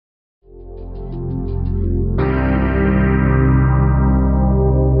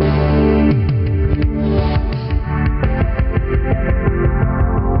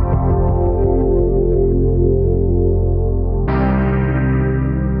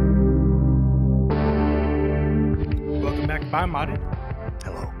Biomodded.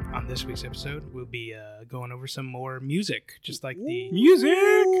 Hello. On this week's episode, we'll be going over some more music, just like the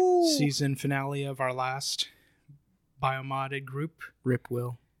season finale of our last Biomodded group. Rip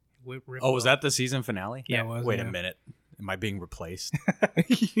Will. Rip Was Will. that the season finale? Yeah. Wait a minute. Am I being replaced?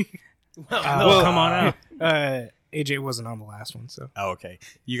 Well, come on out. AJ wasn't on the last one, so. Oh, okay.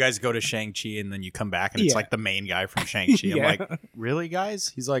 You guys go to Shang-Chi and then you come back and it's Yeah. like the main guy from Shang-Chi. I'm Yeah. like, really, guys?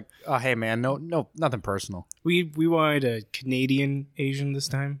 He's like, oh, hey, man, no, nothing personal. We wanted a Canadian Asian this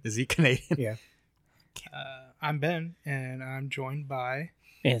time. Is he Canadian? Yeah. I'm Ben, and I'm joined by...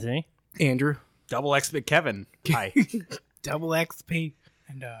 Anthony. Andrew. Double X Big Kevin. Hi. Double XP.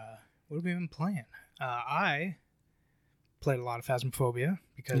 And what have we been playing? I played a lot of Phasmophobia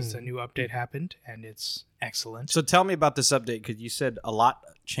because the new update happened, and it's excellent. So tell me about this update, because you said a lot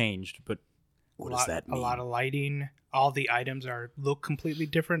changed, but what does that mean? A lot of lighting. All the items look completely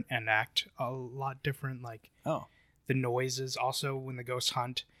different and act a lot different. Like the noises also when the ghosts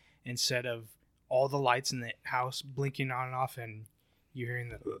hunt, instead of all the lights in the house blinking on and off, and you're hearing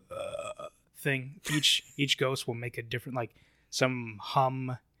the thing. Each ghost will make a different, like some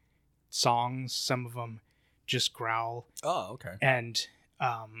hum songs, some of them just growl. Oh, okay. And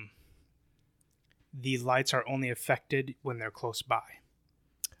the lights are only affected when they're close by.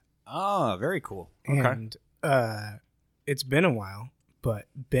 Oh, very cool. Okay. And it's been a while, but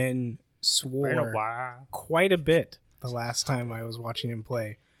Ben swore quite a bit the last time I was watching him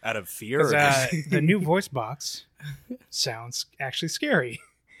play. Out of fear? The new voice box sounds actually scary.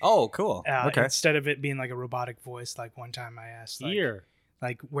 Oh, cool. Okay. Instead of it being like a robotic voice, like one time I asked,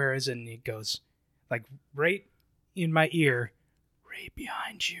 like where is it? And it goes, like, right in my ear, right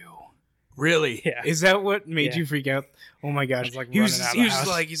behind you. Really? Yeah. Is that what made Yeah. you freak out? Oh my I gosh. was, like, he was running out of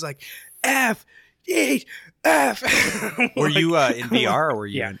the house. he's like, F, H, F. Were Like, you in VR or were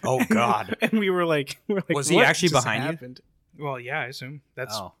you Yeah. in... Oh, God. And we were like, Was he what actually just behind you? happened? Well, yeah, I assume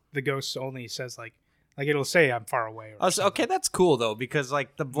that's Oh. the ghost only says like it'll say I'm far away. Or Okay, that's cool, though, because,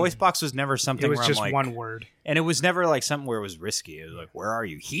 like, the voice box was never something it was where just I'm like... one word. And it was never, like, something where it was risky. It was like, where are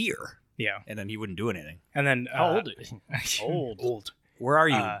you? Here. Yeah, And then he wouldn't do anything. and then How old is he? old. Where are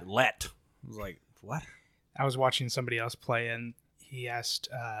you? Uh, Let. I was like, what? I was watching somebody else play, and he asked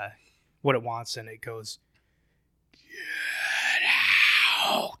what it wants, and it goes, "Get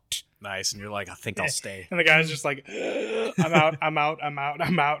out!" Nice. And you're like, I think I'll stay. And the guy's just like, "I'm out, I'm out, I'm out,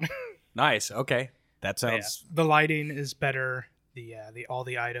 I'm out." Nice. Okay. That But yeah, sounds... the lighting is better. The all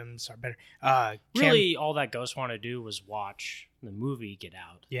the items are better. Really, all that ghost wanted to do was watch the movie Get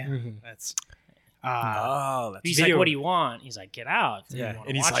Out. Yeah, Mhm. that's. Oh, that's... He's Video- like, "What do you want?" He's like, "Get Out." You Yeah. wanna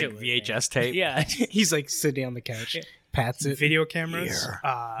And he's watch like, it with me. VHS tape. Yeah. He's like sitting on the couch, pats it. Video cameras Here.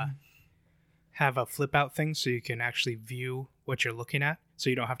 have a flip out thing so you can actually view what you're looking at, so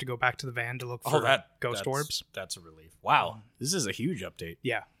you don't have to go back to the van to look for ghost orbs. That's a relief. Wow. This is a huge update.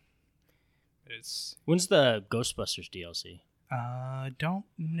 Yeah, it's When's the Ghostbusters DLC? don't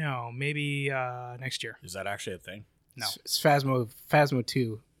know, maybe next year. Is that actually a thing? No. It's Phasmo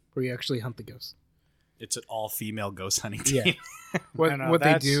 2, where you actually hunt the ghosts. It's an all-female ghost hunting Yeah. team. What No, what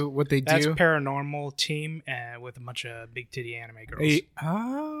they do? That's Paranormal Team with a bunch of big titty anime girls.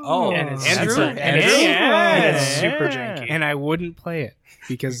 Oh, And it's Andrew? super, and it's, Yeah. and it's super janky. and I wouldn't play it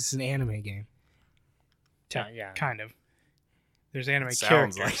because it's an anime game. Yeah. Kind of. There's anime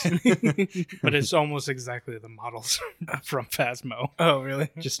Sounds characters, but it's almost exactly the models from Phasmo. Oh, really?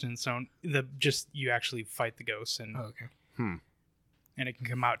 Just in its own, you actually fight the ghosts, and Oh, okay. and it can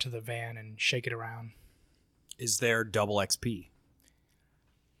come out to the van and shake it around. Is there double XP?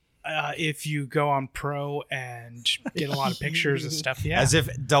 If you go on Pro and get a lot of pictures and stuff, yeah. As if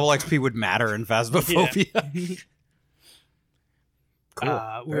double XP would matter in Phasmophobia.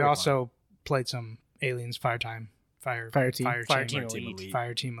 Cool. We Very also played some Aliens Fire Team Team Elite.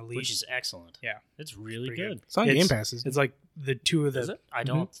 Fire Team Elite, Which is excellent. Yeah. It's really Pretty good. It's on Game Passes. It's like the two of the. Is it? I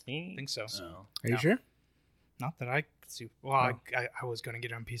don't think. think so. so. Are you No. sure? Not that I could see. Well, I was going to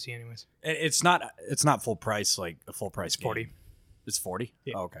get it on PC anyways. It's not full price, like a full price game. 40. It's 40?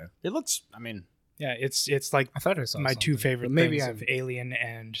 Yeah. Oh, okay. It looks, I mean, Yeah, it's like I thought I saw my two something, favorite but maybe things I'm- of Alien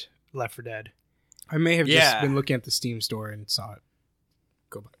and Left 4 Dead. I may have Yeah. just been looking at the Steam store and saw it.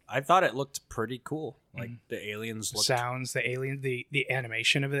 Go back. I thought it looked pretty cool. Like the aliens looked... Sounds, the alien, the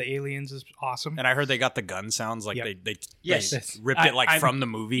animation of the aliens is awesome. And I heard they got the gun sounds, like Yep. they Yes. ripped it like I'm- from the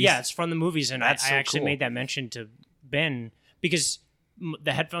movies. Yeah, it's from the movies, and I That's so actually cool. made that mention to Ben because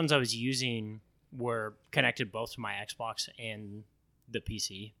the headphones I was using were connected both to my Xbox and the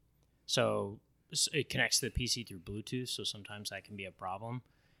PC. So it connects to the PC through Bluetooth, so sometimes that can be a problem.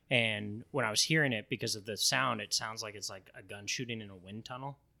 And when I was hearing it, because of the sound, it sounds like it's like a gun shooting in a wind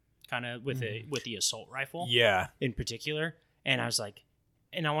tunnel. kind of with the assault rifle, in particular. And I was like,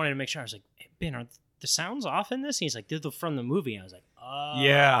 and I wanted to make sure I was like, hey, Ben, are the sounds off in this? And he's like, they're from the movie. And I was like,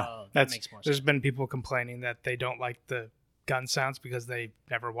 oh, that makes more sense. There's been people complaining that they don't like the gun sounds because they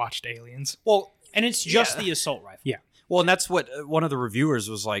never watched Aliens. Well, and it's just the assault rifle. Yeah. Well, and that's what one of the reviewers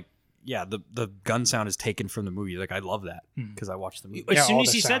was like. Yeah, the gun sound is taken from the movie. Like, I love that because I watched the movie. As soon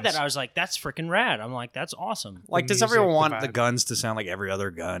as he said that, I was like, that's freaking rad. I'm like, that's awesome. Like, does everyone want the guns to sound like every other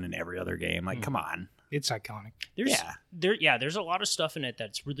gun in every other game? Like, come on. It's iconic. There's a lot of stuff in it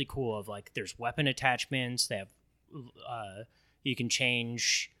that's really cool. Of like, there's weapon attachments. They have, you can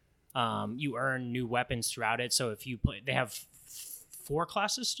change. You earn new weapons throughout it. So if you play, they have 4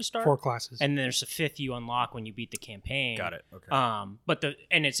 classes to start. 4 classes, and there's a 5th you unlock when you beat the campaign. Got it. Okay.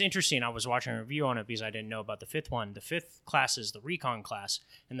 And it's interesting. I was watching a review on it because I didn't know about the 5th one. The 5th class is the recon class,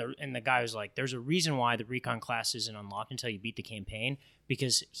 and the guy was like, "There's a reason why the recon class isn't unlocked until you beat the campaign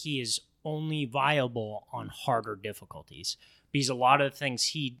because he is only viable on harder difficulties. Because a lot of the things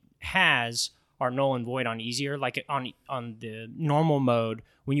he has are null and void on easier. Like on the normal mode,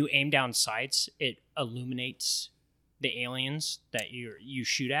 when you aim down sights, it illuminates the aliens that you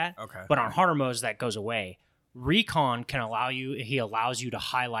shoot at. Okay. But on harder modes, that goes away. Recon he allows you to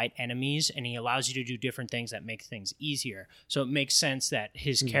highlight enemies, and he allows you to do different things that make things easier. So it makes sense that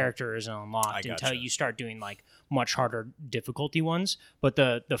his character isn't unlocked until you start doing like much harder difficulty ones. But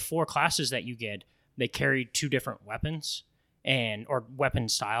the 4 classes that you get, they carry 2 different weapons or weapon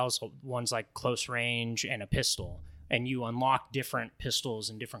styles. One's like close range and a pistol. And you unlock different pistols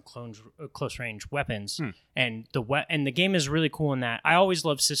and different close range weapons. And the game is really cool in that. I always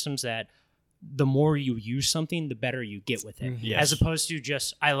love systems that the more you use something, the better you get with it. Yes. As opposed to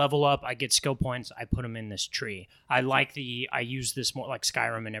just, I level up, I get skill points, I put them in this tree. I use this more like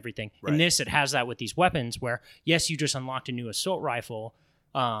Skyrim and everything. Right. In this, it has that with these weapons where, yes, you just unlocked a new assault rifle,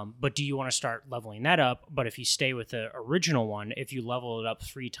 but do you want to start leveling that up? But if you stay with the original one, if you level it up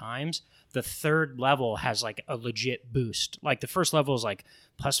 3 times, the 3rd level has like a legit boost. Like the first level is like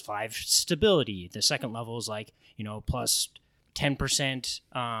 +5 stability. The second level is like, plus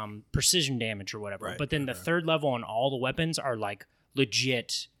 10% precision damage or whatever. Right, but then the 3rd level on all the weapons are like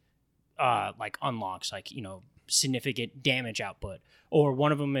legit like unlocks, like, significant damage output. Or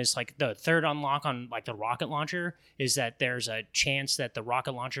one of them is like the 3rd unlock on like the rocket launcher is that there's a chance that the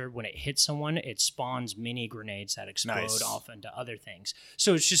rocket launcher, when it hits someone, it spawns mini grenades that explode off into other things.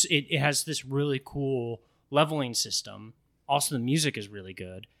 So it's just it has this really cool leveling system. Also, the music is really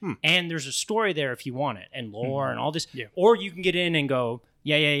good, and there's a story there if you want it, and lore and all this. Yeah. Or you can get in and go,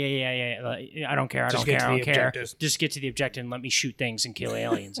 yeah. I don't care. I don't care. Just get to the objective and let me shoot things and kill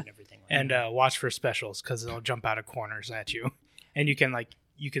aliens and everything. And watch for specials because they'll jump out of corners at you. And you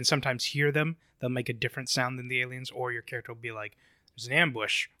can sometimes hear them. They'll make a different sound than the aliens, or your character will be like, "There's an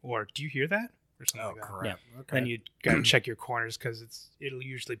ambush," or "Do you hear that?" or something like that. Correct. Yeah. Okay. Then you gotta check your corners because it'll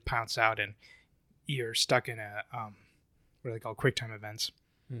usually pounce out, and you're stuck in a what are they called, QuickTime events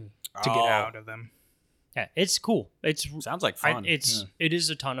to get out of them. Yeah, it's cool. Sounds like fun. It is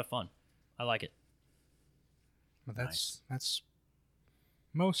a ton of fun. I like it. But that's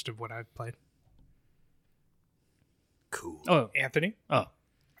most of what I've played. Cool. Oh, Anthony?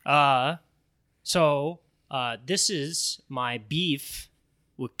 So this is my beef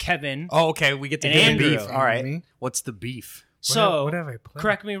with Kevin. Oh, okay. We get to get beef. All right. What's the beef? What have I played?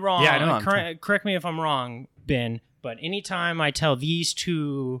 Correct me wrong. Yeah, I know. Correct me if I'm wrong, Ben. But anytime I tell these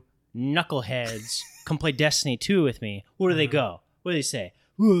 2 knuckleheads come play Destiny 2 with me, where do they go? What do they say?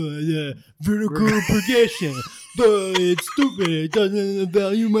 Vertical progression, but it's stupid. It doesn't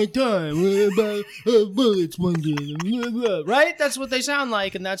value my time. Bullets, right? That's what they sound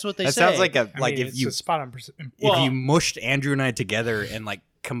like, and that's what they say. That sounds like if you spot on. If you mushed Andrew and I together and like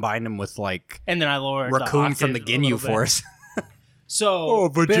combined them with like, and then I lowered Raccoon from the Ginyu Force. So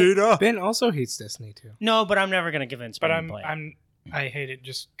Vegeta. Ben also hates Destiny 2. No, but I'm never gonna convince. But Ben to play I hate it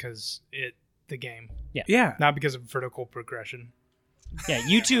just because the game. Yeah. Not because of vertical progression. Yeah,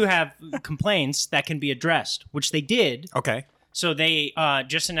 you 2 have complaints that can be addressed, which they did. Okay. So they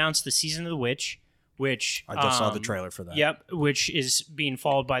just announced the Season of the Witch, which I just saw the trailer for that. Yep, which is being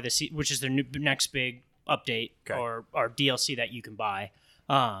followed by which is their next big update or DLC that you can buy,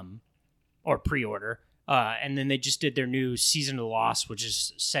 or pre-order. And then they just did their new Season of the Lost, which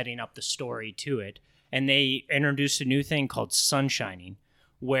is setting up the story to it. And they introduced a new thing called Sunshining,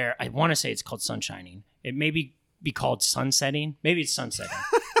 where I want to say it's called Sunshining. It may be called Sunsetting. Maybe it's Sunsetting.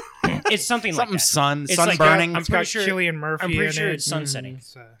 it's something like that. sun Like, burning. I'm pretty sure Cillian Murphy. I'm pretty in sure it. it's sunsetting.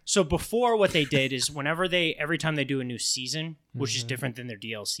 So. So before, what they did is every time they do a new season, which is different than their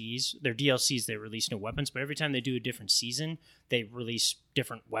DLCs. Their DLCs, they release new weapons, but every time they do a different season, they release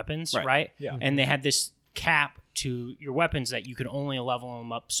different weapons, right? Yeah. And they had this cap to your weapons that you could only level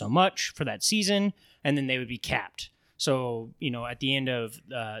them up so much for that season, and then they would be capped. So, at the end of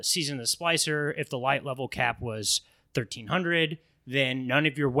Season of the Splicer, if the light level cap was 1,300, then none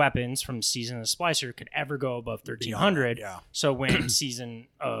of your weapons from Season of the Splicer could ever go above 1,300. Yeah. So when Season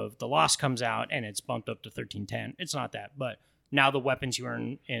of the Lost comes out and it's bumped up to 1,310, it's not that. But now the weapons you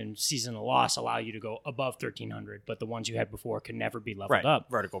earn in Season of the Lost allow you to go above 1,300, but the ones you had before can never be leveled up.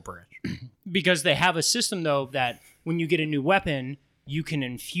 Vertical progression. Because they have a system, though, that when you get a new weapon, you can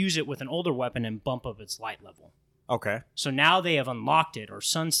infuse it with an older weapon and bump up its light level. Okay. So now they have unlocked it or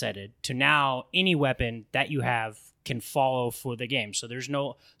sunsetted to now any weapon that you have can follow for the game. So there's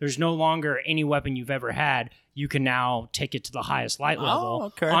no longer any weapon you've ever had. You can now take it to the highest light level.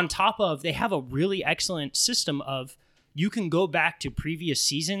 Okay. On top of, they have a really excellent system of you can go back to previous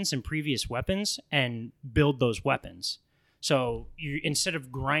seasons and previous weapons and build those weapons. So instead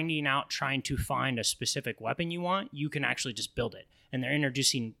of grinding out trying to find a specific weapon you want, you can actually just build it. And they're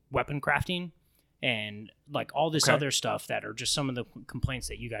introducing weapon crafting and like all this other stuff that are just some of the complaints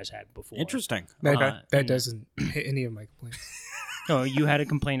that you guys had before. Interesting. That doesn't hit any of my complaints. No, you had a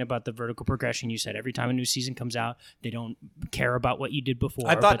complaint about the vertical progression. You said every time a new season comes out, they don't care about what you did before.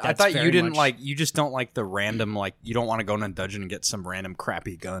 I thought you didn't you just don't like the random, you don't want to go in a dungeon and get some random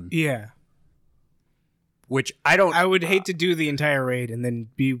crappy gun. Yeah. Which I would hate to do the entire raid and then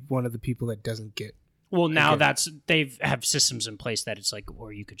be one of the people that doesn't get. Well, now they have systems in place that it's like,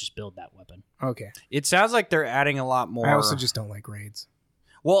 or you could just build that weapon. Okay. It sounds like they're adding a lot more. I also just don't like raids.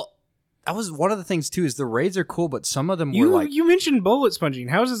 Well, that was one of the things too. Is the raids are cool, but some of them were like you mentioned bullet sponging.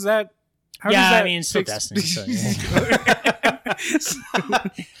 How does that? It's still Destiny. So,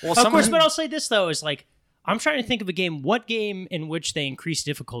 well, of course, but I'll say this though is like I'm trying to think of a game. What game in which they increase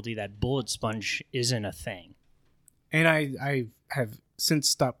difficulty that bullet sponge isn't a thing? And I have since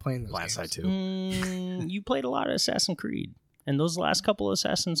stopped playing those Last games. Side 2. You played a lot of Assassin's Creed, and those last couple of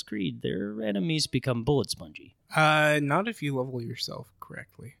Assassin's Creed, their enemies become bullet spongy. Not if you level yourself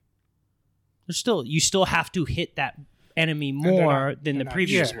correctly. You still have to hit that enemy more than the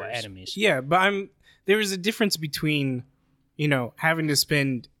previous enemies. Yeah, but there is a difference between, having to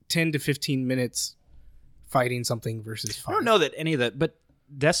spend 10 to 15 minutes fighting something versus 5. I don't know that any of that, but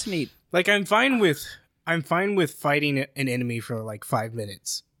Destiny. Like I'm fine with fighting an enemy for like 5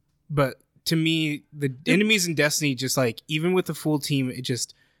 minutes, but to me, the enemies in Destiny, just like even with the full team,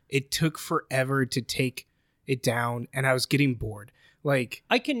 it took forever to take it down, and I was getting bored. Like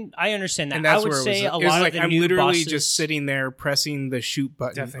I understand that. And that's I would where say it was, a lot like of the I'm new literally bosses, just sitting there pressing the shoot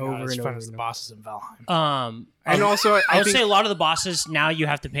button definitely over not as and fun over. as the bosses in Valheim. And also, I would say a lot of the bosses now you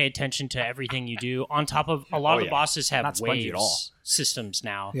have to pay attention to everything you do. On top of a lot of the bosses have Not spongy at all. waves systems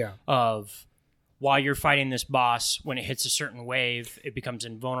now. Yeah. Of while you're fighting this boss, when it hits a certain wave, it becomes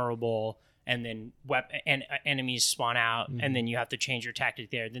invulnerable, and then enemies spawn out, and then you have to change your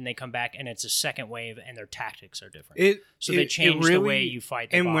tactic there. Then they come back, and it's a second wave, and their tactics are different. They change the way you fight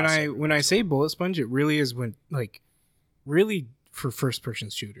the and boss. And when I say bullet sponge, it really is really for first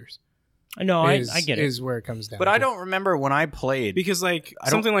person shooters. No, I get it. Is where it comes down. But I don't remember when I played because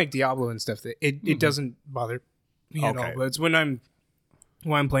something like Diablo and stuff, it doesn't bother me at all. But it's when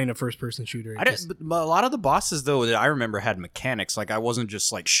I'm playing a first person shooter. But a lot of the bosses though that I remember had mechanics. Like I wasn't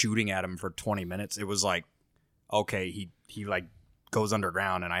just like shooting at him for 20 minutes. It was like, okay, he like goes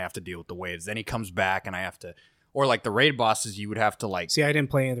underground and I have to deal with the waves. Then he comes back and I have to. Or like the raid bosses, you would have to like. See, I didn't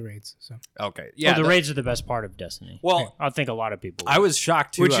play any of the raids, so okay, yeah. The raids are the best part of Destiny. Well, I think a lot of people. I was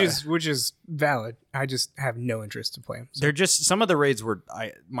shocked too, which is valid. I just have no interest to play them. So. They're just some of the raids were.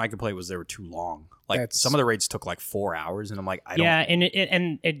 My complaint was they were too long. Like some of the raids took like 4 hours, and I'm like, I don't. Yeah,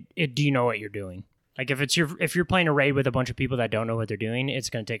 and do you know what you're doing? Like if you're playing a raid with a bunch of people that don't know what they're doing, it's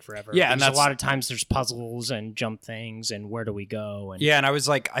going to take forever. Yeah, and a lot of times there's puzzles and jump things and where do we go? And yeah, and I was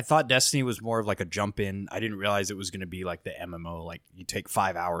like, I thought Destiny was more of like a jump in. I didn't realize it was going to be like the MMO. Like you take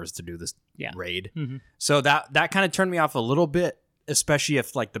 5 hours to do this raid. Mm-hmm. So that kind of turned me off a little bit, especially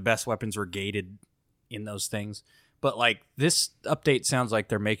if like the best weapons were gated in those things. But like this update sounds like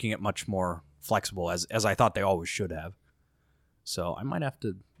they're making it much more flexible, as I thought they always should have. So I might have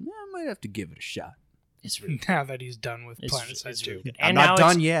to give it a shot. It's really now that he's done with PlanetSide 2. Really good. I'm not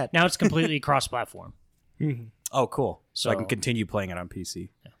done yet. Now it's completely cross-platform. Mm-hmm. Oh, cool. So I can continue playing it on PC.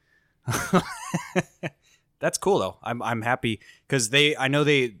 Yeah. That's cool though. I'm happy because I know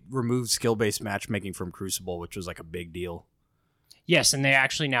they removed skill-based matchmaking from Crucible, which was like a big deal. Yes, and they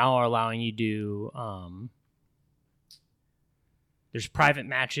actually now are allowing you to do. There's private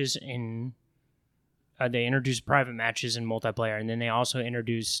matches in. They introduced private matches in multiplayer, and then they also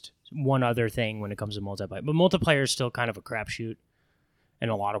introduced one other thing when it comes to multiplayer. But multiplayer is still kind of a crapshoot in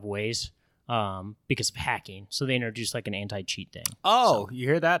a lot of ways because of hacking. So they introduced like an anti-cheat thing. Oh, you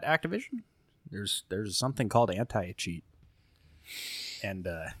hear that, Activision? There's something called anti-cheat, and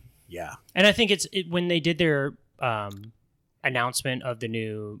yeah. And I think when they did their announcement of the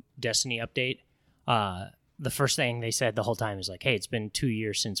new Destiny update. The first thing they said the whole time is like, hey, it's been 2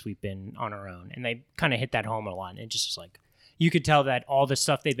 years since we've been on our own. And they kind of hit that home a lot. And it just was like, you could tell that all the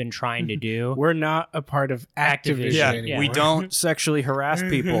stuff they've been trying to do. We're not a part of Activision anymore. Yeah. We don't sexually harass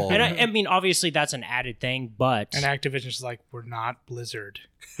people. And I mean, obviously that's an added thing, but... And Activision's like, we're not Blizzard.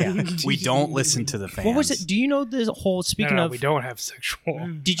 Yeah. We don't listen to the fans. What was it? Do you know the whole, speaking of... we don't have sexual...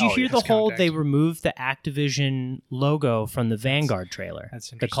 Did you hear the whole, they removed the Activision logo from the Vanguard trailer?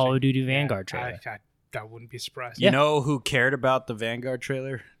 That's interesting. The Call of Duty Vanguard trailer. I wouldn't be surprised. You know who cared about the Vanguard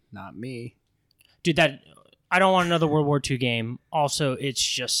trailer? Not me. Dude, I don't want another World War II game. Also, it's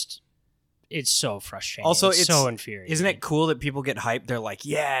so frustrating. Also, it's so infuriating. Isn't it cool that people get hyped? They're like,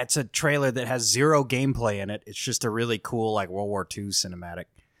 yeah, it's a trailer that has zero gameplay in it. It's just a really cool like World War II cinematic.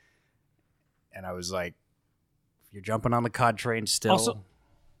 And I was like, you're jumping on the COD train still. Also,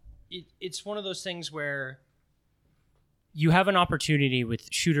 it's one of those things where you have an opportunity with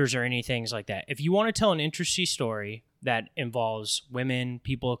shooters or any things like that. If you want to tell an interesting story that involves women,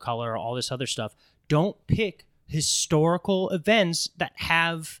 people of color, all this other stuff, don't pick historical events that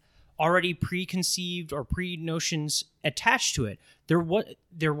have already preconceived or pre-notions attached to it.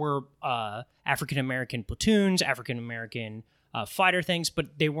 There were African American platoons, African American fighter things,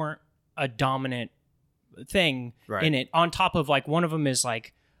 but they weren't a dominant thing in it. On top of like one of them is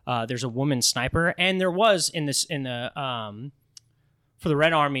like there's a woman sniper, and there was for the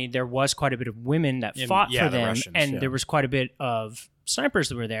Red Army there was quite a bit of women that fought for them, Russians, and there was quite a bit of snipers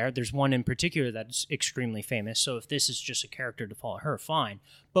that were there. There's one in particular that's extremely famous. So if this is just a character to follow her, fine.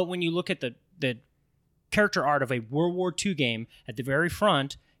 But when you look at the character art of a World War II game, at the very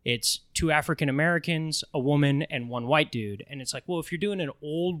front, it's 2 African Americans, a woman, and 1 white dude. And it's like, well, if you're doing an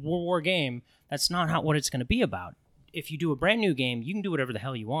old World War game, that's not what it's going to be about. If you do a brand new game, you can do whatever the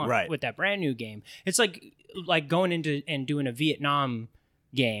hell you want with that brand new game. It's like going into and doing a Vietnam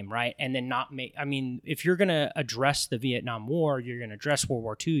game, right? And then if you're going to address the Vietnam War, you're going to address World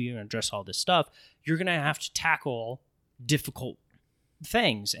War II, you're going to address all this stuff, you're going to have to tackle difficult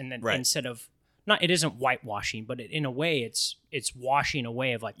things. And then instead of, it isn't whitewashing, but in a way it's washing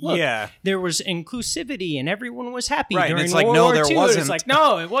away of like, look, there was inclusivity and everyone was happy during it's World like, War there II. wasn't. It's like,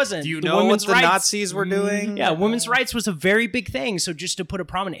 no, it wasn't. Do you know what the Nazis were doing? Yeah, women's rights was a very big thing. So just to put a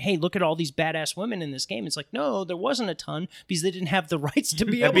prominent, hey, look at all these badass women in this game. It's like, no, there wasn't a ton because they didn't have the rights to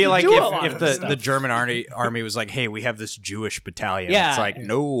be able to do like a lot if the German army was like, hey, we have this Jewish battalion. Yeah. It's like,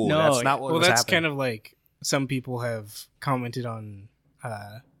 no, that's not what was that's happening. Kind of like some people have commented on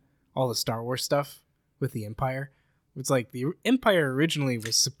all the Star Wars stuff with the Empire. It's like the Empire originally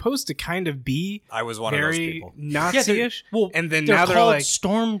was supposed to kind of be I was one of those very people. Nazi-ish. And then they're now they're called like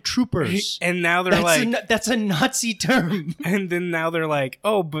stormtroopers. And now they're that's a Nazi term. And then now they're like,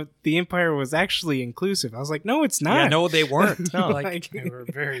 oh, but the Empire was actually inclusive. I was like, no, it's not. Yeah, no, they weren't. No, they were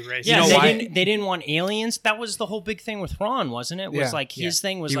very racist. Yeah, they didn't want aliens. That was the whole big thing with Thrawn, wasn't it? Was like his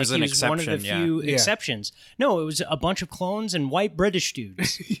thing was he like was he an was one of the few exceptions. No, it was a bunch of clones and white British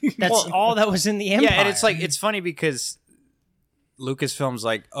dudes. That's all that was in the Empire. Yeah, and it's like it's funny because Lucasfilm's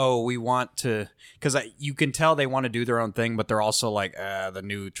like, oh, we want to, because you can tell they want to do their own thing, but they're also like, the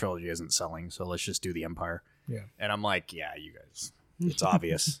new trilogy isn't selling, so let's just do the Empire. Yeah, and I'm like, yeah, you guys, it's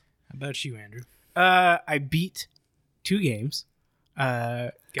obvious. How about you, Andrew? I beat 2 games.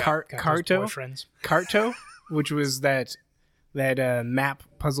 Carto, which was that map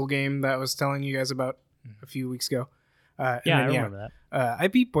puzzle game that I was telling you guys about a few weeks ago. I remember that. I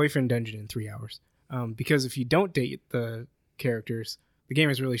beat Boyfriend Dungeon in 3 hours. Because if you don't date the characters, the game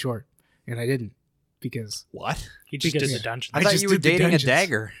is really short, and I didn't because what? He just did the dungeon. I thought you were dating a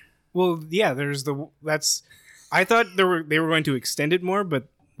dagger. Well, yeah, I thought they were going to extend it more, but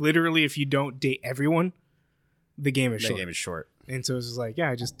literally, if you don't date everyone, the game is short. And so it was like, yeah,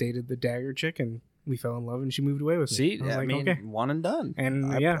 I just dated the dagger chick, and we fell in love, and she moved away with me. See, I mean, okay, one and done.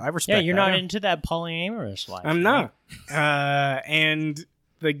 And I respect. Yeah, you're that. not into that polyamorous life. I'm not. And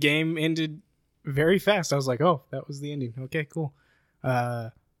the game ended very fast. I was like, oh, that was the ending. Okay, cool.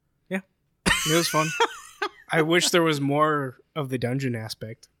 Yeah, it was fun. I wish there was more of the dungeon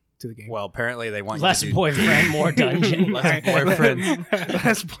aspect to the game. Well, apparently they want less you to boyfriend, more dungeon. Less boyfriend,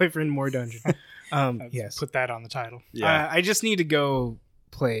 less boyfriend, more dungeon. Yes. Put that on the title. Yeah. I just need to go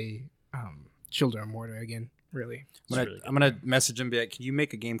play Children of Morta again. Really. I'm gonna message him. Be like, can you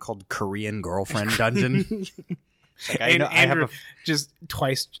make a game called Korean Girlfriend Dungeon? Like, I have a just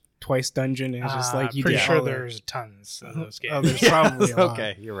twice dungeon. And it's just like you pretty did sure all there's tons of those games. Oh, there's probably a lot.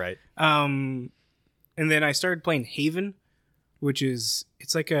 Okay, you're right. And then I started playing Haven, which is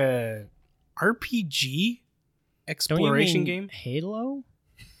it's like a RPG exploration game. Halo?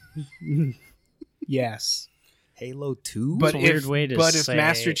 Yes. Halo 2? But That's a weird way to if say-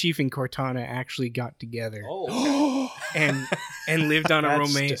 Master Chief and Cortana actually got together Oh. and lived on a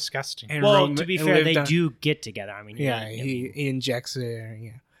That's romance. disgusting. And Well, rom- to be and fair, lived they on- do get together. I mean, Yeah, he injects her.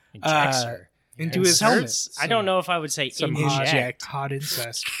 Yeah, injects her. into Yeah, his some- helmet. I don't know if I would say Some inject. hot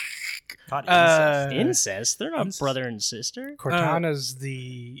incest. Incest? They're not incest. brother and sister. Cortana's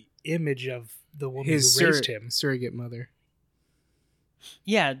the image of the woman His who raised him. surrogate mother.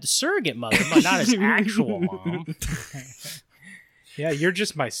 Yeah, the surrogate mother, but not his actual mom. Yeah, you're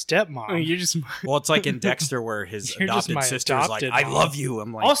just my stepmom. Oh, you're just Well, it's like in Dexter where his You're just adopted my sister's like, adopted I mom. love you.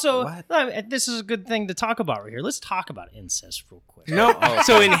 I'm like, Also, what? this is a good thing to talk about right here. Let's talk about incest real quick. no. Oh.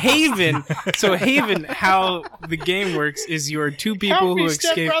 So in Haven, how the game works is you are two people who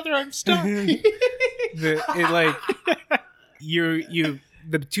escape. I'm stuck.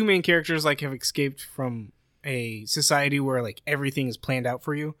 The two main characters like have escaped from a society where like everything is planned out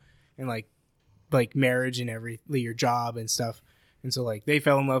for you, and like marriage and your job and stuff. And so like they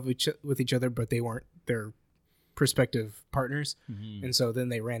fell in love with each other, but they weren't their prospective partners. Mhm. And so then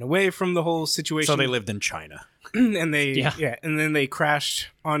they ran away from the whole situation. So they lived in China. and they Yeah. and then they crashed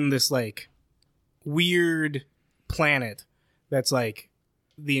on this like weird planet that's like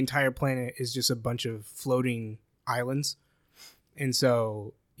the entire planet is just a bunch of floating islands. And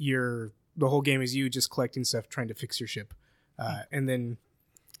so the whole game is you just collecting stuff, trying to fix your ship. And then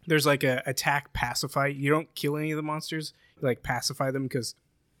there's like a attack pacify. You don't kill any of the monsters. You like pacify them because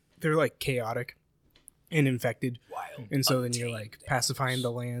they're like chaotic and infected. Wild. And so then you're like pacifying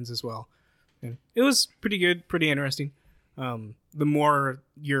the lands as well. And it was pretty good, pretty interesting. The more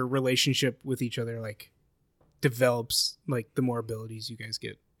your relationship with each other like develops, like the more abilities you guys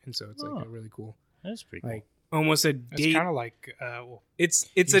get. And so it's like a really cool, That's pretty cool. like almost a It's date. kind of like It's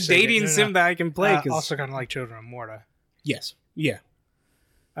You a said it. dating No, no, sim that I can play. 'Cause also kind of like Children of Morta. yes, yeah.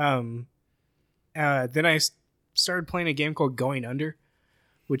 Then I started playing a game called Going Under,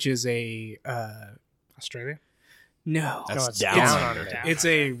 which is a Australia. no, That's it's down, down under. under. it's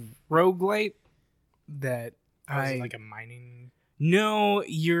a roguelite that Oh, is I it like a mining. no.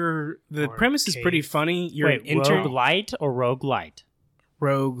 The Or premise is pretty cave? funny. You're Wait, an intern. rogue light or rogue light?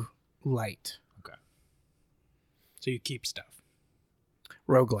 Roguelite. So you keep stuff.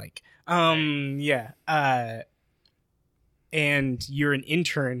 Roguelike. Yeah. And you're an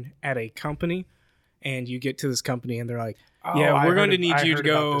intern at a company, and you get to this company, and they're like, "Yeah, I we're going heard to need I you to heard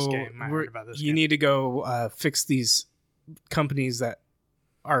about go. this game. I we're- heard about this you game. need to go fix these companies that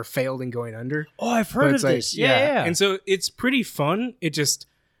are failed and going under." Oh, I've But heard of it's like, this. Yeah. And so it's pretty fun. It just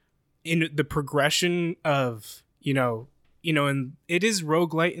in the progression of and it is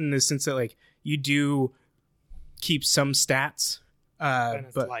roguelite in the sense that like you do keep some stats. And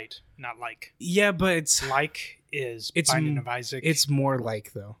it's But light, not like. yeah, but it's Like is It's Binding m- of Isaac. it's more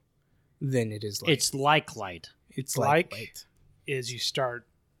like though than it is like. It's like light. It's like- light. is you start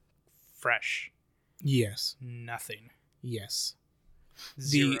fresh, Yes. nothing, Yes.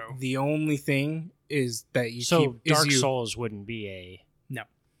 zero. The only thing is that you So keep is Dark you, Souls wouldn't be a. No,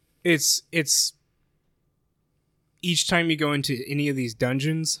 it's each time you go into any of these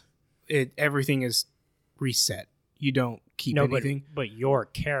dungeons, everything is reset. You don't keep No, anything. but your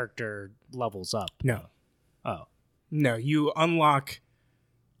character levels up. No. Oh. No, you unlock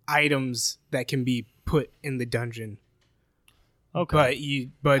items that can be put in the dungeon, Okay.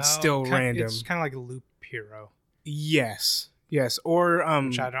 but it's still random. It's kind of like a Loop Hero, Yes. Or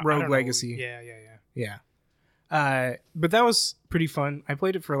which I don't, Rogue I don't Legacy. Know. Yeah. Yeah. But that was pretty fun. I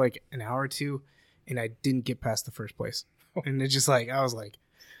played it for like an hour or two, and I didn't get past the first place. And it's just like I was like,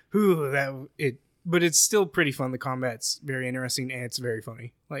 "Ooh, But it's still pretty fun. The combat's very interesting, and it's very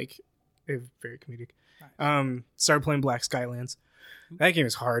funny. Like, it's very comedic. Nice. Started playing Black Skylands. That game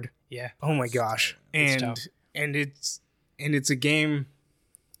is hard. Yeah. Oh my gosh! It's And tough. it's a game.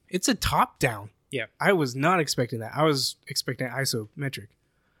 It's a top down. Yeah. I was not expecting that. I was expecting isometric.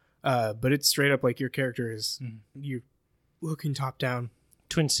 But it's straight up like your character is you're looking top down.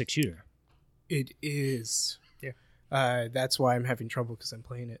 Twin stick shooter. It is. Yeah. That's why I'm having trouble because I'm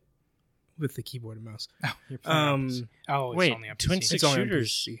playing it with the keyboard and mouse. You're playing on PC. Oh, it's Wait, only on Twin PC. Stick It's only on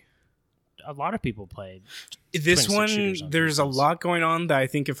shooters. PC. a lot of people played. This twin-stick one, shooters on there's a PCs. lot going on that I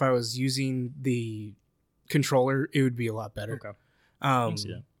think if I was using the controller, it would be a lot better. Okay. I can see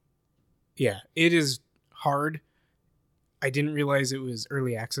that. Yeah, it is hard. I didn't realize it was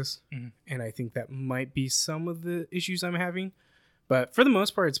early access, and I think that might be some of the issues I'm having. But for the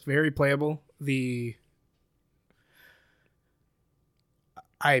most part, it's very playable.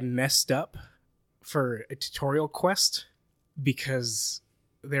 I messed up for a tutorial quest because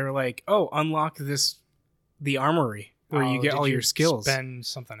they were like, "Oh, unlock the armory where you get all your skills." Spend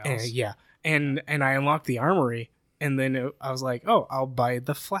something else. Yeah, and I unlocked the armory, and then I was like, "Oh, I'll buy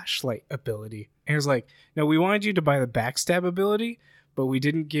the flashlight ability." And it was like, "No, we wanted you to buy the backstab ability, but we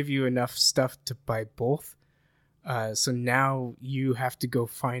didn't give you enough stuff to buy both. So now you have to go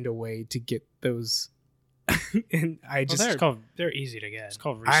find a way to get those." And I just they're easy to get. It's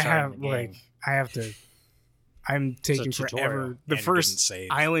called I restarting have the game. I have to. I'm taking tutorial, forever. and The you first didn't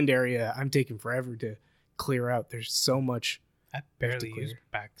save. island area, I'm taking forever to clear out. There's so much. I barely clear. use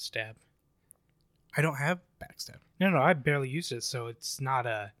backstab. I don't have backstab. No, I barely used it, so it's not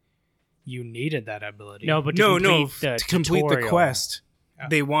a. You needed that ability. No, but No. the To complete the tutorial- quest, Oh.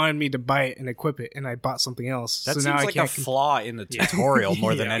 they wanted me to buy it and equip it, and I bought something else. That so seems now I like a can't. flaw in the tutorial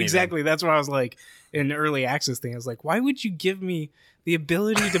more than Yeah, anything. exactly. That's what I was like in early access thing. I was like, why would you give me the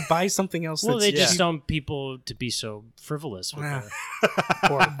ability to buy something else? Well, that's they just cheap? don't people to be so frivolous with Nah.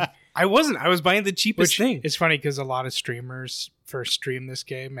 their I wasn't. I was buying the cheapest Which thing. it's funny because a lot of streamers first stream this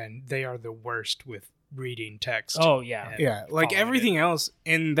game, and they are the worst with reading text. Oh yeah. Yeah, like following everything else,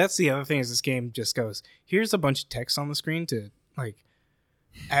 and that's the other thing is this game just goes, here's a bunch of text on the screen to like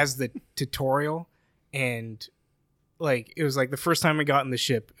as the tutorial, and like it was like the first time I got in the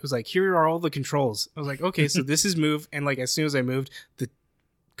ship, it was like, here are all the controls. I was like, okay, so this is move, and like as soon as I moved, the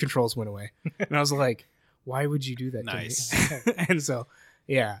controls went away, and I was like, why would you do that? Nice. To me? And so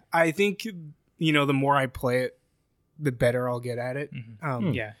yeah, I think the more I play it, the better I'll get at it.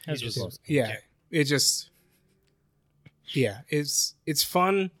 Yeah, That's you what's just- up. Yeah, it just it's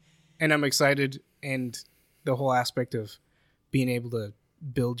fun, and I'm excited, and the whole aspect of being able to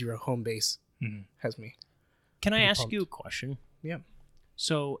build your home base has me. Can I Pretty ask pumped. you a question? Yeah.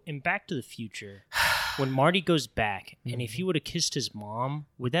 So in Back to the Future, when Marty goes back, and if he would have kissed his mom,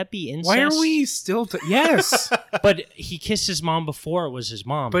 would that be incest? Why are we still? Yes, But he kissed his mom before it was his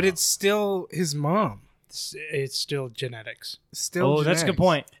mom. but though. it's still his mom. It's still genetics. Still, Oh, that's a good genetics.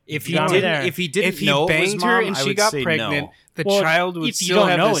 point. If You he got me there. didn't, if he didn't If he know it was banged mom, her and I she would got say pregnant, no. the Well, child would if you still don't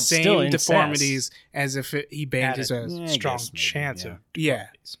have know, the it's still same incest. deformities as if he banged his ass. Yeah, I Strong guess maybe, chance yeah. of Yeah,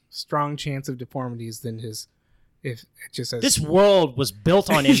 strong chance of deformities than his. If it just says This world was built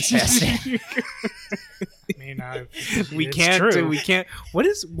on incest. I mean, we it's can't. true. We can't. What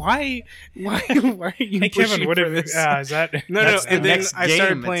is why? Why are you Hey, pushing Kevin, what for if this? is that? No, That's the and then next I game,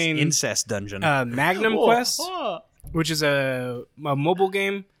 started it's playing Incest Dungeon. Magnum Whoa, Quest, whoa. which is a mobile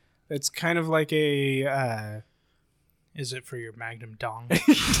game that's kind of like a. Is it for your Magnum dong?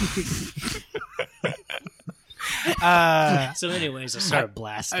 So, anyways, I started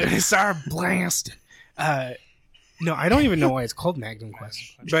blasting. Sorry, blast. No, I don't even know why it's called Magnum Quest,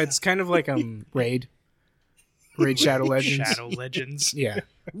 but it's kind of like Raid Shadow Legends. Shadow Legends. Yeah,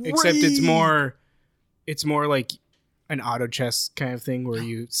 except it's more like an auto chess kind of thing where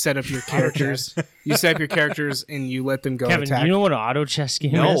you set up your characters. You set up your characters and you let them go Kevin, attack. do you know what an auto chess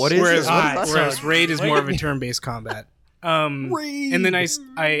game No, is? what is whereas it? What is that? whereas Raid is more of a turn-based combat. And then I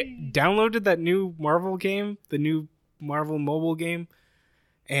downloaded that new Marvel game, the new Marvel mobile game,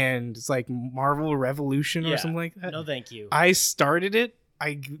 and it's like Marvel Revolution or Yeah. something like that. No, thank you. I started it.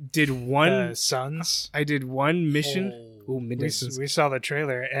 I did one. Sons. I did one mission. Oh. Oh, Midnight Suns. We saw the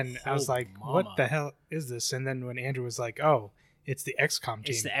trailer, and I was Oh, like, mama. "What the hell is this?" And then when Andrew was like, "Oh, it's the XCOM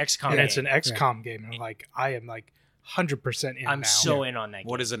game," It's the XCOM and game. it's an XCOM game, and I'm like, I am like 100% in I'm now. so in on that game.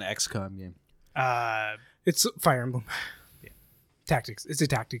 What is an XCOM game? It's Fire Emblem. Tactics. It's a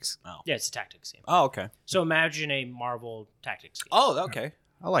tactics. Yeah, it's a tactics game. Oh, okay. So imagine a Marvel tactics game. Oh, okay.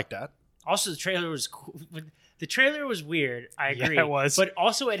 I like that. Also, the trailer was cool. The trailer was weird. I Yeah, agree. it was. But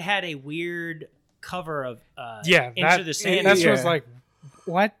also, it had a weird cover of Yeah, Enter the Sandman. that's Yeah. what was like,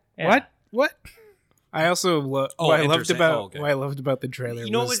 what, Yeah. what? I also what Oh, I loved interesting. about Oh, okay. what I loved about the trailer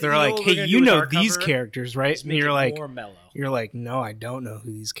You know was what- they're you know like, what we're hey, gonna you do with know our these cover? characters, right? Let's And make you're it like, more mellow. no, I don't know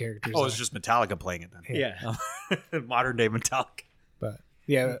who these characters Oh, are. it's just Metallica playing it then. Yeah. Modern day Metallica. But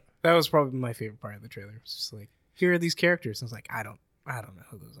yeah, that was probably my favorite part of the trailer. It was just like, here are these characters. And I was like, I don't know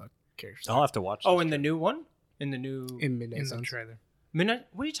who those characters I'll are. have to watch. Oh, this. in the new one? In the new In Midnight In the Suns. trailer. Midnight?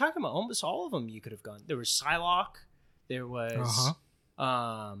 What are you talking about? Almost all of them you could have gone. There was Psylocke. There was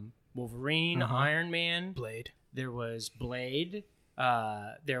Wolverine, Uh-huh. Iron Man. Blade. There was Blade.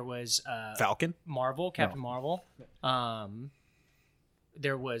 There was Falcon. Marvel, Captain Marvel.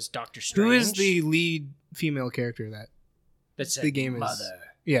 There was Doctor Strange. Who is the lead female character of that? That's the game mother. is?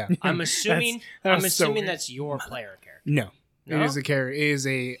 Yeah. I'm assuming. That's I'm so assuming weird. that's your player character. No. No? It is a character. It is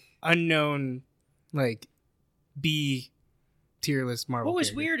a unknown, like, B tier list Marvel. What was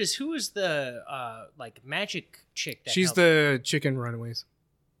character. weird is who was the like magic chick that She's helped? the chicken Runaways.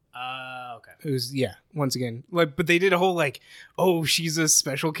 Okay. It was once again, like, but they did a whole like, oh, she's a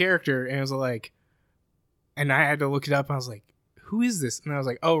special character, and it was like, and I had to look it up. And I was like, who is this? And I was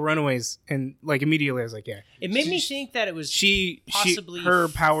like, oh, Runaways, and like immediately I was like, yeah. It made me think that it was possibly her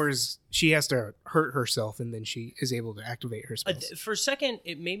powers. She has to hurt herself, and then she is able to activate her spells. for a second.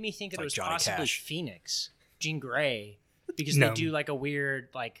 It made me think that Like it was Johnny possibly Cash. Phoenix, Jean Grey, because No. they do like a weird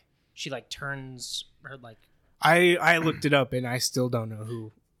like she like turns her like. I looked it up, and I still don't know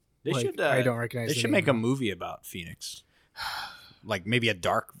who. They Like, should. I don't recognize. They the should name. make a movie about Phoenix, like maybe a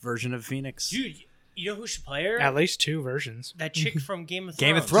dark version of Phoenix. Dude, you know who should play her? At least 2 versions. That chick from Game of Thrones.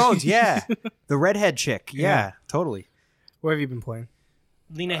 Game of Thrones, yeah, the redhead chick, yeah, totally. What have you been playing?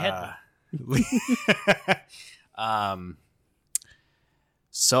 Lena Headey.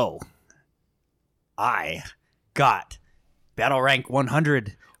 So I got Battle Rank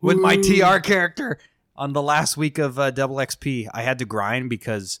 100 with my Ooh. TR character on the last week of Double XP. I had to grind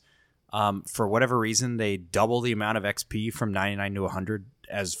because for whatever reason they double the amount of XP from 99 to 100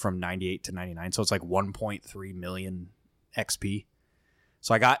 as from 98 to 99. So it's like 1.3 million XP.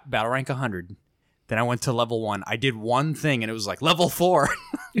 So I got Battle Rank 100. Then I went to level 1. I did one thing and it was like level 4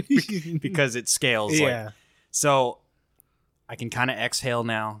 because it scales. Yeah. Like, so I can kind of exhale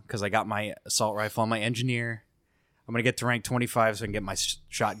now because I got my assault rifle and my engineer. I'm going to get to rank 25 so I can get my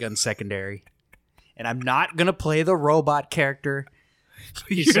shotgun secondary. And I'm not going to play the robot character.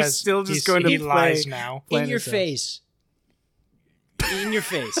 He You're says still just he's- going to he play. lies now. In your Planet Earth. face. In your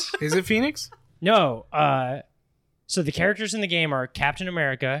face. Is it Phoenix? No. So the characters in the game are Captain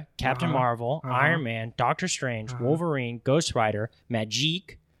America, Captain Uh-huh. Marvel, Uh-huh. Iron Man, Doctor Strange, Uh-huh. Wolverine, Ghost Rider,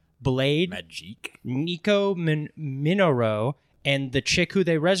 Magique, Blade, Magic. Nico Minoru, and the chick who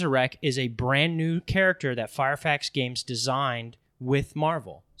they resurrect is a brand new character that Firefax Games designed with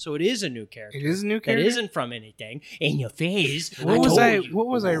Marvel. So it is a new character. It is a new That character. isn't from anything. In your face. What was I? told you. What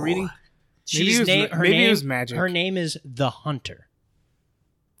was I reading? Maybe She's it was name, ma- her maybe it name, was Magic. Her name is The Hunter.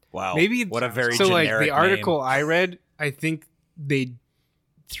 Wow. Maybe what a very so. Like generic the article name. I read, I think they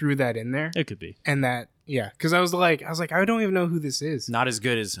threw that in there, It could be. and that because I was like, I don't even know who this is. Not as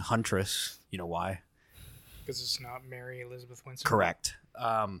good as Huntress. You know why? Because it's not Mary Elizabeth Winstead. Correct.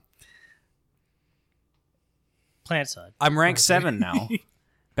 Plant side. I'm rank 7 now.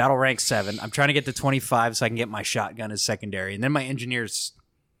 Battle rank 7. I'm trying to get to 25 so I can get my shotgun as secondary. And then my engineer's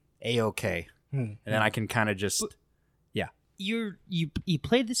A-okay. And then I can kind of just... You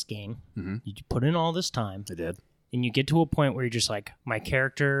play this game, Mhm. you put in all this time, I did. and you get to a point where you're just like, my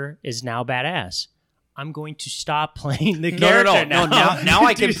character is now badass. I'm going to stop playing the No, character no. Now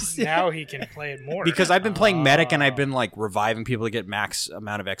I can... Now he can play it more. Because I've been playing medic and I've been like reviving people to get max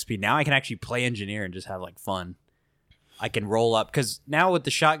amount of XP. Now I can actually play engineer and just have like fun. I can roll up because now with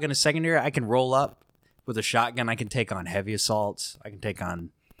the shotgun as secondary, I can roll up with a shotgun. I can take on heavy assaults. I can take on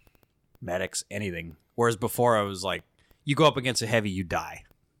medics, anything. Whereas before I was like, you go up against a heavy, you die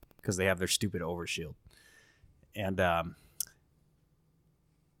because they have their stupid overshield. And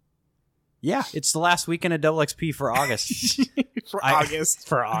yeah, it's the last weekend of double XP for August. for I- August.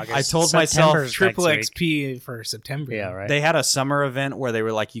 for August. I told myself September's Triple next week. XP for September. Yeah, right. They had a summer event where they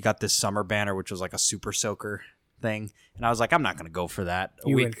were like, you got this summer banner, which was like a super soaker thing. And I was like, I'm not going to go for that.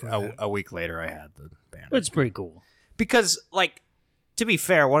 You went for that. A week later, I had the banner. It's pretty cool. Because, like, to be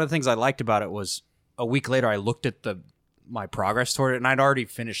fair, one of the things I liked about it was a week later, I looked at my progress toward it, and I'd already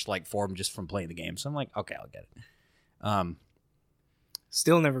finished like 4 just from playing the game. So I'm like, okay, I'll get it.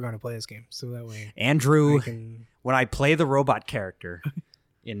 Still never going to play this game, so that way Andrew, I can. when I play the robot character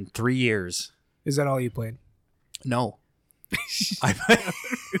in 3 years, Is that all you played? no.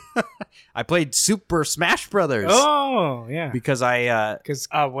 I played Super Smash Brothers. Oh yeah, Because I because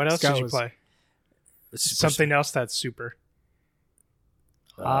what else Scott did you was- play? Super Something else that's super.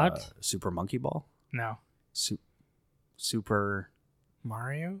 What? Super Monkey Ball. No. Super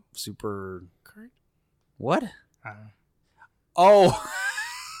Mario Kart. what? I don't know. Oh.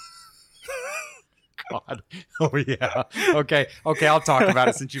 God. Oh yeah. Okay. I'll talk about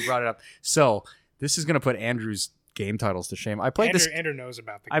it since you brought it up. So this is gonna put Andrew's game titles to shame. I played Andrew knows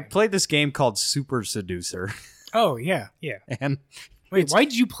about the I game. played this game called Super Seducer, Oh yeah. Yeah. and Wait, why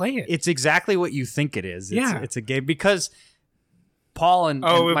did you play it? it's exactly what you think it is. Yeah. It's a game because Paul and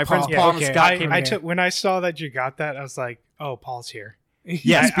Oh, my Paul. friends Yeah, Paul okay. and Scott I- came. I took when I saw that you got that, I was like, "Oh, Paul's here."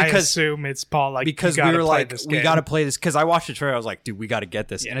 Yes, I because assume it's Paul. Like because you we gotta were play like, this we game. got to play this. Because I watched the trailer, I was like, dude, we got to get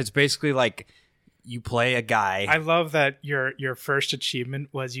this. Yeah. And it's basically like you play a guy. I love that your first achievement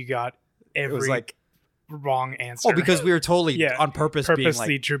was you got it every was like, wrong answer. oh, because we were totally Yeah, on purpose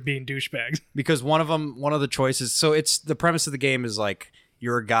purposely being like, being douchebags. because one of the choices. So it's the premise of the game is like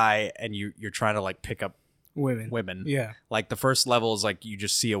you're a guy and you're trying to like pick up women. Yeah. Like the first level is like you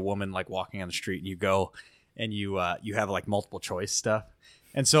just see a woman like walking on the street and you go and you have like multiple choice stuff.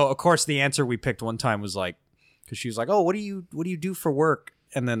 And so of course the answer we picked one time was like, because she was like, oh, what do you do for work?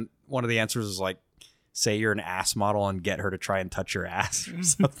 And then one of the answers was like, say you're an ass model and get her to try and touch your ass or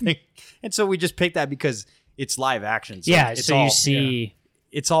something. And so we just picked that because it's live action. So yeah, it's so all, you see,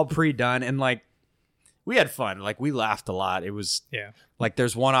 it's all pre-done and like we had fun. Like we laughed a lot. It was like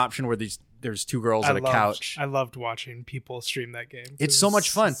there's one option where there's two girls at a couch. I loved watching people stream that game. It's so much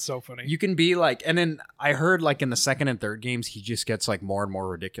fun. It's so funny. You can be like, and then I heard like in the second and third games, he just gets like more and more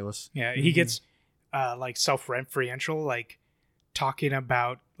ridiculous. Yeah, he gets like self-referential, like talking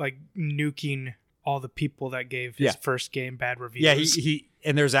about like nuking all the people that gave his first game bad reviews. Yeah, he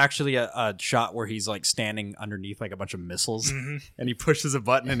and there's actually a shot where he's like standing underneath like a bunch of missiles and he pushes a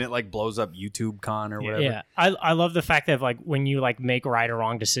button and it like blows up YouTube Con or whatever. yeah, I love the fact that like when you like make right or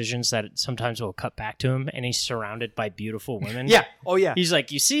wrong decisions, that it sometimes will cut back to him and he's surrounded by beautiful women. Yeah. Oh yeah. He's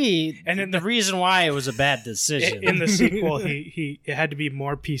like, you see, And and then the reason why it was a bad decision. in the sequel, he it had to be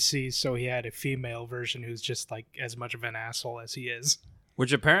more PC, so he had a female version who's just like as much of an asshole as he is.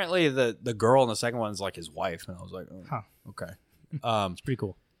 Which apparently the girl in the second one is like his wife, and I was like, oh, okay. It's pretty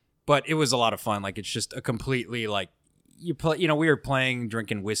cool. But it was a lot of fun. Like it's just a completely like you play. You know, we were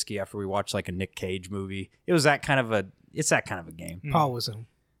drinking whiskey after we watched like a Nick Cage movie. It was that kind of a. It's that kind of a game. Paul was home.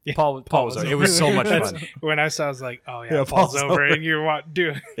 Paul was. It was so much fun. When I saw, I was like, oh yeah, Yeah, Paul's Paul's over, over. and you're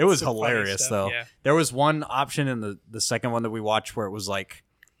doing. It was some funny hilarious stuff. though. Yeah. There was one option in the second one that we watched where it was like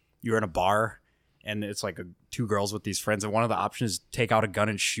you're in a bar and it's like two girls with these friends, and one of the options is take out a gun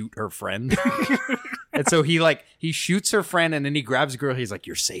and shoot her friend. And so he shoots her friend and then he grabs a girl. He's like,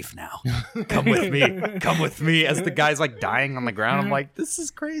 you're safe now. Come with me. Come with me. As the guy's like dying on the ground. I'm like, this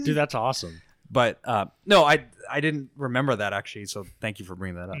is crazy. Dude, that's awesome. But no, I didn't remember that actually. So thank you for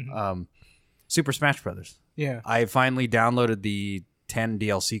bringing that up. Super Smash Brothers. Yeah. I finally downloaded the 10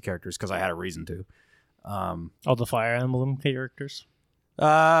 DLC characters because I had a reason to. All the Fire Emblem characters.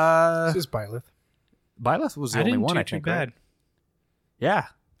 This is Byleth. Byleth was the I only didn't one, do I too think. bad. Right? Yeah.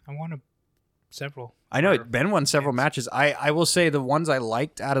 I won several. I know Ben won several matches. I will say the ones I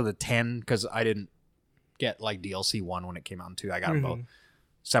liked out of the 10, because I didn't get like DLC 1 when it came out too. I got them both.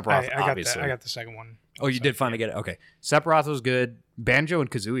 Sephiroth, obviously. I got the second one. Oh, you did finally get it. Okay. Sephiroth was good. Banjo and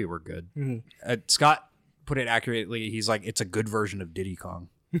Kazooie were good. Mm-hmm. Scott put it accurately. He's like, it's a good version of Diddy Kong.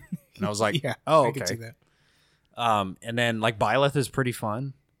 And I was like, Yeah. oh, I okay. can see that. And then like Byleth is pretty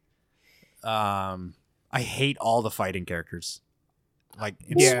fun. I hate all the fighting characters. Like,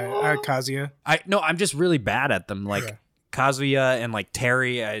 Kazuya. I'm just really bad at them. Like Yeah. Kazuya and like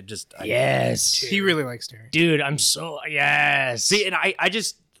Terry. Yes. He really likes Terry. Dude, I'm so... Yes. See, and I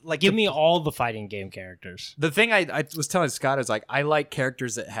just like Give me all the fighting game characters. the thing I was telling Scott is like I like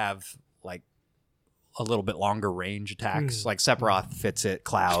characters that have like a little bit longer range attacks. Like Sephiroth fits it.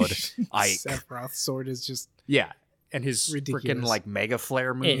 Cloud, Ike, Sephiroth's sword is just yeah, and his freaking Ridiculous. like mega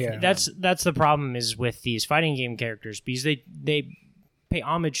flare move. Yeah. That's the problem is with these fighting game characters, because they pay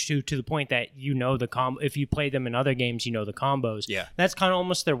homage to the point that you know the if you play them in other games, you know the combos. Yeah. That's kind of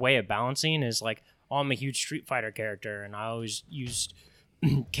almost their way of balancing is like, oh, I'm a huge Street Fighter character and I always used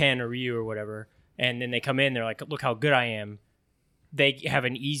Ken or Ryu or whatever, and then they come in, they're like, look how good I am. They have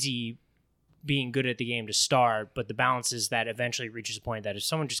an easy being good at the game to start, but the balance is that eventually reaches a point that if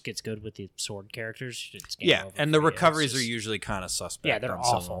someone just gets good with the sword characters, it's game Yeah, over and the for you. recoveries It's just- are usually kind of suspect. Yeah, they're on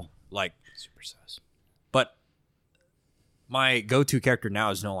some awful. of them. Like, Super sus. but my go-to character now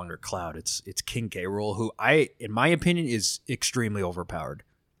is no longer Cloud. It's King K. Rool, who in my opinion, is extremely overpowered.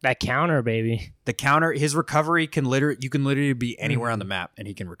 that counter, baby. The counter, his recovery you can literally be anywhere on the map and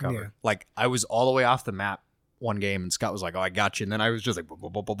he can recover. Yeah. Like I was all the way off the map one game and Scott was like, "Oh, I got you," and then I was just like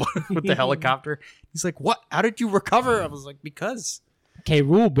with the helicopter. He's like, "What? How did you recover?" I was like, "Because." K.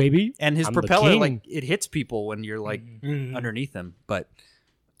 Rule, baby. And his I'm the propeller, king. like it hits people when you're like underneath them. But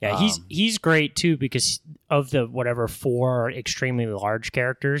Yeah, he's great too because of the whatever 4 extremely large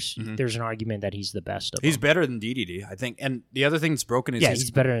characters. There's an argument that he's the best of he's them. better than DDD, I think. And the other thing that's broken is He's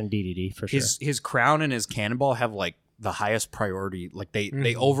better than DDD for sure. his crown and his cannonball have like the highest priority. Like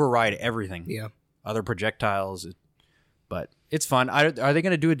they override everything. yeah. Other projectiles, but it's fun. Are they going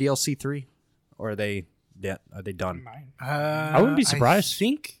to do a DLC 3, or are they done? Mine. I wouldn't be surprised. I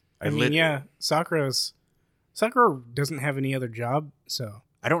think. I mean, yeah, Sakura's Sakura doesn't have any other job, so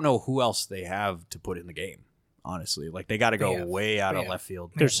I don't know who else they have to put in the game. Honestly, like they got to go way out of left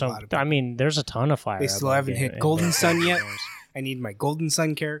field. There's there's a ton of fire. they still haven't hit Golden Sun yet. I need my Golden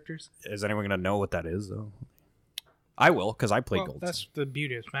Sun characters. Is anyone going to know what that is, though? I will, because I played Golden That's Sun. the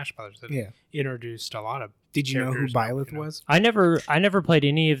beauty of Smash Brothers. That introduced a lot of. Did you know who characters, Byleth was? I never played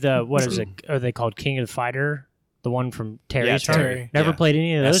any of the what is it? Are they called King of the Fighter? The one from Terry's Terry. Terry. Never played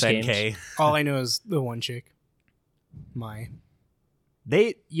any of those SNK. games. All I know is the one chick.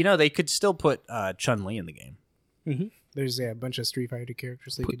 They could still put Chun-Li in the game. Mm-hmm. There's a bunch of Street Fighter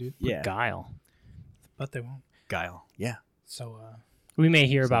characters they could do. Yeah. Guile. But they won't. Guile. Yeah. So, We may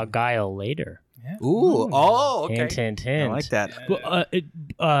hear about Guile later. yeah. Ooh. Oh, okay. Hint, hint, hint. I like that. Well,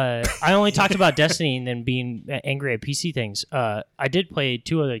 I only talked about Destiny and then being angry at PC things. I did play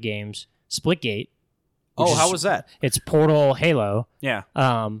 2 other games. Splitgate. Oh, how was that? It's Portal Halo. Yeah.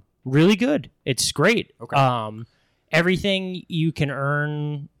 Really good. It's great. Okay. Everything you can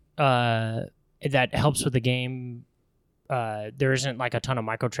earn that helps with the game. There isn't like a ton of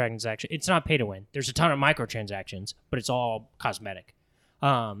microtransactions. It's not pay to win. There's a ton of microtransactions, but it's all cosmetic.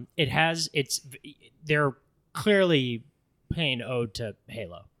 They're clearly paying ode to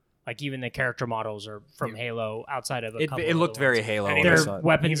Halo. Like even the character models are from Halo outside of a couple It of looked the very ones. Halo. And when I Their saw it.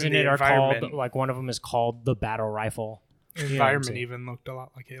 weapons Even in the it are called, environment. like one of them is called the battle rifle. Environment Yeah, even looked a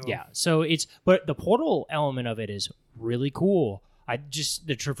lot like Halo. Yeah, so but the portal element of it is really cool.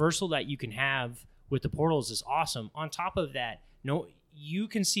 The traversal that you can have with the portals is awesome. On top of that, you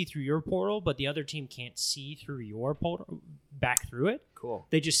can see through your portal, but the other team can't see through your portal back through it. Cool.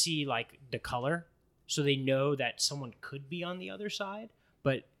 They just see like the color, so they know that someone could be on the other side.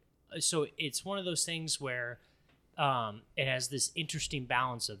 But so it's one of those things where it has this interesting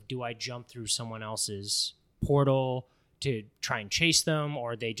balance of, do I jump through someone else's portal to try and chase them,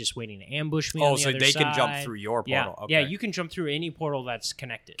 or are they just waiting to ambush me on the so other they side? can jump through your portal. Yeah, Okay. you can jump through any portal that's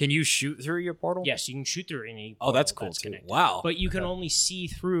connected. Can you shoot through your portal? Yes, you can shoot through any Oh, portal that's cool too. connected. Wow. But you can only see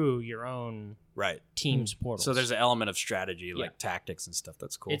through your own Right. team's portals. So there's an element of strategy, like Yeah. tactics and stuff.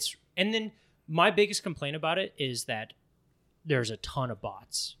 That's cool. And then my biggest complaint about it is that there's a ton of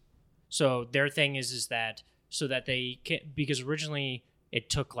bots. So their thing is that so that they can, because originally it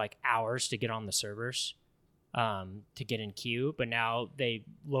took like hours to get on the servers to get in queue, but now they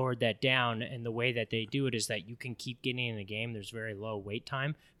lowered that down, and the way that they do it is that you can keep getting in the game. There's very low wait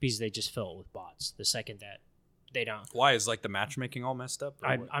time because they just fill it with bots the second that they don't. Why is like the matchmaking all messed up?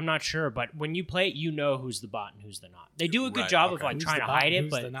 I'm not sure, but when you play it, you know who's the bot and who's the not. They do a good Right, job of okay. like Who's trying the to bot hide and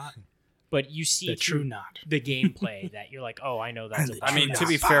it, who's the not? but you see The true through not. the gameplay that you're like, oh, I know that's a bot. I mean, to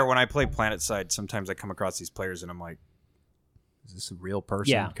be fair, when I play PlanetSide, sometimes I come across these players and I'm like, is this a real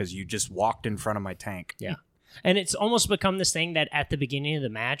person? Yeah. Because you just walked in front of my tank. Yeah. And it's almost become this thing that at the beginning of the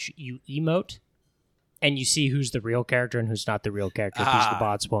match, you emote and you see who's the real character and who's not the real character because the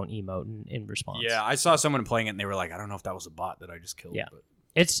bots won't emote in response. Yeah, I saw someone playing it and they were like, I don't know if that was a bot that I just killed. Yeah. But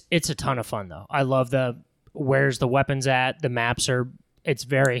It's a ton of fun, though. I love where's the weapons at? The maps it's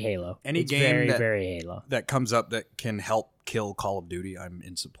very Halo. Any it's game very, that- very Halo. that comes up that can help kill Call of Duty, I'm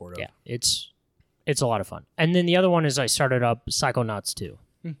in support of. Yeah, it's a lot of fun. And then the other one is I started up Psychonauts 2.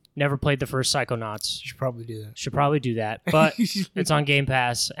 Never played the first Psychonauts. You should probably do that. Should probably do that, but it's on Game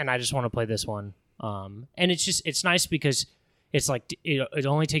Pass, and I just want to play this one. And it's nice because it's like it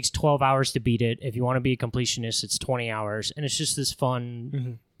only takes 12 hours to beat it. If you want to be a completionist, it's 20 hours, and it's just this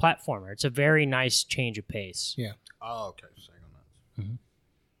fun platformer. It's a very nice change of pace. Yeah. Oh, okay. Psychonauts.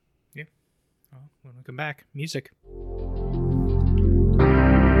 Yeah. Well, when we come back, music.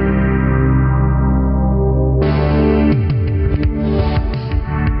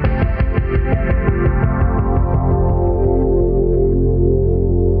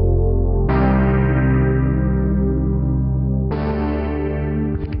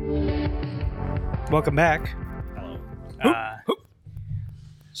 Welcome back. Hello.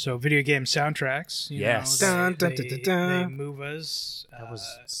 So video game soundtracks, you Yes. know, Dun, dun, they, dun, dun, dun. they move us.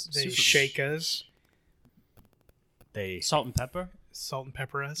 They super- shake us, They Salt and pepper. salt and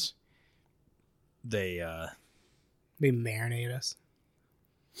pepper us. They marinate us.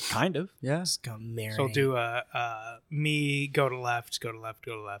 kind of. Yeah. Just gonna marinate. So do me go to left, go to left,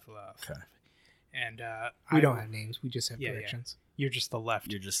 go to left, left. Okay. And we don't have names. We just have Yeah, directions. You're just the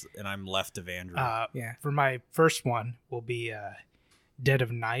left. You're just, and I'm left of Andrew. Yeah. For my first one will be Dead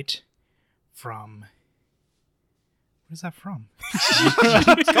of Night from. What is that from?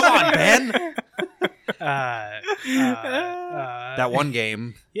 Come on, Ben. That one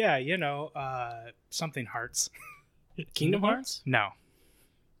game. Yeah, you know, something Hearts. Kingdom Hearts? No.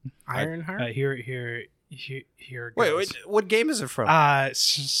 Ironheart? Here Wait, goes. what game is it from?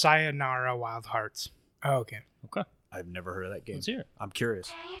 Sayonara Wild Hearts. Oh, okay. Okay. I've never heard of that game. Let's hear it. I'm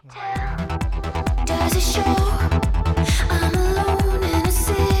curious. Does it show I'm alone in a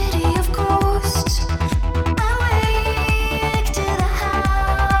city of ghosts? I wake to the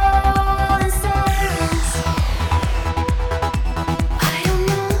howling silence. I don't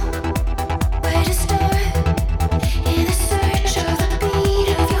know where to start in the search of the beat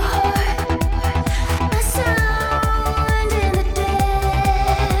of your heart. A sound in the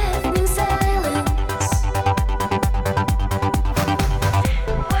deafening silence.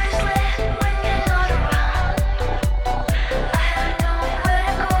 What is left when you're not around? I have nowhere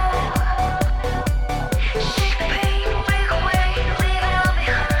to go. Shake the pain, break away, leave it all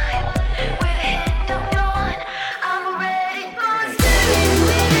behind. With a hint of dawn, I'm already gone. Staring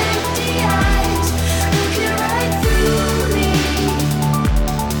with empty eyes, looking right through me.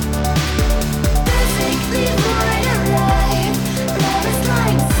 Perfectly void of life, love is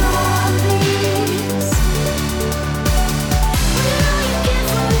like zombies. When all you get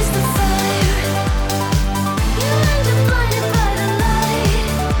for is the fire, you end up blinded by the light.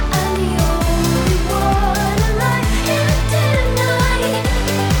 I'm the only one alive in the dead of night.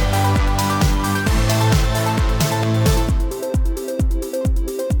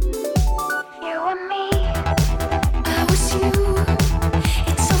 You and me, I was you.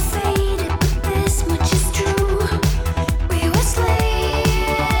 It's so faded, but this much is true. We were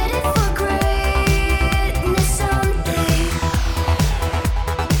slated for greatness someday.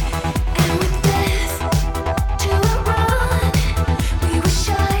 And with death to outrun, we were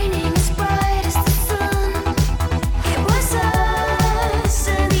shining as bright as the sun. It was us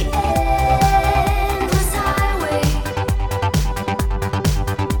and the endless highway.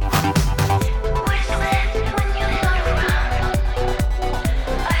 What's left when you're not around?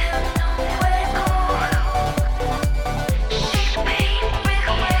 I have nowhere to go. Shake the pain, break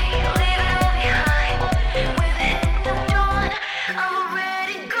away, leave it all behind. With a hint of dawn, I'm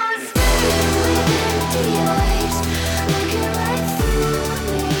already gone. Staring with empty eyes, looking right through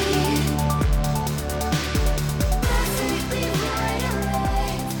me. Perfectly right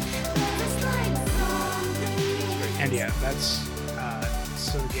alive, love is like zombies. And yeah, that's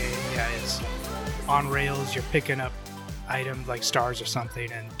so the game, is on rails. You're picking up items like stars or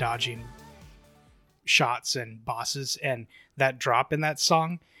something and dodging shots and bosses. And that drop in that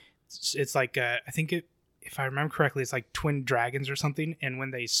song, it's like I think if I remember correctly, it's like twin dragons or something. And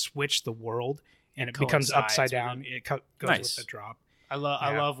when they switch the world and it becomes Coincides upside with down, it goes Nice. with the drop. I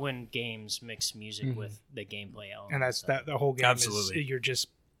Yeah. love when games mix music with the gameplay element. And that's that. The whole game Absolutely. is you're just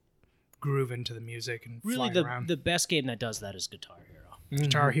grooving to the music and Really, flying the around. the best game that does that is Guitar Hero.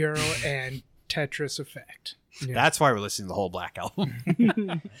 Guitar Hero and Tetris Effect. That's why we're listening to the whole Black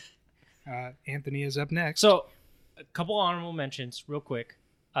Album. Anthony is up next. So, a couple honorable mentions, real quick,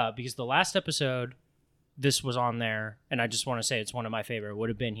 because the last episode, this was on there, and I just want to say it's one of my favorite. Would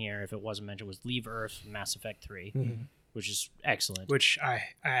have been here if it wasn't mentioned. Was Leave Earth, Mass Effect 3, which is excellent. which I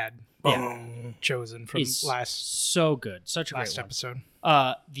had chosen from It's last so good, such a great one. episode.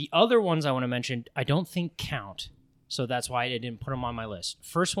 The other ones I want to mention, I don't think count, so that's why I didn't put them on my list.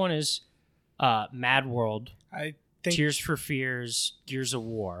 First one is Mad World, I think Tears for Fears, Gears of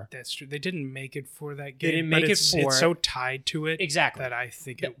War. that's true. They didn't make it for that game. They didn't but make it it's, for it's it. so tied to it Exactly. that I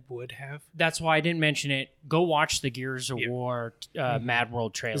think it would have. That's why I didn't mention it. Go watch the Gears of Yeah. War Mad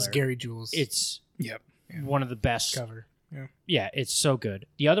World trailer. It's Gary Jules. It's Yep. one of the best. cover. Yeah. Yeah, it's so good.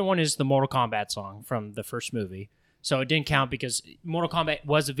 The other one is the Mortal Kombat song from the first movie. So it didn't count because Mortal Kombat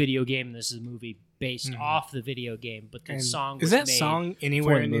was a video game. And this is a movie based off the video game, but the And song is was that made song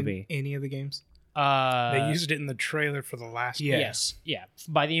anywhere the in movie. any of the games? They used it in the trailer for the last Yeah. Yes, yeah,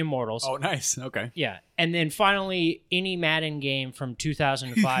 by the Immortals. Oh, nice. Okay. Yeah, and then finally, any Madden game from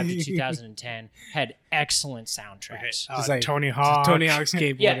 2005 to 2010 had excellent soundtracks. Okay. Just like Tony Hawk. Tony Hawk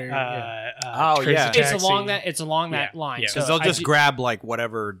skateboarder. Oh, Crazy yeah. It's Taxi. along that. It's along that Yeah, line. yeah. So Because they'll I just do- grab like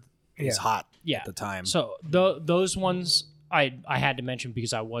whatever is Yeah. hot Yeah. at the time. So those ones I had to mention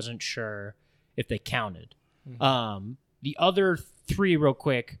because I wasn't sure if they counted. The other three, real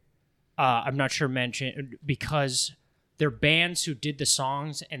quick, I'm not sure mentioned because they're bands who did the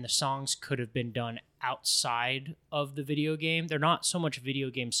songs, and the songs could have been done outside of the video game. They're not so much video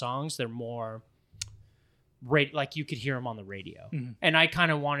game songs; they're more like you could hear them on the radio. And I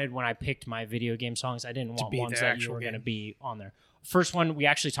kind of wanted, when I picked my video game songs, I didn't want be ones the that you actual were going to game. be on there. First one, we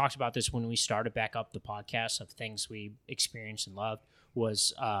actually talked about this when we started back up the podcast of things we experienced and loved,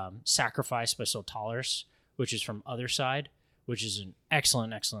 was Sacrifice by Soltaris, which is from Other Side, which is an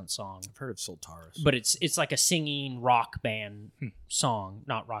excellent, excellent song. I've heard of Soltaris. But it's like a singing rock band song,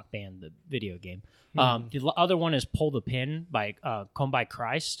 not rock band, the video game. The other one is Pull the Pin by Come by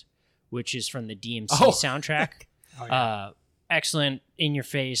Christ, which is from the DMC Oh. soundtrack. Oh, yeah. Excellent, in your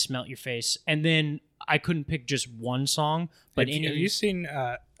face, melt your face. And then I couldn't pick just one song, but have you seen?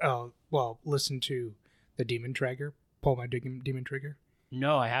 Listen to the Demon Trigger. Pull my Demon Trigger.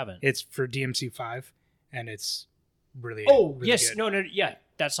 No, I haven't. It's for DMC5, and it's really. Oh, really yes. good. No, yeah.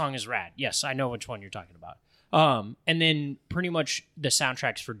 That song is rad. Yes, I know which one you're talking about. And then pretty much the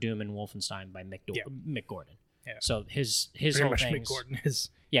soundtracks for Doom and Wolfenstein by Mick Gordon. Yeah. So his Pretty whole much thing. Mick Gordon is.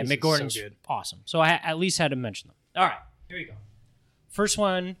 Yeah, is Mick Gordon's so good. awesome. So I at least had to mention them. All right, here you go. First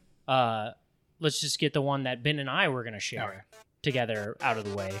one, let's just get the one that Ben and I were going to share Oh, yeah. together out of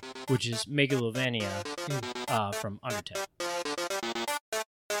the way, which is Megalovania Hmm. from Undertale.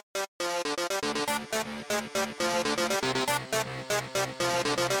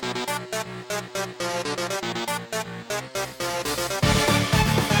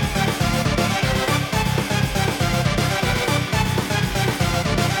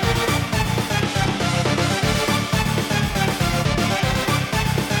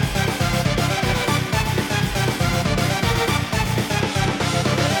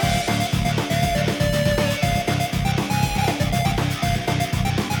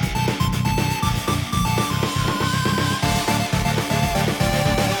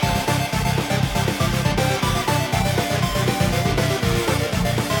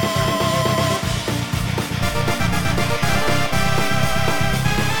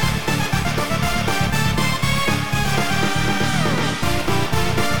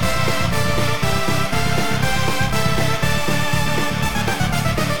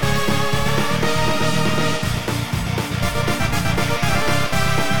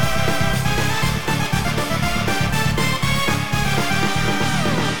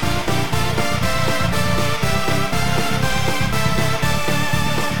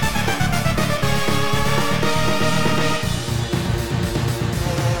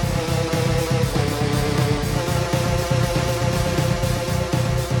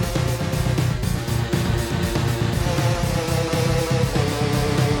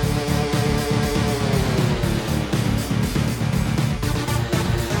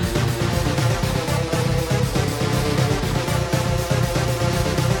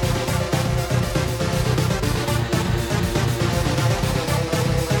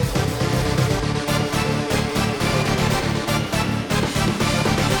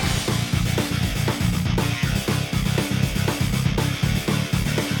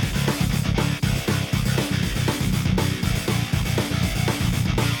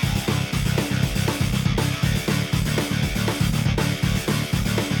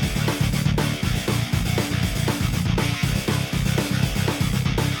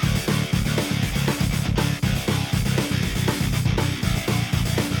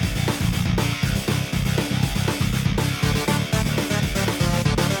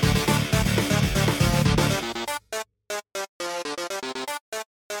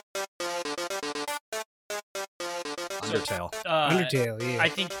 Undertale. Undertale, yeah.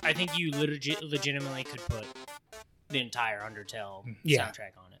 I think you legitimately could put the entire Undertale Yeah.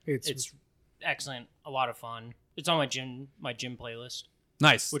 soundtrack on it. It's- excellent, a lot of fun. It's on my gym playlist,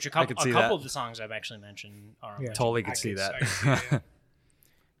 Nice. which a I couple could see that. of the songs I've actually mentioned are on Yeah. my Totally I could see could- that. I could see that.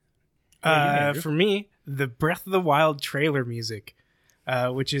 Andrew? For me, the Breath of the Wild trailer music,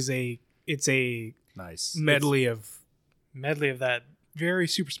 which is a Nice. medley of Medley of that very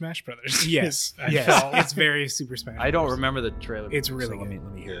Super Smash Brothers. yes, I yes, felt. it's very Super Smash. I don't Bros. remember the trailer. It's really so good.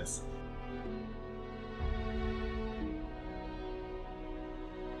 Let me hear it.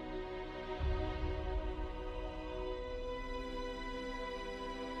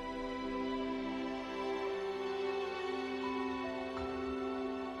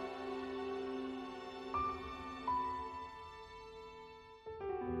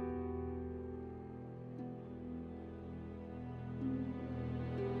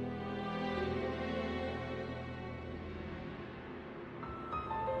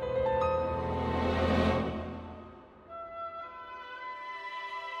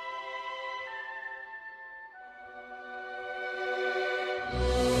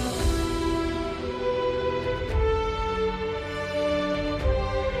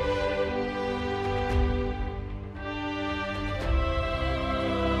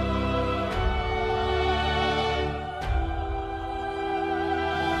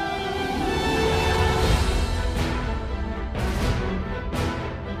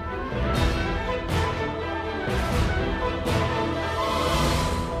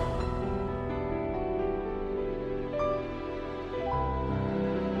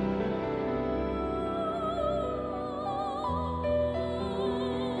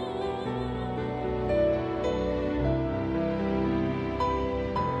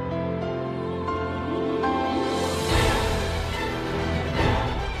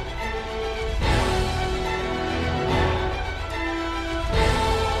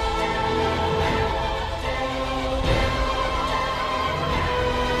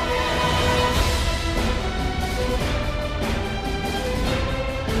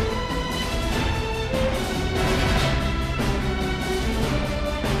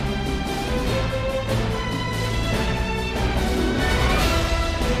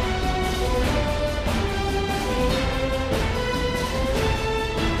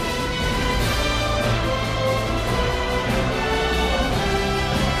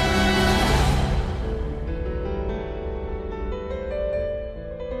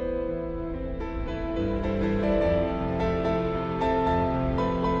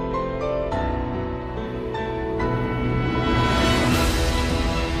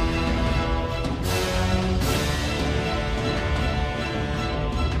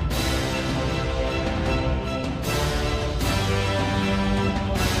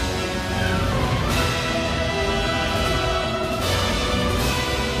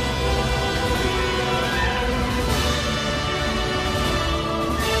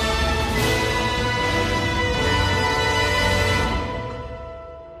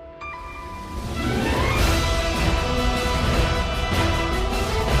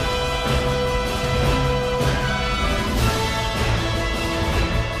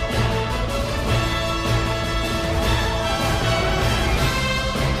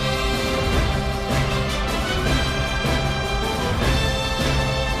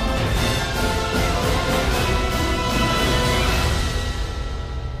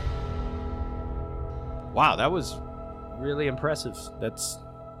 Wow, that was really impressive. That's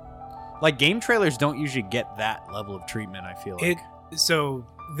like game trailers don't usually get that level of treatment, I feel like. So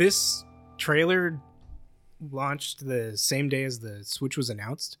this trailer launched the same day as the Switch was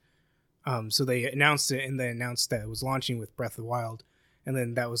announced. So they announced it, and they announced that it was launching with Breath of the Wild, and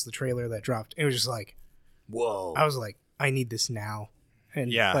then that was the trailer that dropped. It was just like, whoa. I was like, I need this now.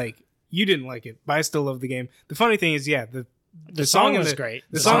 And Yeah. like, you didn't like it, but I still love the game. The funny thing is, yeah, the song song was in the great.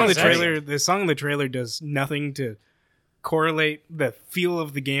 The song in the was great. trailer, the song in the trailer does nothing to correlate the feel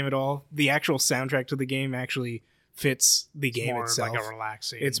of the game at all. The actual soundtrack to the game actually fits the It's game more itself. like a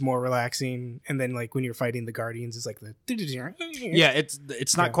relaxing. It's more relaxing, and then like when you're fighting the Guardians, it's like the Yeah,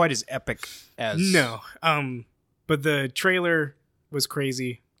 it's not Yeah. quite as epic as no. But the trailer was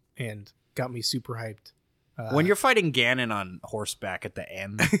crazy and got me super hyped. When you're fighting Ganon on horseback at the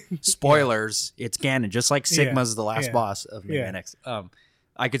end, spoilers, it's Ganon, just like Sigma's the last Yeah. boss of Mega Yeah. Man X.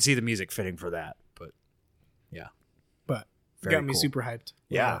 I could see the music fitting for that, but but very got me cool. super hyped.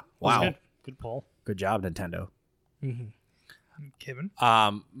 Yeah. Was Wow. Good poll. Good job, Nintendo. Kevin.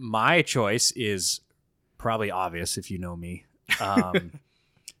 My choice is probably obvious if you know me.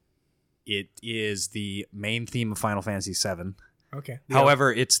 It is the main theme of Final Fantasy VII. Okay.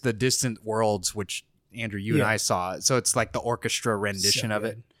 However, it's the Distant Worlds, which Andrew, you and Yeah. I saw. So it's like the orchestra rendition So of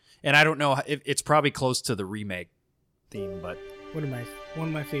it. good. And I don't know if it's probably close to the remake theme, but One of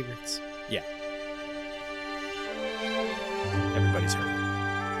my favorites. yeah, everybody's heard it.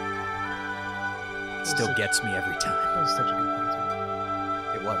 It still gets me every time. That was such a good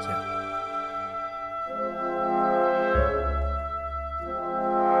thing. It was, yeah.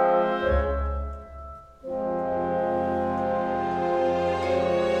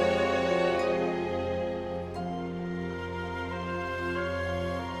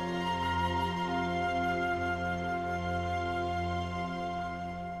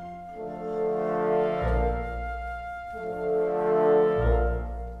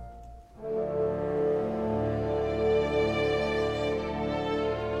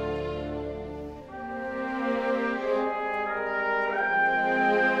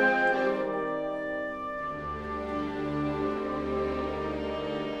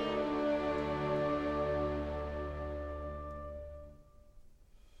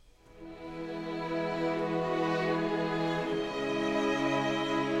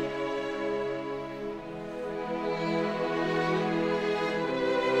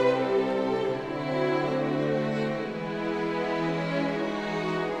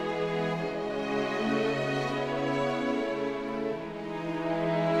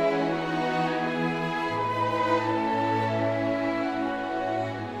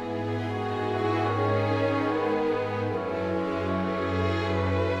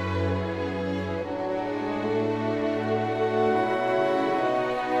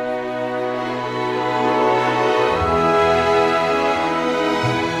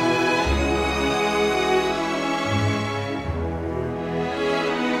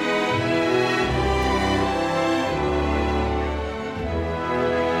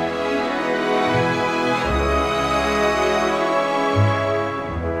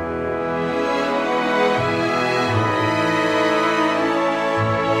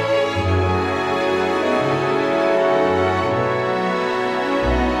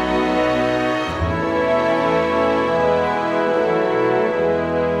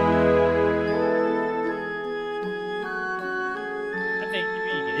 I think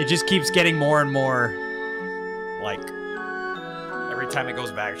It just keeps getting more and more like every time it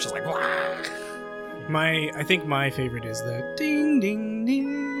goes back, it's just like "Wah!" I think my favorite is the ding ding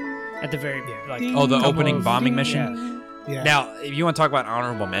ding. at the very like Ding. Oh, the Couple opening of bombing things. mission. Yeah. Now, if you want to talk about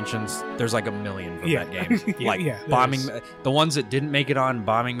honorable mentions, there's like a million from Yeah. that game. Yeah, Like yeah, there bombing, is. the ones that didn't make it on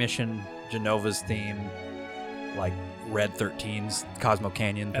bombing mission, Genova's theme, like Red 13's Cosmo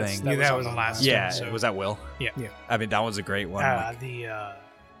Canyon That's- thing. that Yeah, was that on was the on last Yeah, episode. was that Will? Yeah. Yeah. I mean, that was a great one. like- The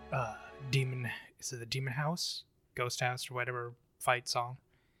demon, is it the demon house, ghost house, or whatever fight song?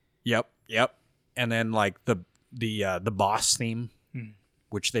 Yep. And then like the boss theme, Hmm.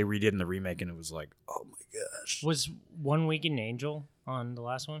 which they redid in the remake, and it was like, oh my gosh. was 1 Weekend Angel on the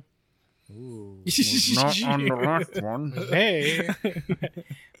last one. Ooh, not on the last one. Hey,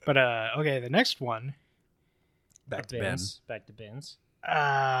 but okay, the next one. Back to Ben. Back to Ben's.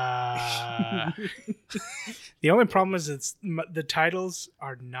 The only problem is the titles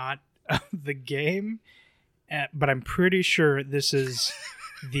are not of the game, but I'm pretty sure this is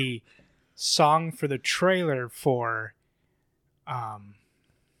the song for the trailer for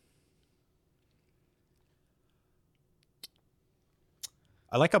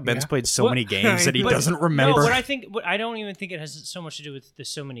I like how Ben's Yeah. played so What- many games that he But- doesn't No, remember. what I don't even think it has so much to do with the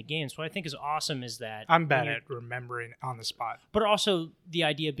so many games. What I think is awesome is that I'm bad when you're- at remembering on the spot. but also the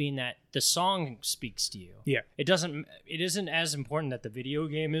idea being that the song speaks to you. Yeah. It isn't as important that the video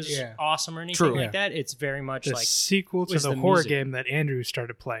game is Yeah. awesome or anything True. like Yeah. that. It's very much The like sequel to was the the horror music. game that Andrew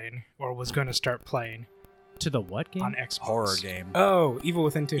started playing or was going to start playing to the what game? on Xbox. Horror game. Oh, Evil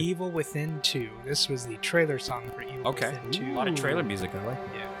Within 2. Evil Within 2. This was the trailer song for Evil Okay. Within 2. A lot of trailer music. I like.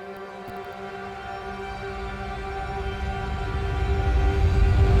 Yeah.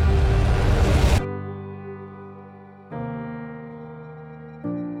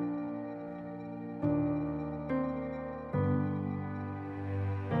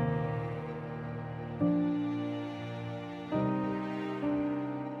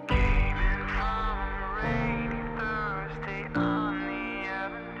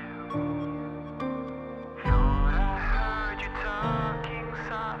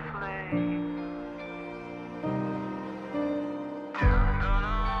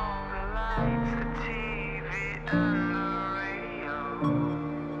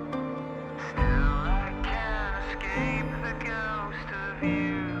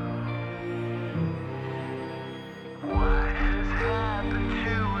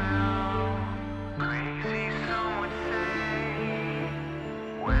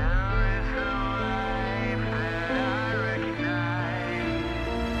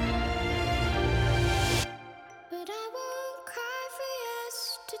 But I won't cry for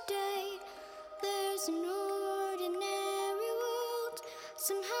yesterday. There's an ordinary world.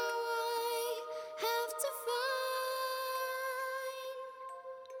 Somehow I have to find.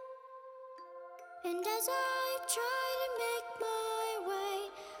 And as I try to make my way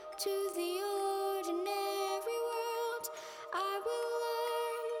to the ordinary world, I will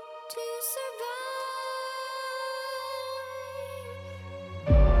learn to survive.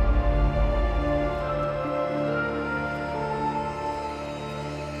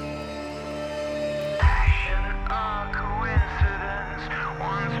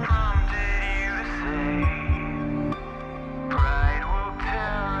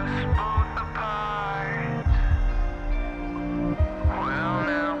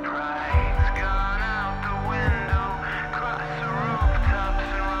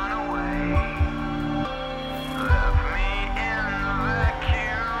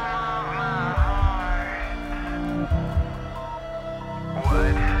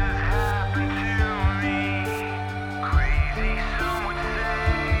 What has happened to me? Crazy, some would say.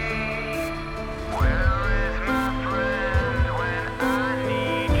 Where is my friend when I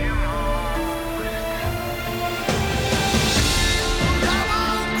need you most? I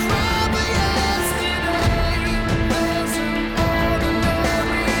won't cry for yesterday. There's an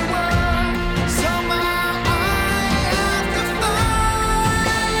ordinary world. Somehow I have to find.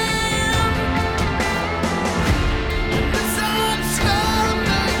 As I try to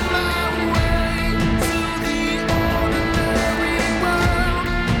make my way to the ordinary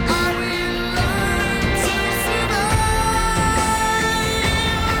world, I will learn to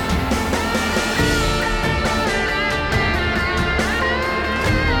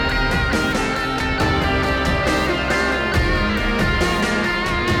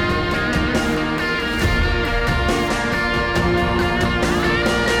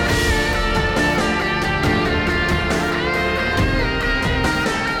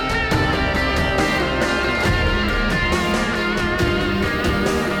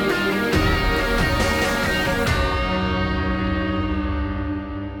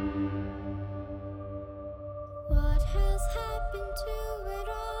What has happened to it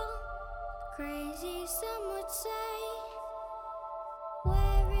all? Crazy, some would say.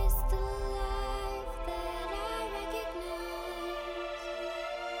 Where is the life that I recognize?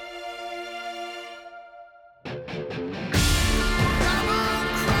 I won't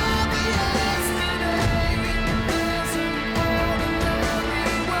cry for yesterday. There's an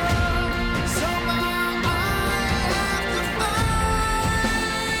ordinary world. Somehow I have to find.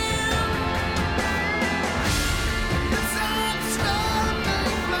 As I try to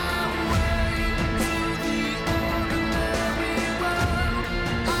make my way to the ordinary world,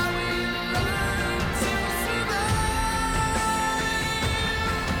 I will learn to survive.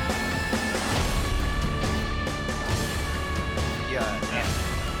 Yeah.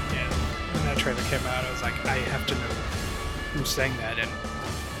 When that trailer came out, I was like, I have to know who sang that. And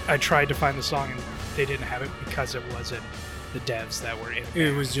I tried to find the song, and they didn't have it because it wasn't the devs that were in It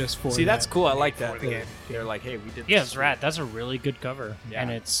there. was just for See, that's that. cool. I like For that. the game. They're like, hey, we did. Yeah, this. it's rad. That's a really good cover, Yeah.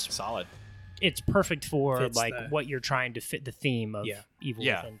 and it's solid. perfect for Fits like the- what you're trying to fit the theme of Yeah. Evil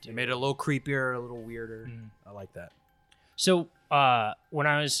Yeah, Within 2. it made it a little creepier, a little weirder. Mm. I like that. So when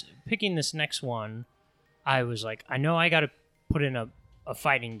I was picking this next one, I was like, I know I got to put in a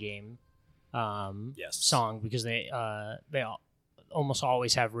fighting game song because they almost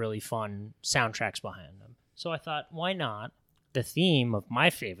always have really fun soundtracks behind them. So I thought, why not the theme of my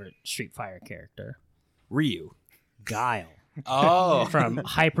favorite Street Fighter character, Ryu. Guile, Oh. from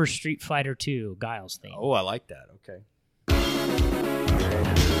Hyper Street Fighter 2, Guile's theme. Oh, I like that. Okay.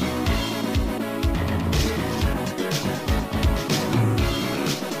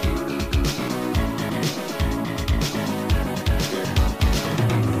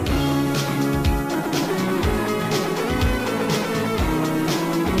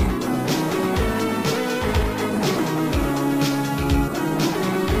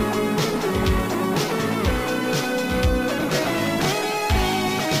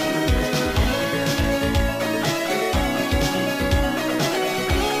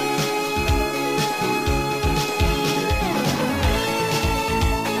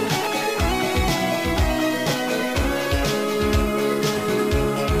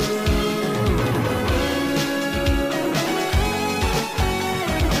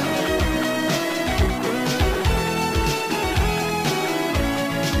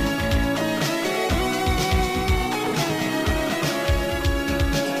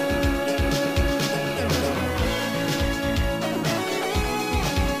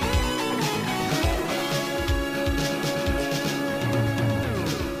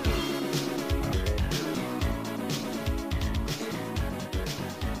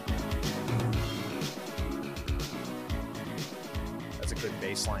 That's a good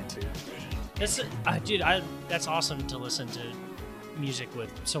bass line too. That's, dude, that's awesome to listen to music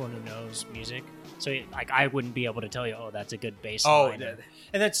with someone who knows music. So, like, I wouldn't be able to tell you, oh, that's a good bass line.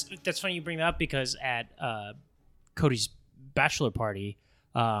 And that's funny you bring that up because at Cody's bachelor party,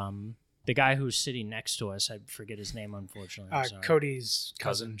 the guy who's sitting next to us, I forget his name, unfortunately. I'm sorry. Cody's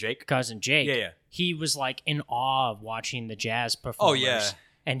Cousin Jake. Cousin Jake. Yeah. He was like in awe of watching the jazz performers. Oh, yeah.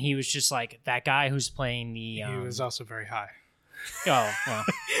 And he was just like, that guy who's playing the. He was also very high. Oh, well.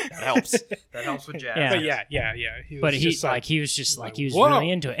 That helps. That helps with jazz. Yeah. But yeah. He was Whoa.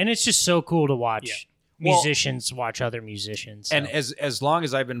 really into it, and it's just so cool to watch Yeah. musicians watch other musicians. So. And as long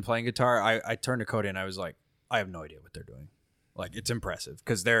as I've been playing guitar, I turned to Cody and I was like, I have no idea what they're doing. Like, it's impressive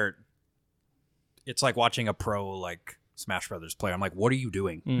because it's like watching a pro like Smash Brothers play. I'm like, what are you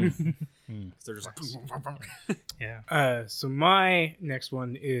doing? They're just like, yeah. So my next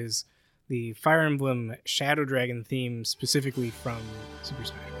one is the Fire Emblem Shadow Dragon theme, specifically from Super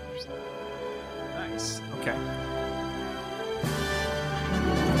Smash Bros. nice. Okay.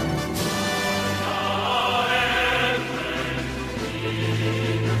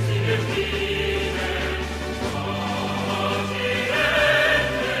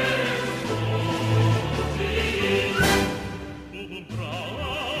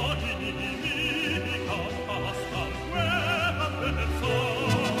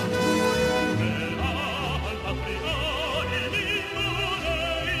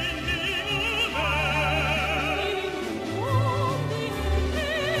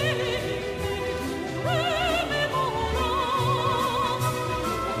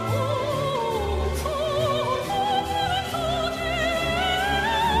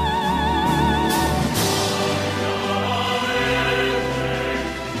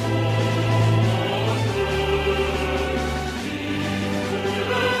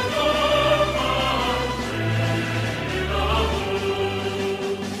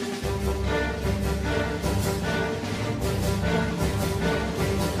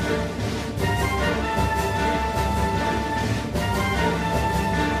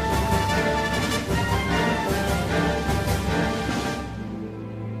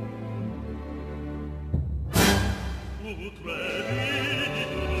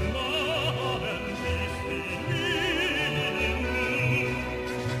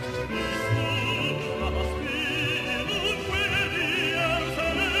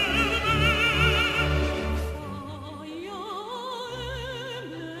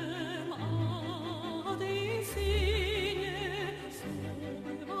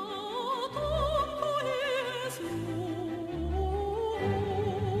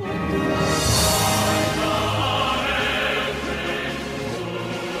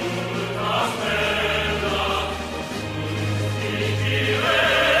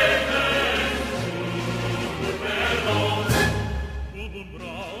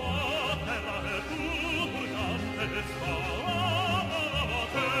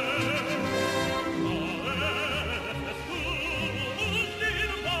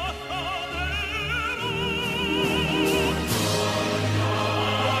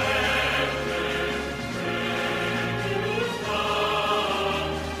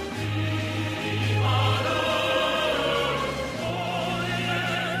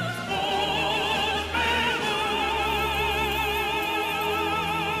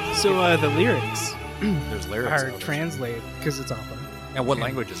 So the lyrics There's lyrics. are out there. translated because it's opera. And what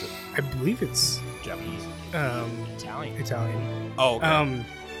language is it? I believe it's Japanese. Italian. Italian. Oh, okay.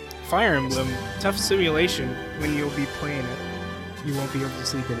 Fire Emblem, tough simulation. When you'll be playing it, you won't be able to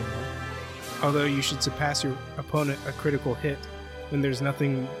sleep anymore. Although you should surpass your opponent a critical hit when there's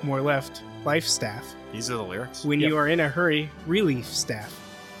nothing more left. Life staff. These are the lyrics. When you are in a hurry, relief staff.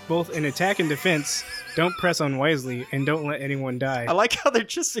 Both in attack and defense, don't press unwisely and don't let anyone die. I like how they're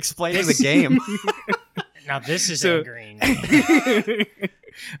just explaining the game. Now this is So- angering.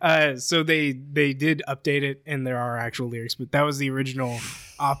 So they did update it, and there are actual lyrics, but that was the original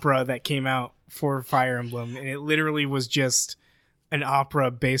opera that came out for Fire Emblem, and it literally was just an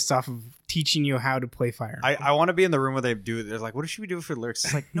opera based off of teaching you how to play Fire Emblem. I want to be in the room where they do it. They're like, what should we do for lyrics?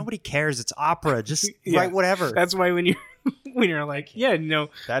 It's like, nobody cares. It's opera. Just Yeah. write whatever. That's why when you're like, yeah, no,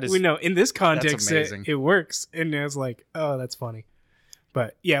 That is we know in this context amazing. it works, and it's like, oh, that's funny.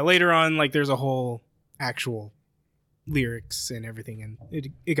 But yeah, later on, like there's a whole actual lyrics and everything, and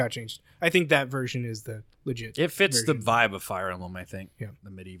it got changed. I think that version is the legit. It fits version. the vibe of Fire Emblem, I think. Yeah. The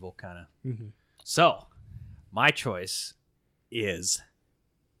medieval kind of. Mhm. So, my choice is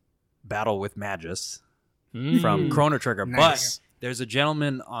Battle with Magus from Chrono Trigger. Nice. But there's a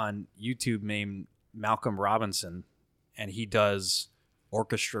gentleman on YouTube named Malcolm Robinson, and he does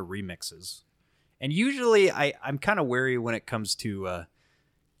orchestra remixes. And usually I'm kind of wary when it comes to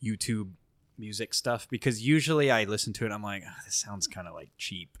YouTube music stuff, because usually I listen to it and I'm like, this sounds kind of like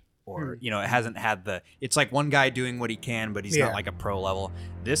cheap. Or, it hasn't had it's like one guy doing what he can, but he's Yeah. not like a pro level.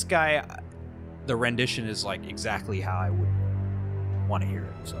 This guy, the rendition is like exactly how I would want to hear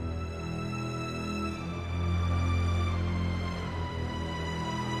it. So.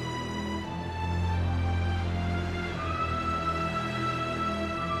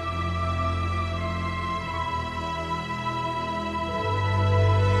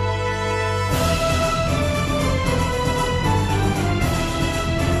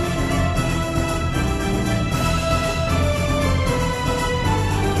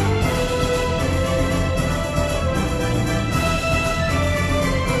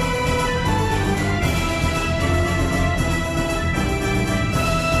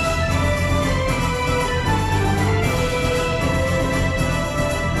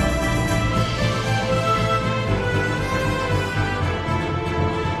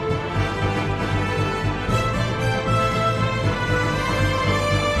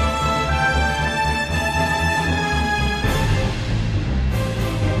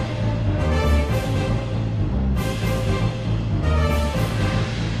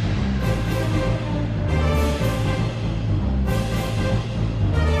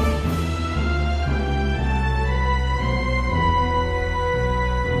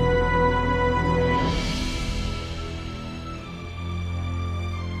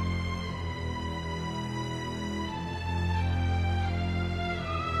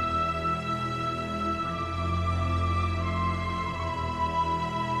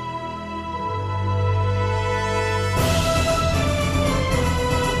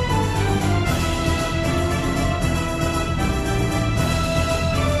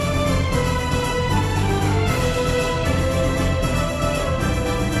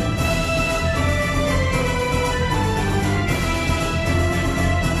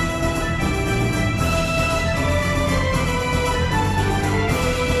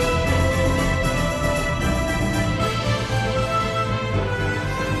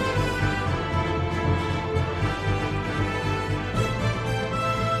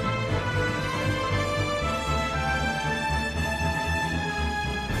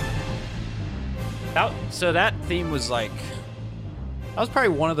 So that theme was like, that was probably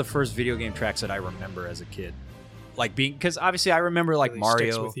one of the first video game tracks that I remember as a kid. Like being, because obviously I remember like Really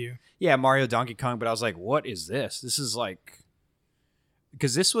sticks Mario. with you. Yeah, Mario, Donkey Kong, but I was like, what is this? This is like,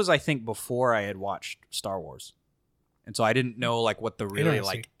 because this was, I think, before I had watched Star Wars. And so I didn't know like what the really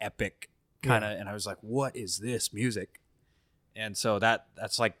Interesting. like epic kind of, and I was like, what is this music? And so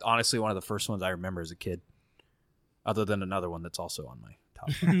that's like honestly one of the first ones I remember as a kid, other than another one that's also on my top.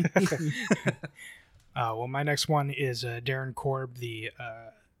 Well, my next one is Darren Korb,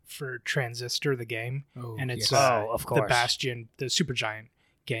 for Transistor, the game. Oh, And it's yes. Of the course. Bastion, the Supergiant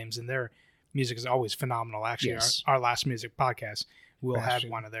games, and their music is always phenomenal. Actually, Yes. our last music podcast, we'll Bastion.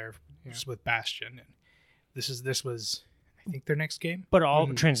 have one of their just with Bastion. And this was, I think, their next game. But all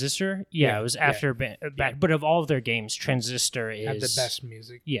Mhm. Transistor, yeah, Yeah, it was yeah. after back. But of all of their games, Transistor is Had the best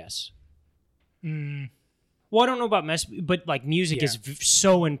music. Yes. Mm, Well, I don't know about but like music Yeah. is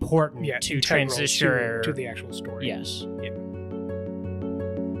so important yeah, to integral Transistor. to the actual story. Yes.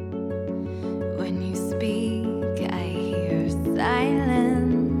 When you speak, I hear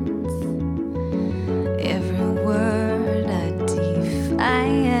silence.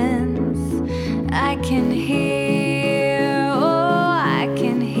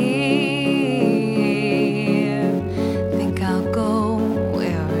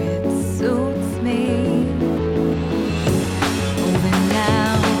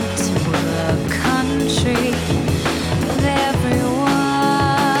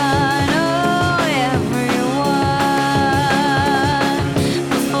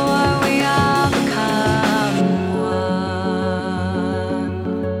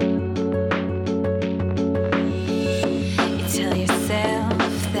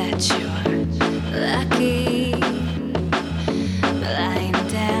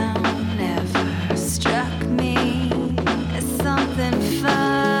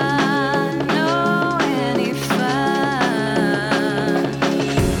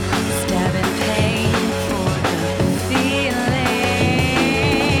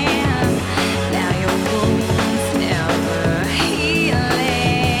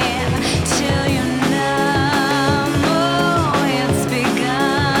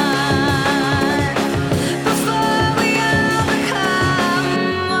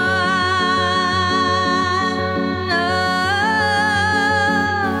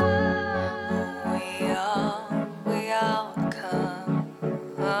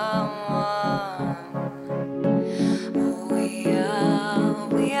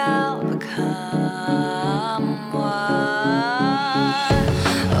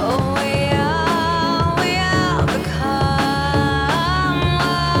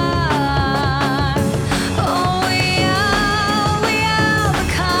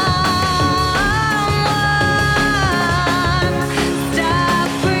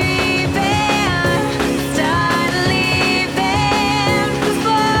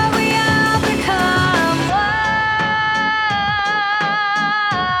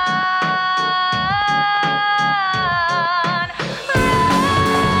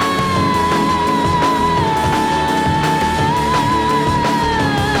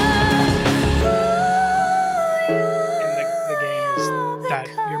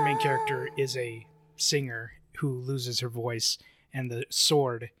 is a singer who loses her voice, and the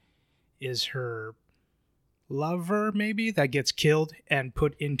sword is her lover, maybe, that gets killed and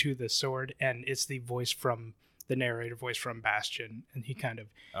put into the sword, and it's the narrator voice from Bastion, and he kind of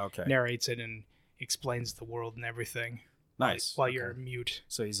narrates it and explains the world and everything. Nice. While you're mute.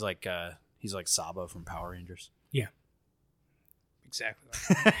 So he's like Sabo from Power Rangers. Yeah. Exactly.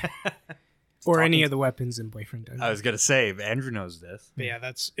 Or any of the weapons in Boyfriend Dungeon. I was gonna say Andrew knows this. But yeah,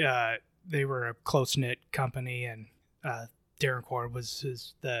 that's they were a close knit company, and Darren Cord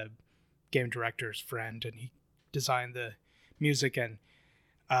was the game director's friend, and he designed the music, and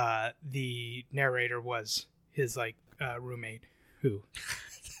the narrator was his roommate, who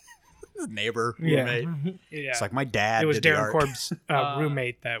His neighbor, Yeah. roommate. yeah, It's like my dad. it was did the Darren art. Corb's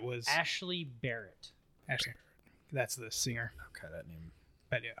roommate that was Ashley Barrett. Ashley. That's the singer. Okay, that name.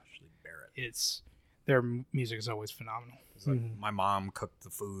 But yeah, Ashley Barrett. it's their music is always phenomenal. It's like my mom cooked the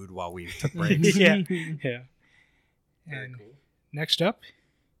food while we took breaks. yeah. Very And cool. next up,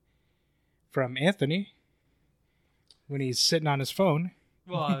 from Anthony, when he's sitting on his phone,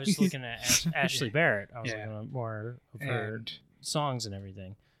 Well, I was looking at Ashley Barrett. I was Yeah. looking at more of her and songs and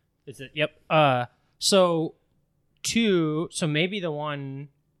everything. Is it? Yep. So maybe the one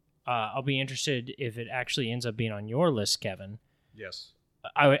I'll be interested if it actually ends up being on your list, Kevin. Yes.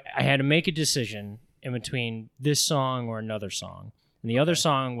 I had to make a decision in between this song or another song, and the other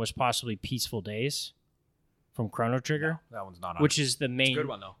song was possibly "Peaceful Days" from Chrono Trigger, That one's not on. which is the main, good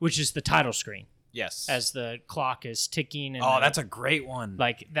one, though. which is the title screen yes. as the clock is ticking. And that's a great one.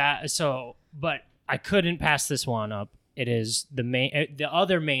 like that. So, but I couldn't pass this one up. It is the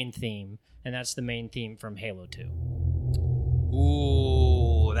other main theme, and that's the main theme from Halo 2.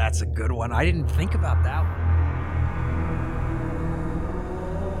 Ooh, that's a good one. I didn't think about that one.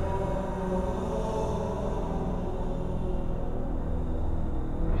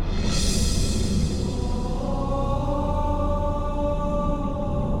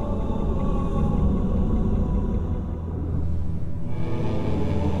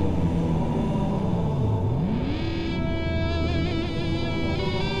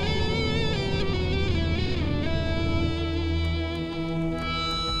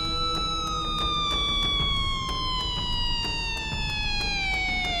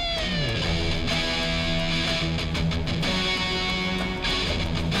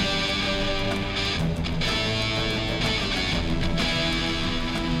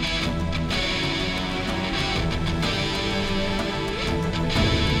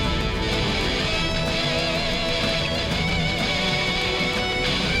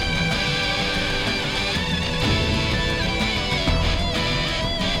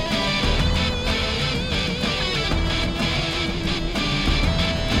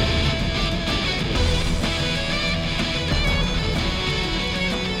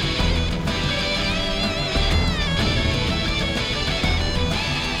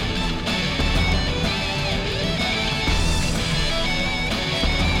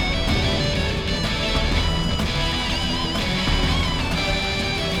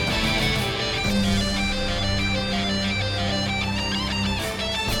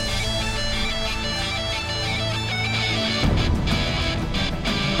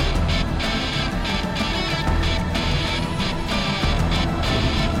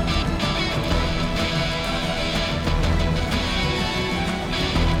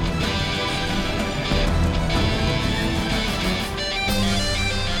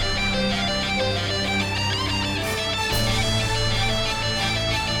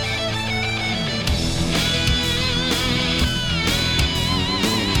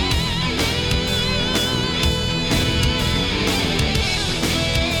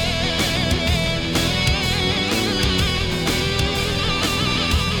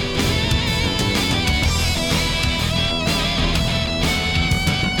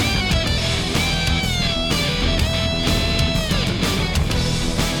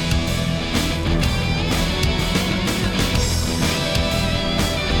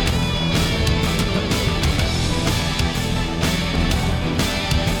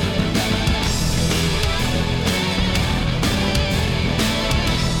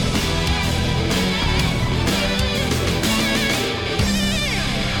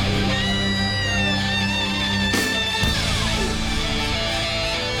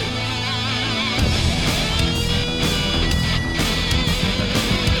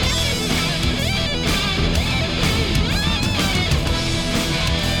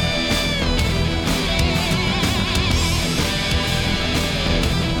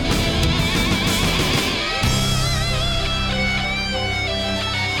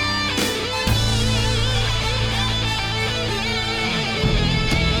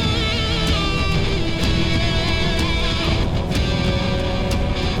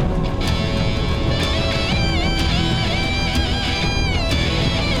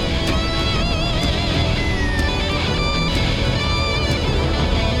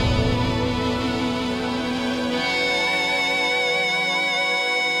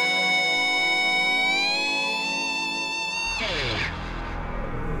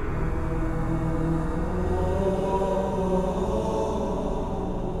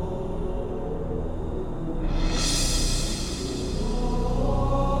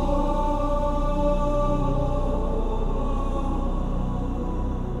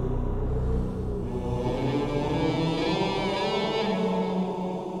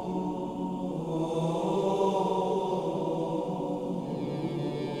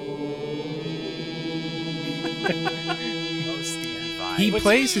 he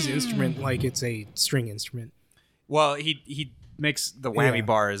plays his instrument like it's a string instrument. Well, he makes the whammy Yeah.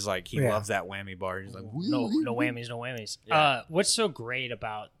 bar is like he Yeah. loves that whammy bar. He's like, no whammies, no whammies. Yeah. What's so great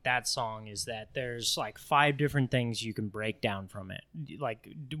about that song is that there's like 5 different things you can break down from it. Like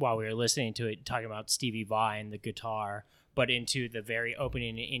while we were listening to it, talking about Stevie Vai and the guitar, but into the very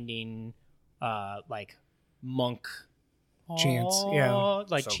opening and ending, like monk Chants, yeah.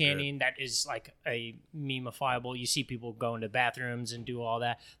 like So chanting that is like a memefiable. You see people go into bathrooms and do all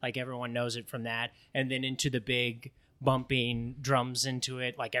that. Like everyone knows it from that, and then into the big bumping drums into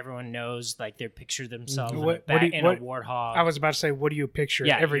it. Like everyone knows, like they picture themselves What in, do you- in a warthog. I was about to say, what do you picture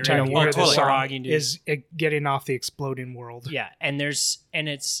Yeah, every you're time in a you hear warthog this song? and do- Is it getting off the exploding world? Yeah, and it's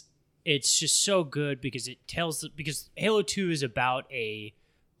just so good because it tells because Halo 2 is about a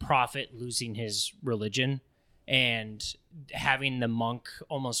prophet losing his religion and having the monk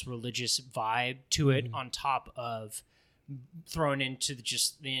almost religious vibe to it on top of thrown into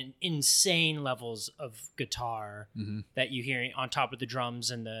just the insane levels of guitar that you hear on top of the drums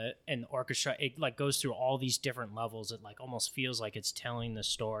and the orchestra. It like goes through all these different levels. It like almost feels like it's telling the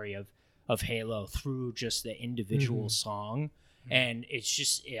story of Halo through just the individual song. And it's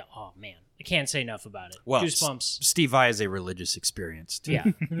just, oh man, I can't say enough about it. well, Goosebumps. Steve Vai is a religious experience too. Yeah.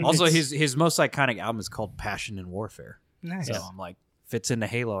 Also, his most iconic album is called Passion and Warfare. Nice. So I'm like, fits into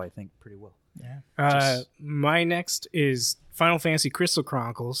Halo, I think, pretty well. My next is Final Fantasy Crystal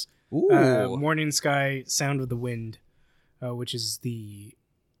Chronicles. Ooh, Morning Sky, Sound of the Wind, which is the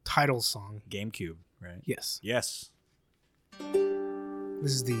title song. GameCube, right? Yes, Yes.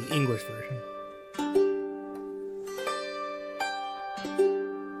 this is the English version.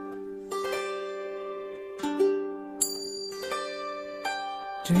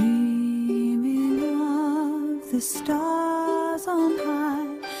 Dreaming of the stars on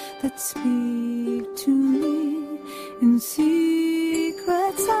high that speak to me in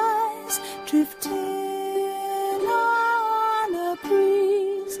secret sighs, drifting on a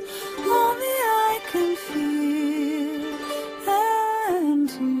breeze. Only I can feel and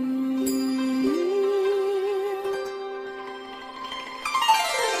hear.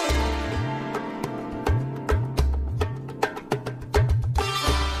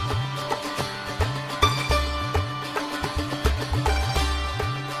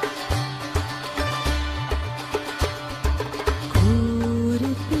 Could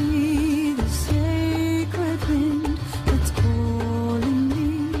it be the same?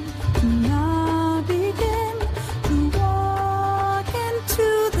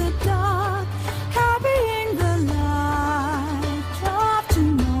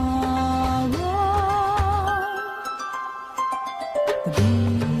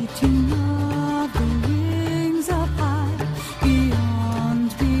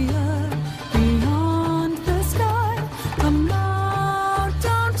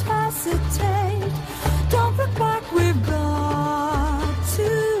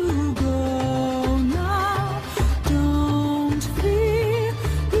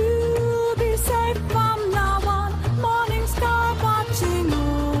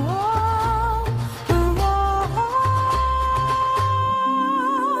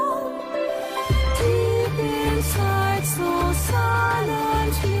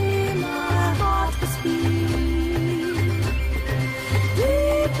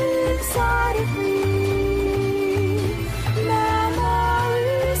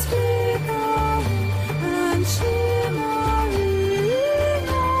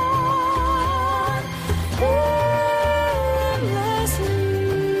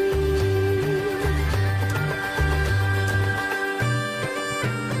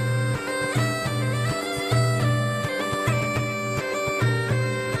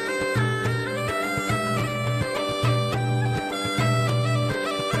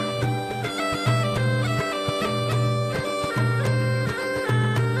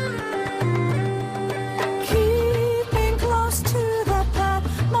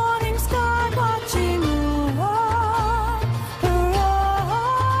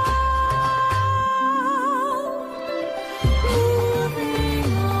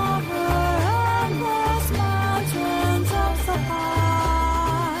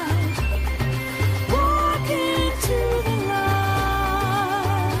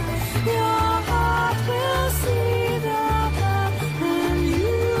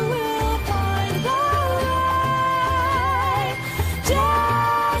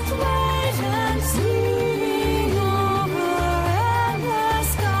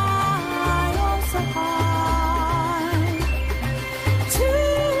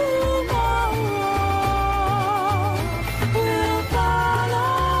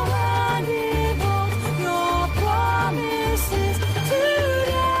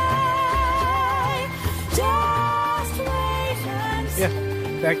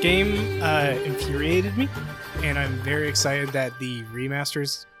 That game infuriated me, and I'm very excited that the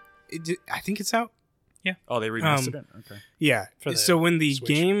remasters. I think it's out. Oh, they remastered it. Okay. Yeah. For the So when the Switch.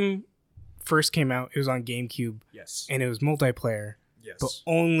 game first came out, it was on GameCube, Yes. and it was multiplayer, Yes. but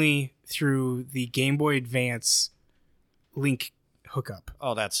only through the Game Boy Advance Link hookup.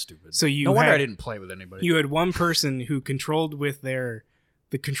 Oh, that's stupid. So you no wonder had- I didn't play with anybody. You had one person who controlled with the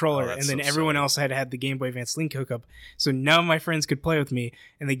controller, Oh, that's and then so everyone silly. else had the Game Boy Advance Link hookup. So none of my friends could play with me,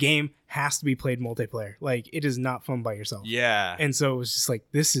 and the game has to be played multiplayer. Like, it is not fun by yourself. Yeah. And so it was just like,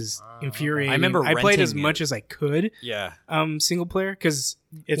 this is infuriating. I remember I played as renting much it. as I could Yeah. single player, because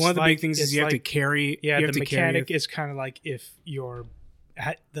It's one of the like- big things is it's you have to like- carry. Yeah, you the have to mechanic carry is kind of like if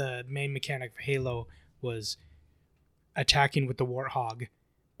the main mechanic for Halo was attacking with the Warthog,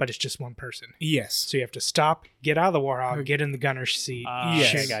 but it's just one person. Yes. So you have to stop, get out of the Warthog, get in the gunner's seat.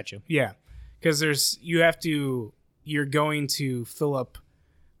 Yes. I got you. Yeah, because you're going to fill up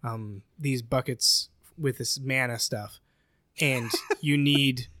these buckets with this mana stuff, and you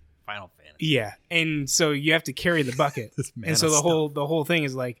need Final Fantasy. yeah, and so you have to carry the bucket, This mana and so the stuff. whole thing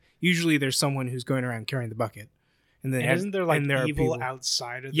is like usually there's someone who's going around carrying the bucket, and then And isn't there like and are evil people-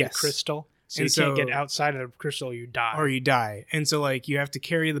 outside of Yes. the crystal? So And you can't so- get outside of the crystal, you die. or you die, and so like you have to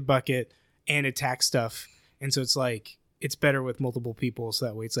carry the bucket and attack stuff, and so it's like it's better with multiple people, so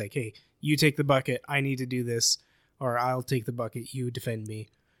that way it's like, hey, you take the bucket, I need to do this, or I'll take the bucket, you defend me.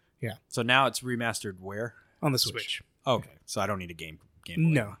 So now it's remastered where? On the Switch. Okay. So I don't need a Game Boy.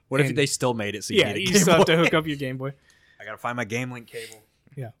 No. What if And- they still made it so you Yeah, need a you Game still have to Boy? hook up your Game Boy. I gotta find my Game Link cable.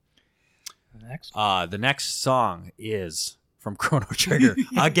 Next. The next song is from Chrono Trigger.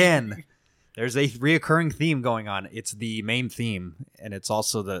 Again, there's a reoccurring theme going on. It's the main theme, and it's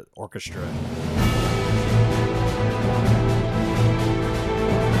also the orchestra.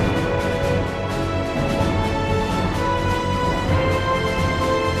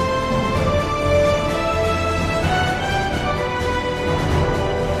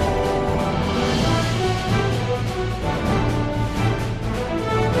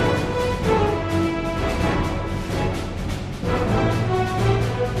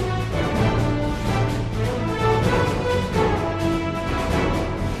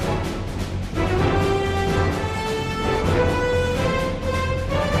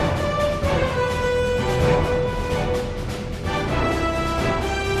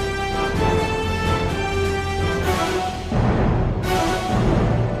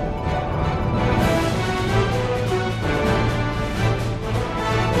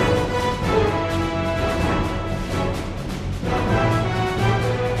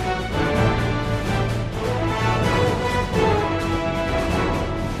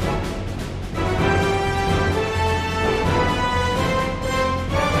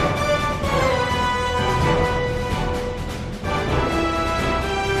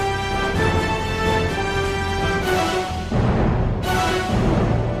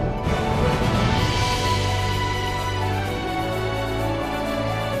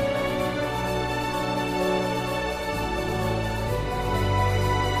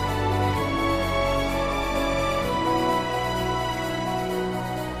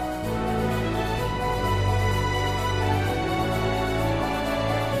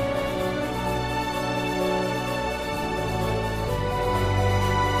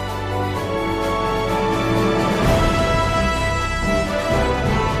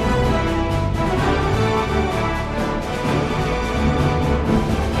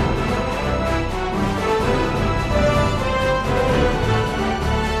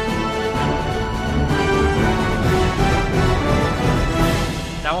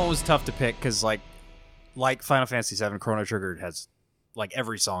 That one was tough to pick because, like Final Fantasy VII, Chrono Trigger has like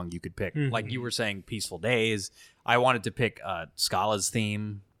every song you could pick. Mhm. Like you were saying, Peaceful Days. I wanted to pick Scala's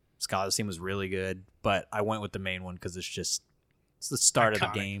theme. Scala's theme was really good, but I went with the main one because it's the start of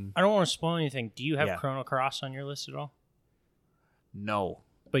Iconic. the game. I don't want to spoil anything. Do you have Yeah. Chrono Cross on your list at all? No,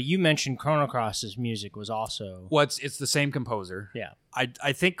 But you mentioned Chrono Cross's music was also well, it's the same composer. yeah.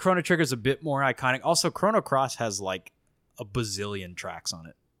 I think Chrono Trigger's a bit more iconic. Also, Chrono Cross has like a bazillion tracks on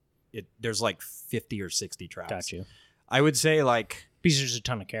it. There's like 50 or 60 tracks. Got you. I would say like Because there's a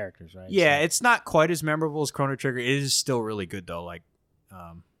ton of characters, right? yeah, So- it's not quite as memorable as Chrono Trigger. It is still really good though. Like,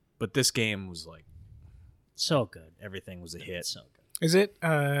 but this game was like so good. everything was a hit. So good. Is it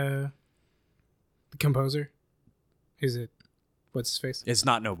the composer? Is it what's his face? It's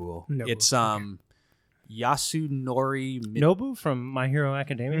not Nobuo. Nobuo, It's okay. Yasunori. Nobu from My Hero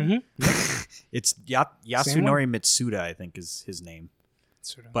Academia. It's Same one? Yasunori Mitsuda, I think is his name.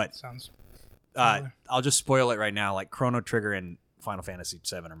 Sort of But- sounds. I'll just spoil it right now. Like Chrono Trigger and Final Fantasy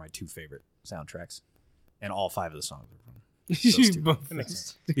VII are my two favorite soundtracks, and all 5 of the songs are from. those two. Both. That makes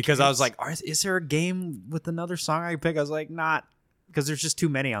sense. Because I was like, is there a game with another song I can pick? I was like, not, because there's just too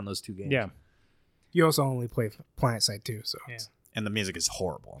many on those two games. Yeah. You also only play Planet Side 2, so Yeah. And the music is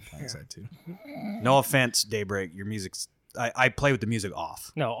horrible on Planet Side 2. No offense, Daybreak, your music's, I play with the music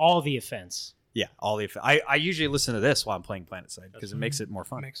off. No, all the offense. Yeah, all the I usually listen to this while I'm playing Planet Side because it makes it more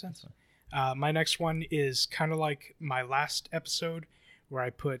fun. Makes sense. My next one is kind of like my last episode where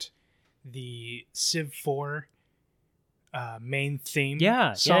I put the Civ 4 main theme song,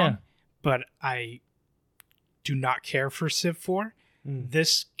 yeah. but I do not care for Civ 4.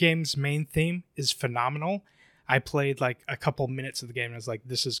 This game's main theme is phenomenal. I played like a couple minutes of the game and I was like,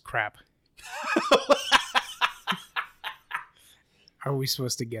 this is crap. are we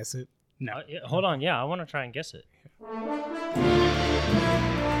supposed to guess it? No. Yeah, hold on. Yeah, I want to try and guess it.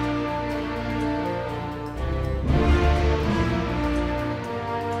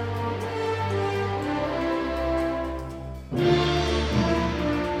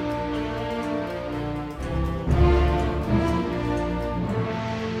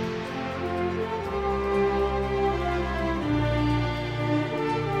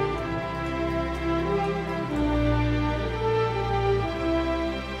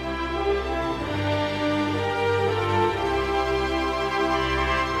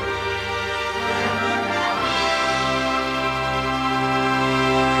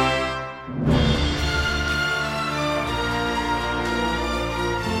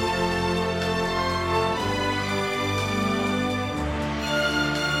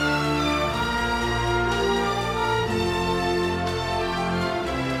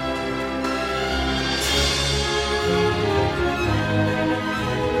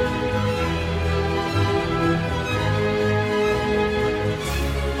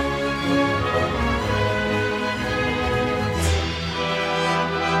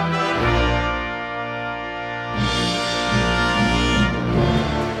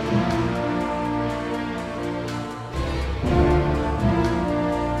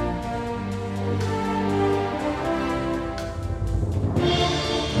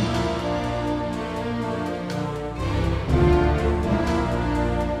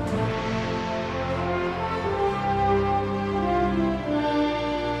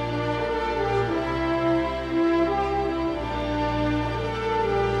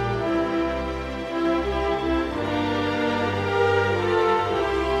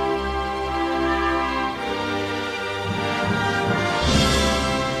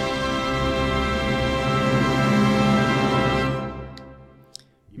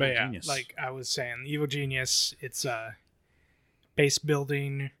 But yeah, Genius. like I was saying, Evil Genius, it's base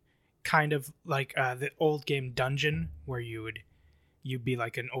building, kind of like the old game Dungeon, where you'd be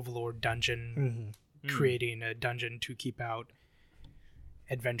like an overlord dungeon, creating a dungeon to keep out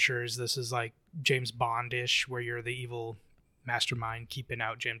adventurers. This is like James Bond-ish, where you're the evil mastermind keeping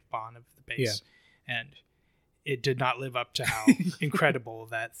out James Bond of the base. And it did not live up to how incredible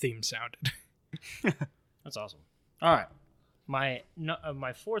that theme sounded. That's awesome. All right. My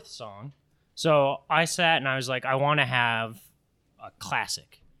fourth song. So I sat and I was like, I want to have a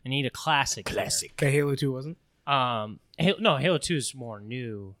classic. I need a classic. Classic. The Halo 2 wasn't? Halo 2 is more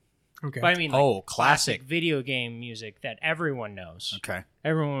new. Okay. But I mean, like, classic. video game music that everyone knows. Okay.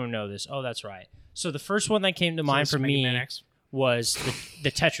 Everyone will know this. Oh, that's right. So the first one that came to mind for me was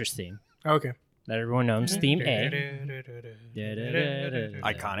the Tetris theme Okay. that everyone knows. Theme A.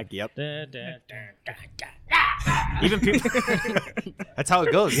 Iconic. Yep. Iconic. Even people. That's how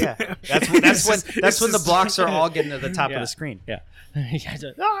it goes. Yeah. That's when the blocks are all getting to the top of the screen. Yeah.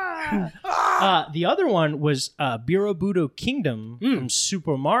 The other one was Birobudo Kingdom from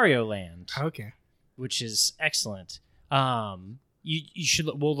Super Mario Land, Okay. which is excellent. You should.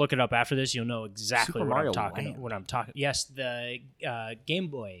 We'll look it up after this. You'll know exactly Super what Mario I'm talking. Land. What I'm talking. Yes, the Game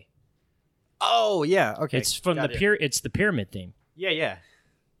Boy. Oh yeah. Okay. It's from Got It's the pyramid theme. Yeah.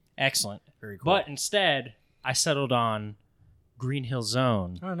 Excellent. Very cool. But instead, I settled on Green Hill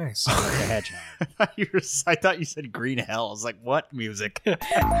Zone, Oh, nice. the Hedgehog. I thought you said Green Hell. I was like, what music?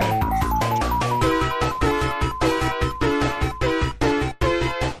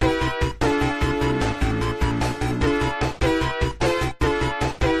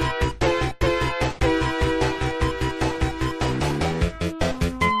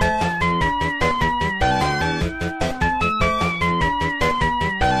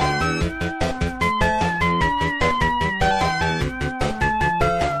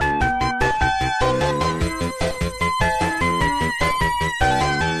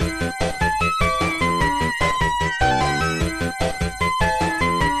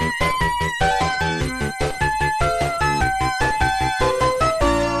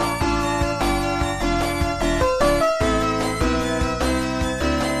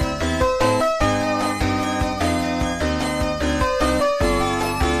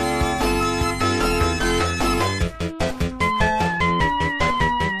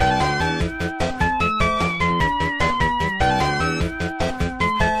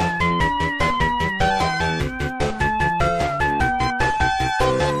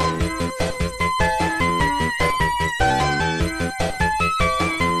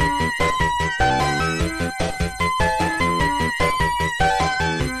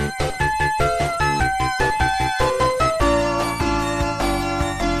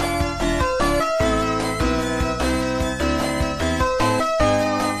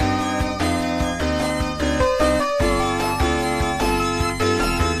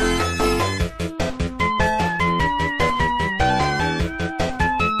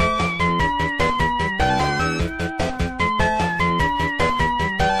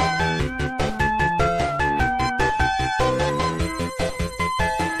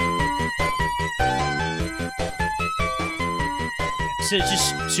 It's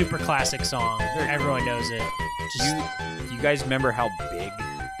just super classic song. Everyone knows it. Just, Do you guys remember how big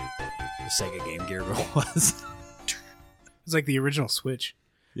the Sega Game Gear was? It's like the original Switch.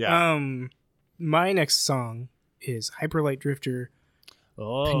 Yeah. My next song is Hyper Light Drifter.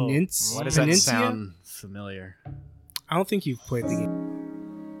 oh, Why does that Peninsula? sound familiar? I don't think you've played the game.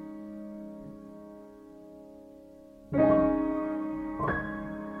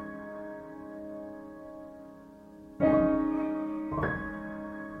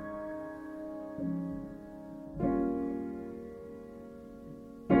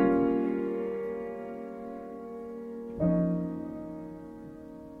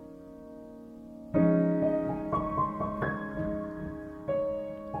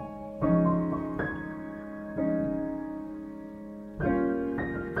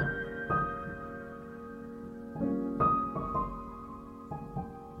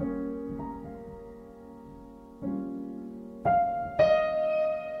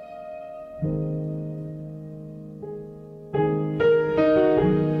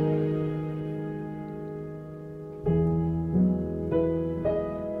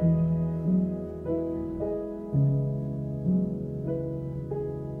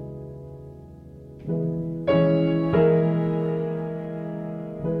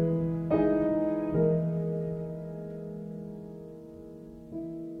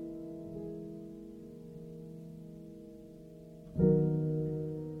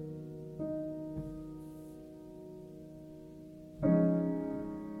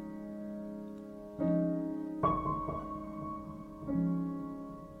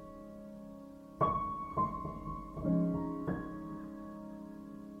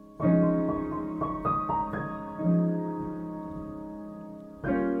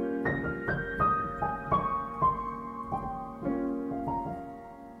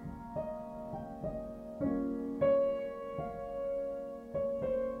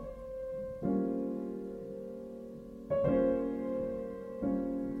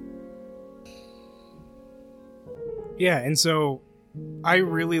 Yeah, and so I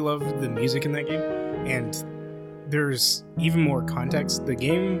really love the music in that game, and there's even more context. The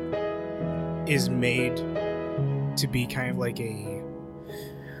game is made to be kind of like a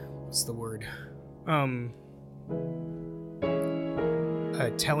what's the word? A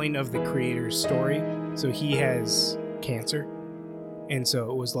telling of the creator's story. So he has cancer, and so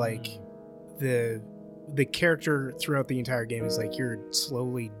it was like the character throughout the entire game is like you're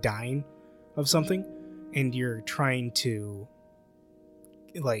slowly dying of something, and you're trying to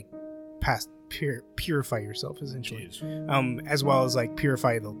like purify yourself essentially. As well as like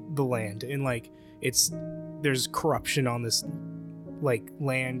purify the land, and like there's corruption on this like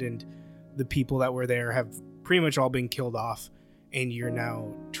land, and the people that were there have pretty much all been killed off, and you're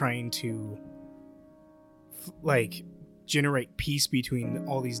now trying to like generate peace between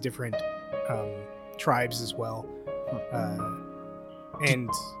all these different tribes as well. And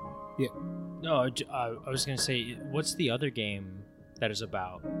yeah. No, I was gonna say, what's the other game that is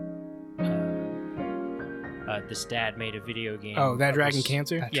about? This dad made a video game. Oh, that of Dragon this-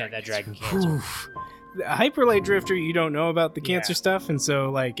 Cancer? Yeah, that Dragon Cancer. Oof. The Hyper Light Drifter, you don't know about the cancer Yeah. stuff, and so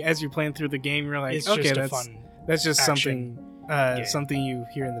like as you're playing through the game, you're like, It's okay, just a that's fun just action something something you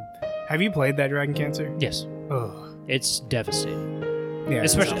hear in the. Have you played that Dragon Cancer? Yes, Oh, it's devastating. yeah.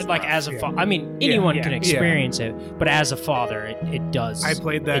 Especially like as a father. I mean, anyone can experience it, but as a father, it does. I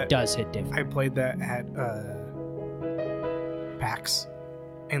played that. It does hit different. I played that at PAX,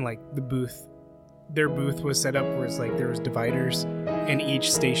 and like their booth was set up where it's like there was dividers, and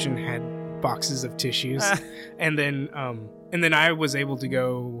each station had boxes of tissues, and then I was able to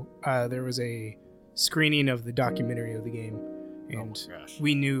go. There was a screening of the documentary of the game, and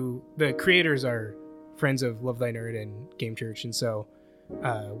we knew the creators are friends of Love Thy Nerd and Game Church, and so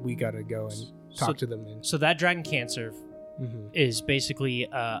we got to go and talk to them. And So that Dragon Cancer Mhm. is basically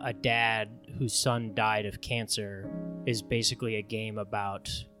a dad whose son died of cancer. Is basically a game about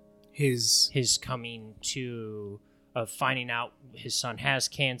his coming to finding out his son has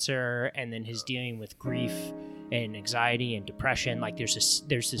cancer, and then his dealing with grief and anxiety and depression. Like there's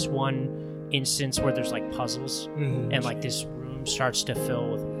this one instance where there's like puzzles, Mhm. and like this room starts to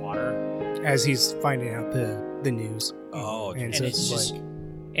fill with water, as he's finding out the news. Oh, and and so it's it's just like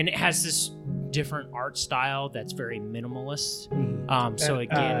and it has this different art style that's very minimalist. mhm. So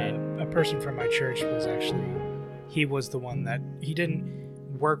again, a person from my church he was the one that he didn't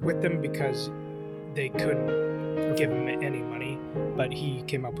work with them because they couldn't give him any money, but he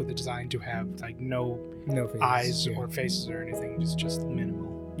came up with a design to have like no no faces, eyes yeah. or faces or anything, just minimal.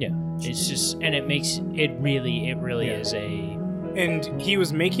 it's just, and it makes it really Yeah. is a And he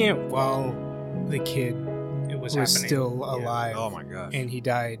was making it while the kid was was happening. still Yeah. alive. Oh my gosh. And he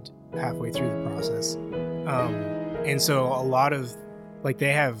died halfway through the process. And so a lot of like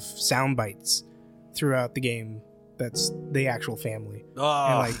they have sound bites throughout the game. That's the actual family.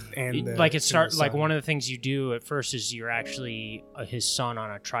 Oh, It starts like one of the things you do at first is you're actually his son on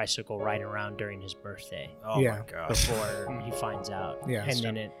a tricycle riding around during his birthday oh yeah. my gosh. before he finds out. Yeah. and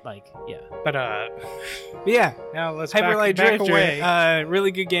then it But Yeah, now let's Hyper Light back Drifter. away.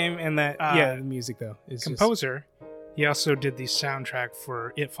 Really good game, and that Uh, the music though is Composer. He also did the soundtrack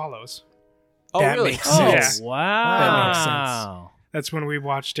for It Follows. Oh, that really? makes Oh, sense. wow. That makes sense. That's when we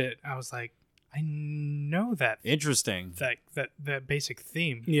watched it. I was like, I know that Interesting. that basic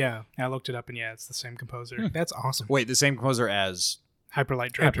theme. Yeah, And I looked it up, and yeah, it's the same composer. that's awesome. Wait, the same composer as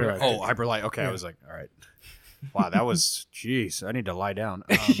Hyperlight Drifter. Hyperlight. Oh, Hyperlight. Okay, Yeah. I was like, all right. Wow, that was jeez. I need to lie down.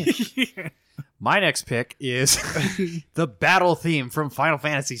 My next pick is the battle theme from Final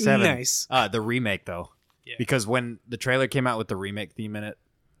Fantasy VII. Nice. The remake though, Yeah. because when the trailer came out with the remake theme in it,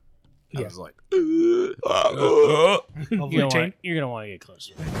 I Yeah. was like, You're gonna want to get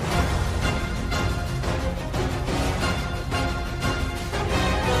closer.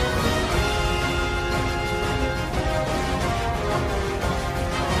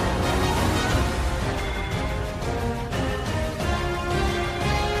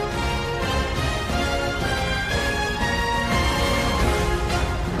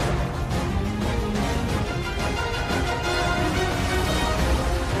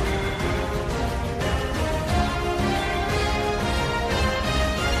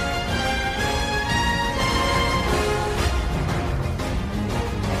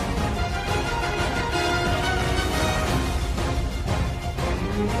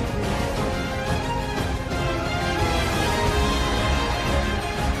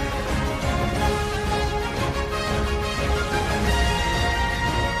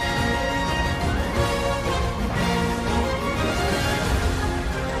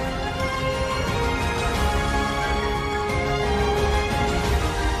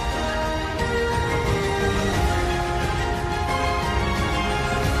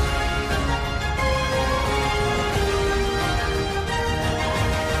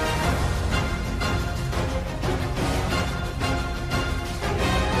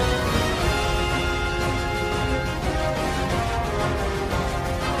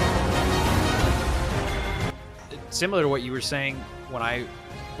 similar to what you were saying when I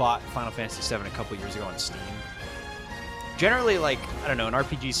bought Final Fantasy VII a couple years ago on Steam. Generally, like, I don't know, in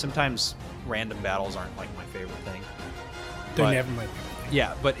RPGs, sometimes random battles aren't like my favorite thing. They're But- never my favorite.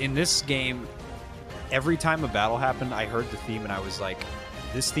 Yeah, but in this game, every time a battle happened, I heard the theme and I was like,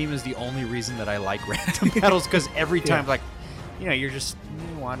 this theme is the only reason that I like random battles, because every time, like, you know, you're just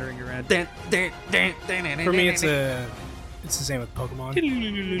wandering around. For me, it's the same with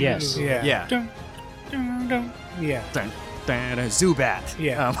Pokemon. Yes. Yeah. Yeah. Dun, dun, dun. Yeah. Zubat.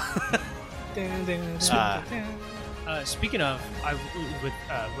 Yeah. Speaking of,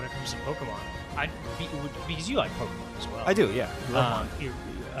 when it comes to Pokemon, because you like Pokemon as well. I do, yeah.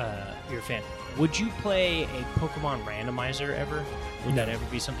 You're a fan. Would you play a Pokemon randomizer ever? Would that ever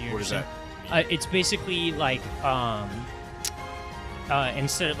be something you're What is interested in? It's basically like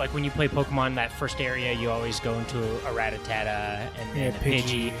instead of like when you play Pokemon, that first area you always go into a Rattata and then a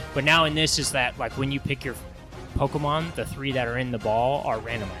Pidgey. But now in this is that like when you pick your Pokemon, the 3 that are in the ball are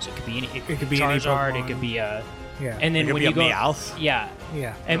randomized. It could be any. It could be any Charizard. It Pokemon. could be a. Yeah. And then It could when be you a go, Meowth. yeah,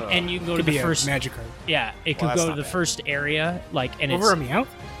 Yeah. and you can go to Could be the a first. Magikarp. Yeah, it could Well, that's go to not the bad. first area, like, and Over a it's Meowth?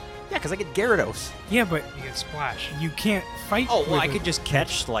 Yeah, because I get Gyarados. Yeah, but You get Splash. you can't fight. Oh, well, with I it. could just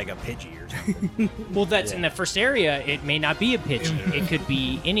catch, like, a Pidgey or something. well, that's in the first area. It may not be a Pidgey. It could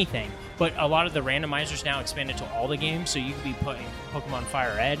be anything. But a lot of the randomizers now expanded to all the games, so you could be putting Pokemon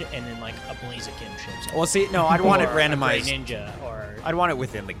Fire Red, and then like a Blaziken shows up. Well, see, no, I'd want it Or a Great randomized. Ninja, or I'd want it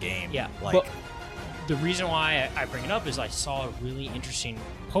within the game. yeah. Like, But the reason why I bring it up is I saw a really interesting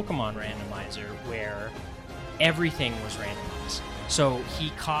Pokemon randomizer where everything was randomized. So he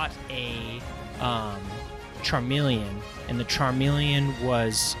caught a Charmeleon, and the Charmeleon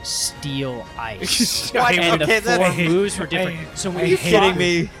was Steel Ice. What? And Okay, the 4 that- moves were different. So when Are you you fought, kidding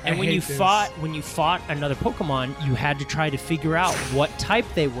me? and I when hate you this. fought another Pokemon, you had to try to figure out what type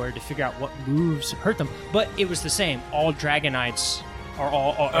they were to figure out what moves hurt them. But it was the same. All Dragonites are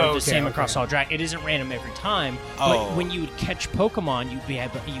are Oh, the okay, same across okay. all drag. It isn't random every time. Oh. But when you would catch Pokemon, you would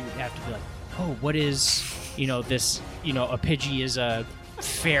have to be like, oh, what is this? A Pidgey is a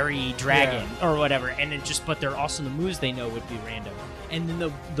fairy dragon or whatever, and it just, but they're also the moves they know would be random. And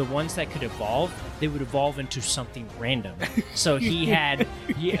then the ones that could evolve, they would evolve into something random. So he had,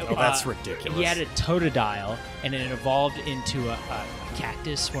 that's ridiculous. He had a Totodile, and it evolved into a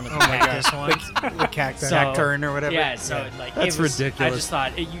cactus, one of the cactus ones. The cactus. So- Cacturn or whatever. Yeah, so like That's it was, ridiculous. I just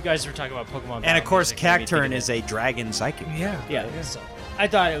thought you guys were talking about Pokemon, And battle of course, music, made me think Cacturn of is a dragon psychic. Yeah. yeah. So I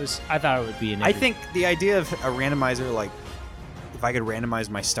thought it would be an. I think the idea of a randomizer, like, if I could randomize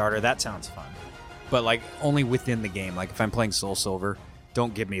my starter, that sounds fun. But, like, only within the game. Like, if I'm playing Soul Silver,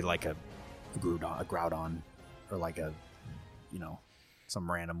 don't give me, like, a Groudon, or, like, some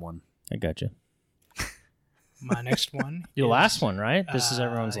random one. I got you. My next one. Your is, last one, right? This is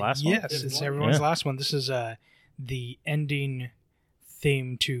everyone's last one. Yes, it's everyone's Yeah. last one. This is the ending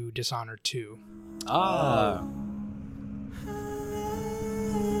theme to Dishonored 2. Ah.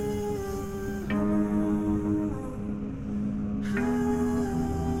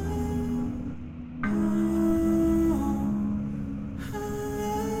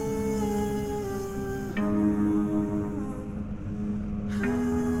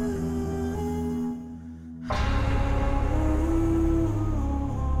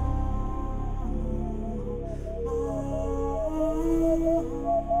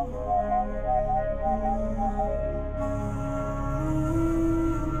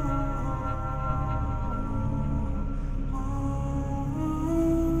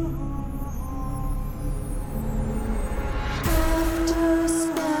 After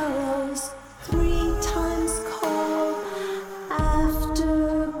sparrows 3 times call,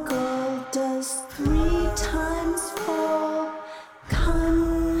 after gold dust 3 times fall.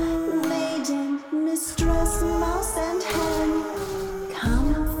 Come, maiden, mistress, mouse and hen.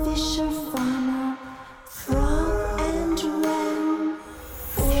 Come, fisher, farmer, frog and wren.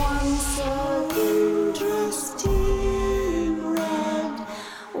 Once a interest in red,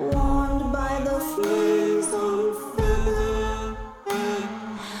 warned by the fleas on feather,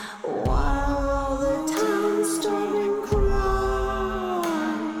 while all the town stood and cried,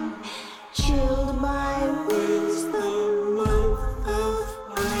 chilled by winds the month of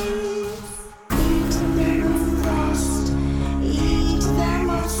ice. Eat them of frost, eat them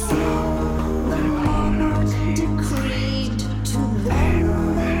of snow. The monarch decreed to them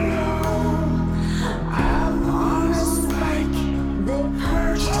below. Upon a spike they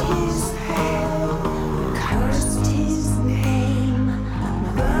perched his head, cursed his name,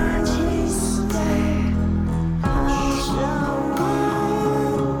 burned his stead. Hush a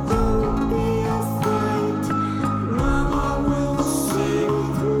while, don't be afraid. Mama will sing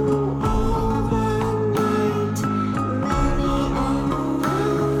through all the night. Many a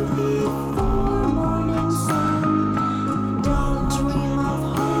night before morning sun. Don't dream of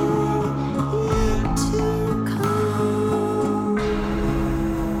home yet to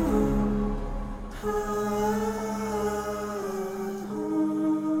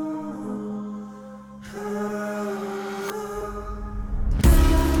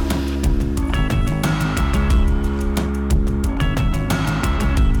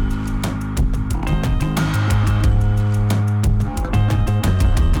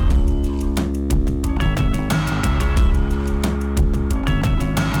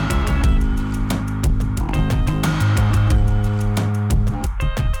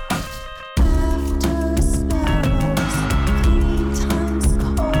After sparrows 3 times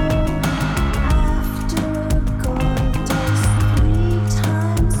call, after gold dust 3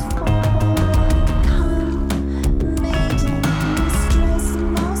 times fall. Come, maiden, mistress,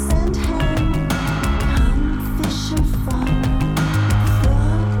 mouse and hen. Come, fisher, farmer,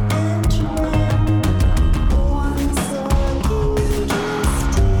 frog and wren.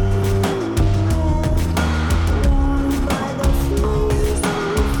 Once a interest in red,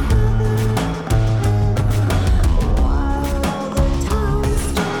 warned by the fleas on feather,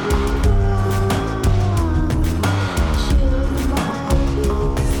 while all the town stood and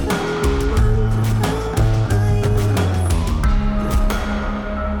cried, chilled by winds the month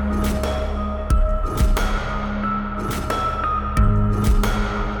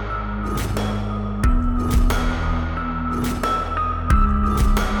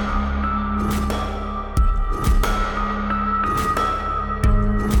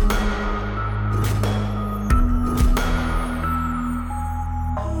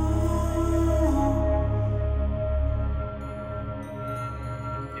ice.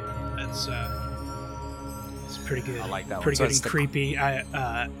 That's it's pretty good. I like that one. Pretty So good it's and the- creepy.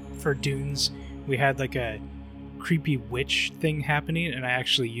 For Dunes, we had like a creepy witch thing happening, and I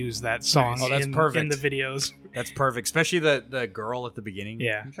actually used that song Oh, that's in perfect. the videos. That's perfect. Especially the girl at the beginning.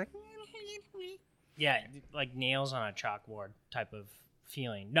 Yeah. She's like, Yeah, like nails on a chalkboard type of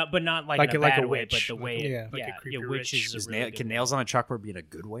feeling. No, but not like, Like in a a- like bad a way, witch. but the way, Yeah. Like a creepy witch witch. is a really good Can way. nails on a chalkboard be in a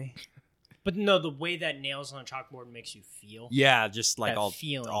good way? But no, the way that nails on a chalkboard makes you feel. Yeah, just like that all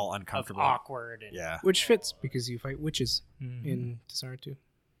feeling all of uncomfortable. awkward. And, Yeah. Which fits because you fight witches Mhm. in Dishonored 2.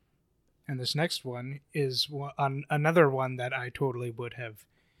 And this next one is another one that I totally would have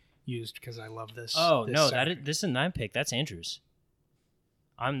used because I love this. Oh this no, sound. this is my pick. That's Andrew's.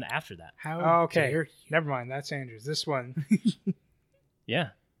 I'm after that. How Oh, okay, dare you. never mind. That's Andrew's. This one, Yeah,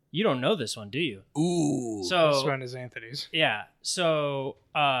 you don't know this one, do you? Ooh. So this one is Anthony's. yeah. So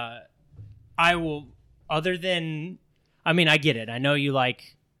I will. Other than, I mean, I get it. I know you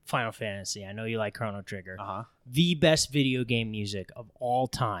like Final Fantasy. I know you like Chrono Trigger. Uh-huh. The best video game music of all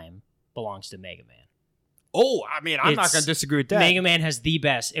time belongs to Mega Man. Oh, I mean, I'm not It's- going to disagree with that. Mega Man has the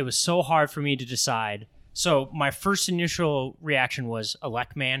best. It was so hard for me to decide. So my first initial reaction was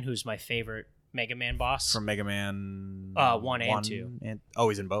Electman, who's my favorite Mega Man boss. From Mega Man 1 and 2. Oh,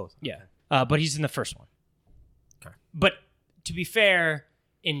 he's in both. Yeah. But he's in the first one. Okay. But to be fair,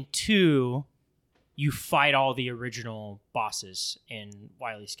 in 2, you fight all the original bosses in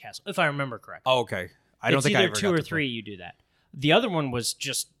Wily's Castle, if I remember correctly. Oh, okay. I don't It's think I either ever 2 got or to 3 you do that. The other one was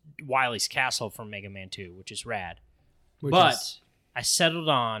just Wily's Castle from Mega Man 2, which is rad. Which But is- I settled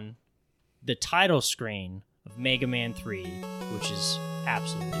on the title screen of Mega Man 3, which is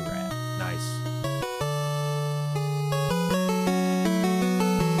absolutely rad. Nice.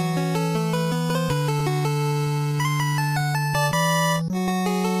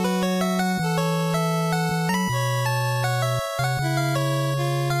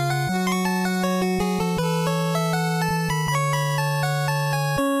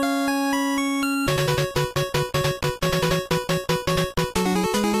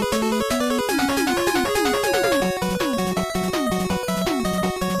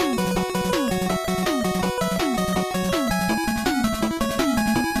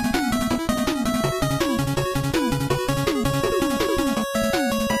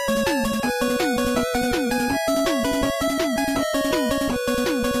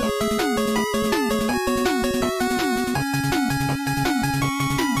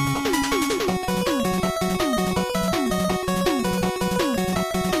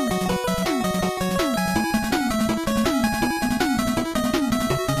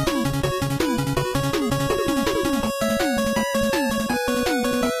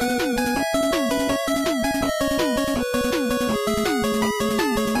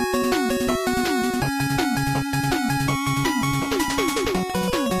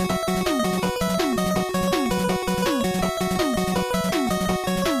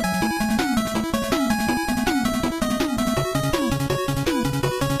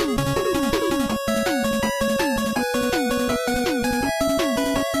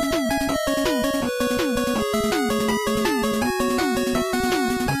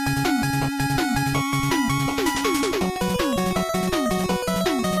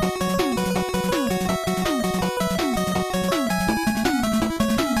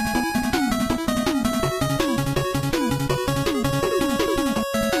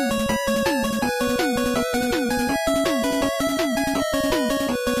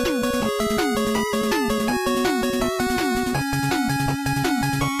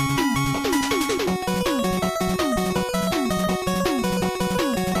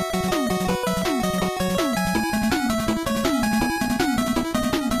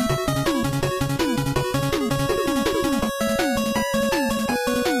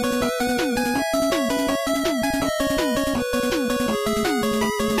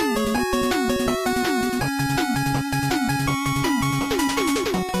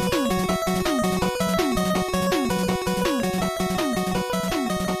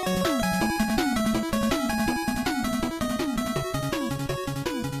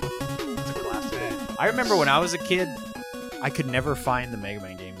 I remember when I was a kid, I could never find the Mega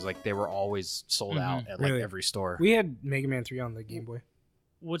Man games. Like, they were always sold out at like Really? every store. we had Mega Man 3 on the Game Boy.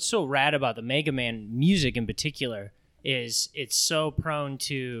 What's so rad about the Mega Man music in particular is it's so prone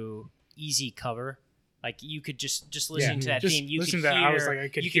to easy cover. Like you could just listening to that just theme, you listen could to that, hear, I was like, I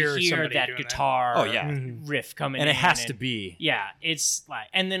could you hear could hear somebody that doing that. guitar Oh, yeah. Mhm. riff coming and in. it has to be. Yeah, it's like,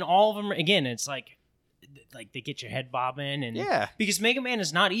 and then all of them again. It's like they get your head bobbing, and Yeah. because Mega Man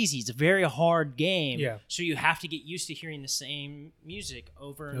is not easy. It's a very hard game. Yeah. So you have to get used to hearing the same music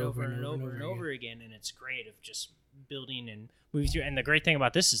over and over and over and over again, and it's great of just building and moving through. And the great thing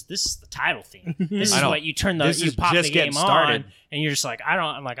about this is the title theme. This I is know. what you turn This you is pop just the game getting started. on, and you're just like,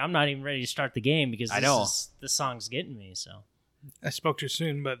 I'm not even ready to start the game because I know. this song's getting me. So I spoke too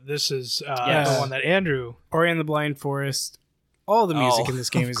soon, but this is Yes. the one that Andrew. Ori and the Blind Forest. All the music Oh, in this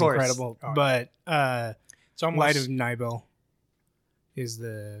game of is course. incredible. Oh. But It's almost Light of Nibel. is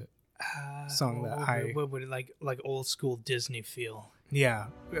the song that I what would it like old school Disney feel? yeah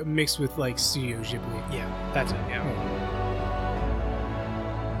mixed with like Studio Ghibli. Yeah, that's it. Yeah.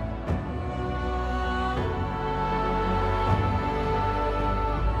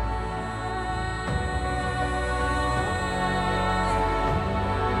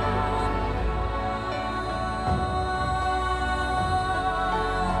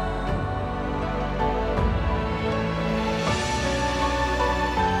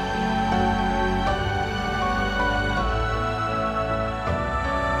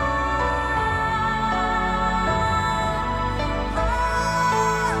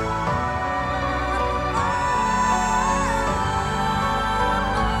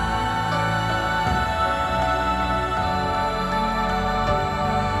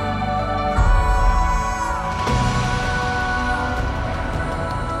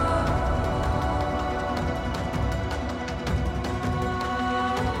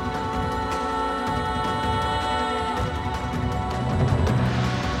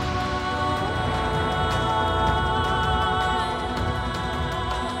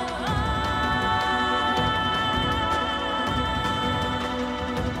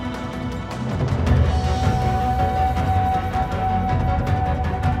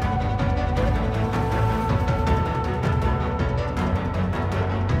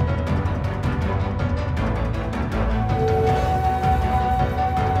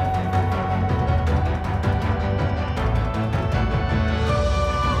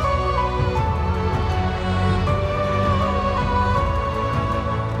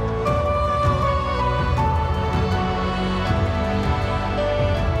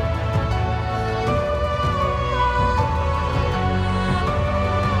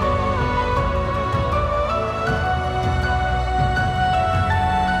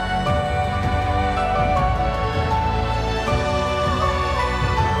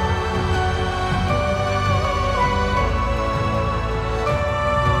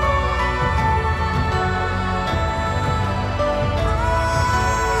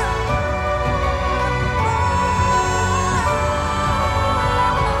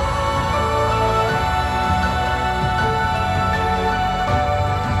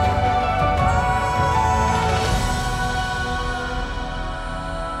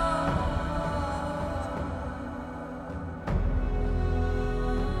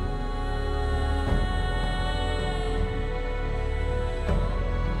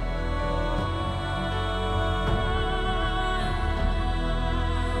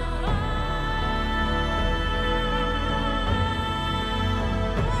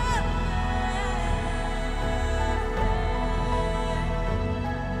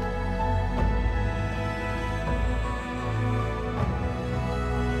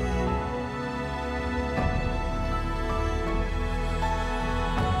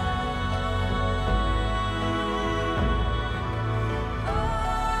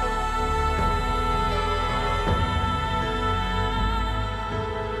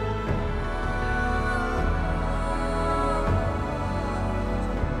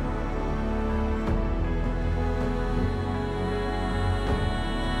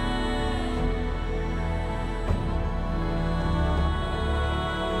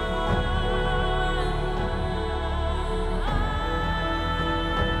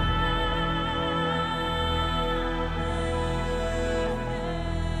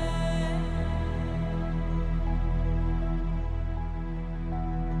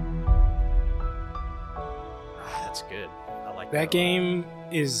 That's good. I like That game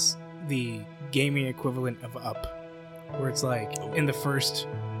is the gaming equivalent of Up, where it's like in the first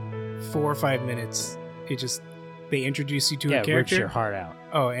 4 or 5 minutes, they introduce you to Yeah, a it rips character. your heart out.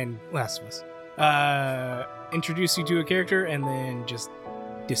 Oh, and Last of Us. Introduce you to a character and then just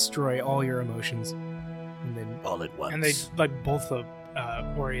destroy all your emotions, and then all at once. And they like both the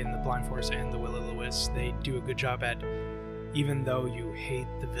Ori and the Blind Forest and the Will o' the Wisp. They do a good job at, even though you hate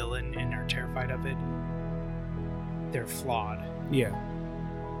the villain and are terrified of it, they're flawed. yeah,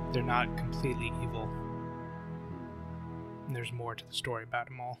 They're not completely evil. And there's more to the story about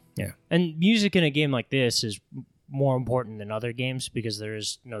them all. Yeah. And music in a game like this is more important than other games because there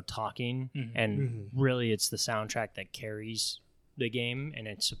is no talking, Mhm. and really it's the soundtrack that carries the game, and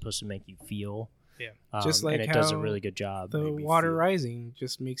it's supposed to make you feel. Yeah. Just like and it does a how really good job. the Made me Water feel- Rising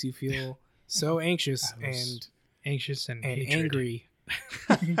just makes you feel so anxious I was anxious and and hatred.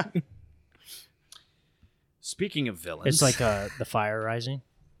 angry. Speaking of villains, It's like the fire rising.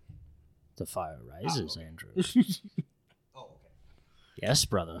 The fire rises, Andrew. Yes,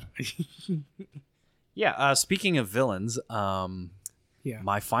 brother. yeah. Speaking of villains, Yeah.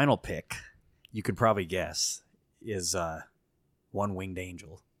 my final pick, you could probably guess, is One Winged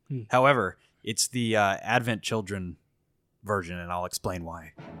Angel. Hmm. However, it's the Advent Children version, and I'll explain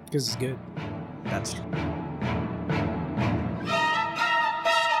why. Because it's good. That's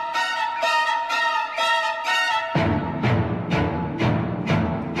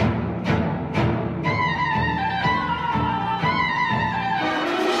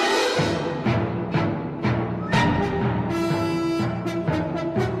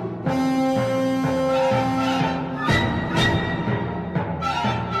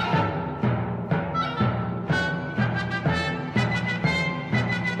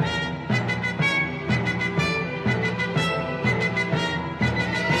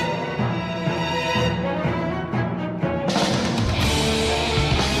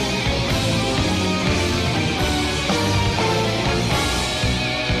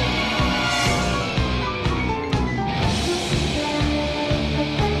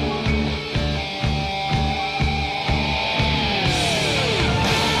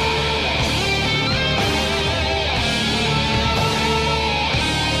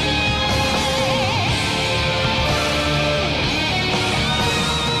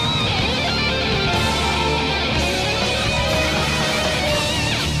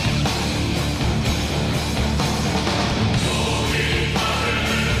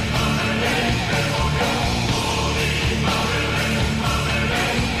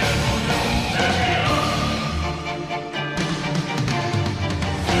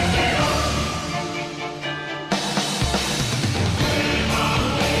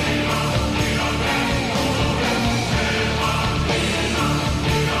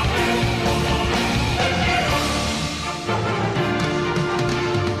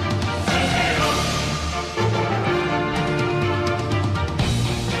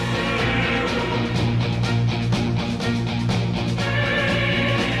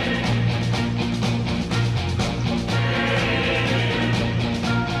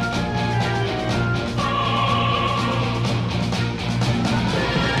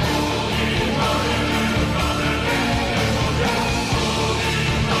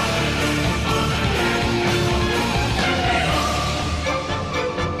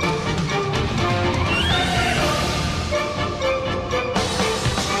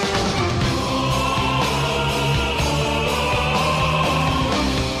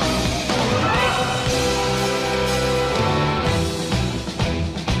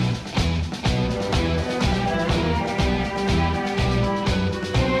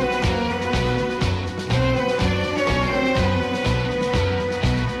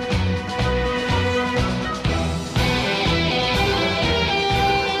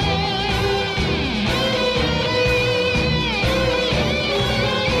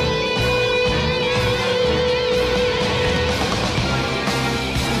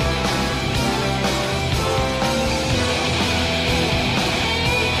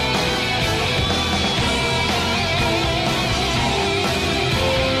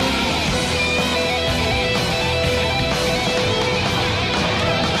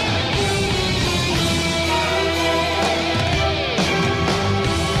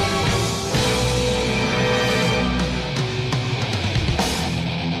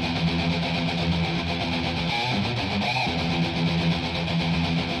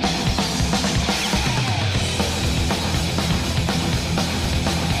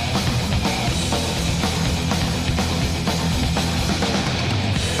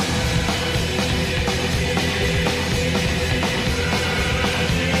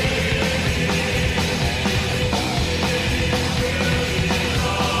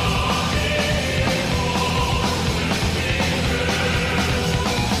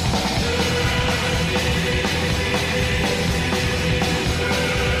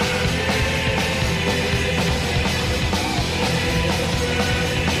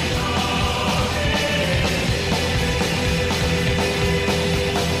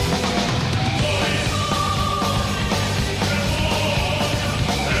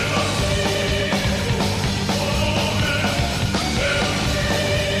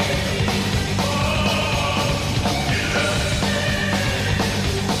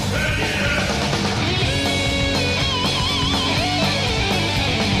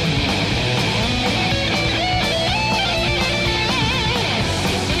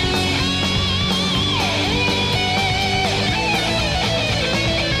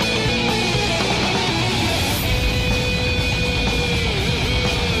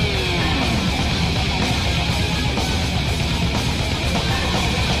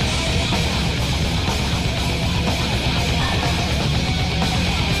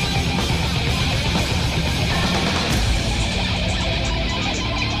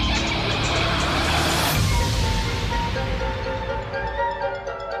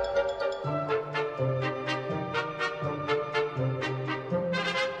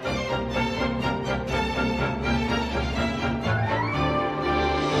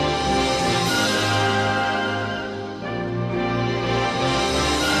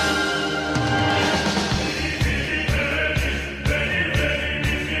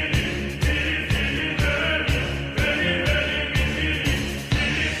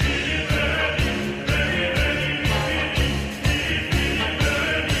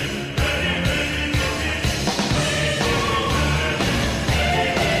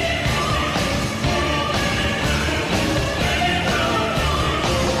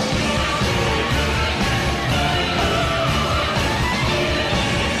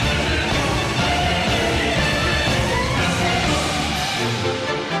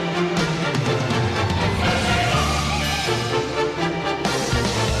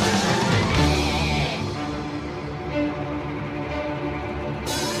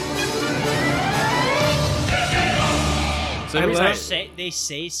I reason love- they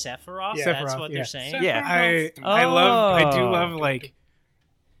say Sephiroth. Yeah. That's Sephiroth, what yeah. they're saying. Yeah. I do Oh. love like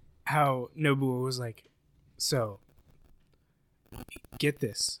how Nobuo was like, so get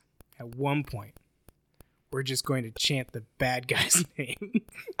this. At one point, we're just going to chant the bad guy's name.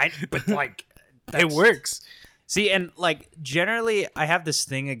 But like, It works. see, and like generally, I have this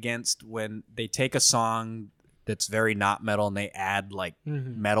thing against when they take a song that's very not metal and they add like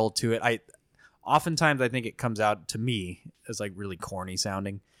metal to it. Oftentimes I think it comes out to me as like really corny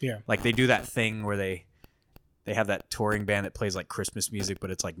sounding. Yeah. Like they do that thing where they have that touring band that plays like Christmas music, but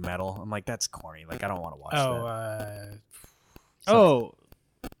it's like metal. I'm like, that's corny. Like I don't want to watch that. Oh,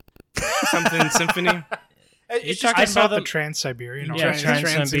 Something symphony. You're I talking saw about the them- Trans-Siberian yeah, Orchestra.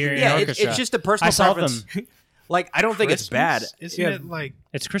 Trans-Siberian Yeah, Orchestra. it's just a personal I saw preference. them. Like I don't think it's bad. Isn't Yeah. it like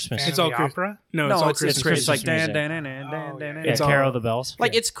It's Christmas. Phantom It's all of the Chris- Opera? No, No, it's all it's Christmas. Chris like music. dan. Yeah, It's Carol all- of the Bells.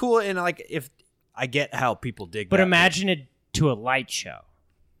 Like it's cool and like if I get how people dig But that, imagine it to a light show.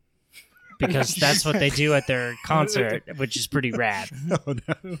 Because that's what they do at their concert, which is pretty rad.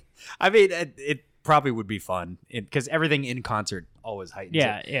 I mean it probably would be fun because everything in concert always heightens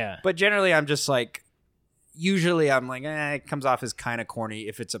Yeah, it. yeah. But generally I'm just like usually I'm like it comes off as kind of corny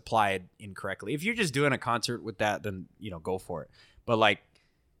if it's applied incorrectly. If you're just doing a concert with that, then go for it. But like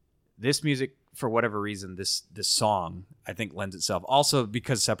this music, for whatever reason, this song I think lends itself. Also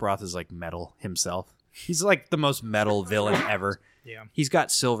because Sephiroth is like metal himself. He's like the most metal villain ever. Yeah. He's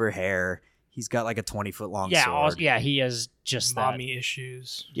got silver hair. He's got like a 20-foot long Yeah, sword. yeah, he has just that. Mommy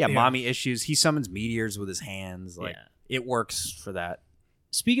issues. Yeah, Yeah. mommy issues. He summons meteors with his hands. Like Yeah. it works for that.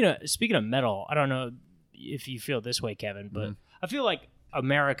 Speaking of metal, I don't know if you feel this way, Kevin, but I feel like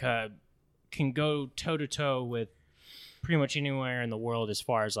America can go toe to toe with pretty much anywhere in the world as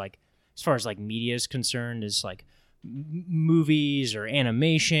far as like media is concerned, is like movies or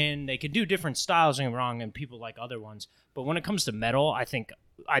animation. They could do different styles, don't get me wrong, and people like other ones. But when it comes to metal, I think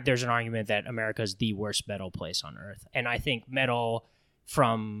there's an argument that America is the worst metal place on earth, and I think metal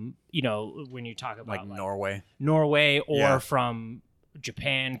from when you talk about Like Norway or Yeah. from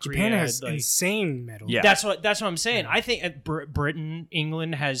Japan, Korea, Japan has like, insane metal. Yeah. that's what I'm saying. I think Britain,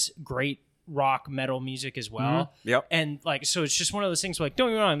 England has great rock metal music as well. Yep. And like, so it's just one of those things. Like, don't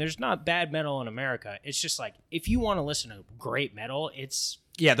get me wrong, there's not bad metal in America. It's just like if you want to listen to great metal,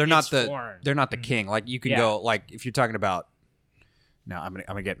 Yeah, they're not It's foreign. they're not the king. Like you can Yeah. go like if you're talking about. Now I'm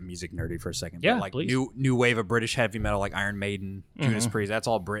gonna get music nerdy for a second. Yeah, but like please. new wave of British heavy metal like Iron Maiden, Judas Priest. That's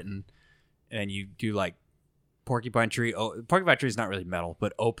all Britain. And you do like Porcupine Tree. Porcupine Tree is not really metal,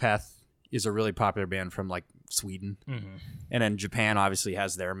 but Opeth is a really popular band from like Sweden. And then Japan obviously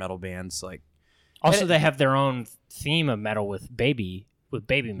has their metal bands like also they have their own theme of metal with baby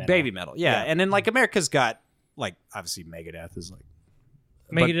metal. baby metal. Yeah. Yeah. And then like America's got like obviously Megadeth is like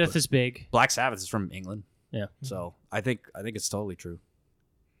Megadeth but is big. Black Sabbath is from England. Yeah. So I think it's totally true.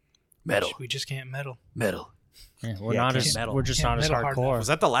 We just can't metal. Metal. Yeah, we're Yeah, not can't as metal. we're just Can't not as metal hard hardcore. Was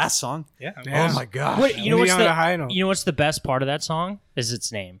that the last song? Yeah. Yeah. Oh my gosh. What, you know what's Ending on a high note. what's the best part of that song is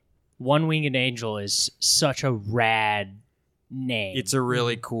its name. One Winged Angel is such a rad name. It's a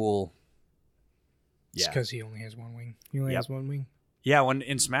really cool. It's Yeah. because he only has one wing. He only Yep. has one wing. Yeah, when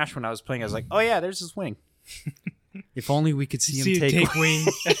in Smash when I was playing, I was like, oh yeah, there's his wing. If only we could see him take wing.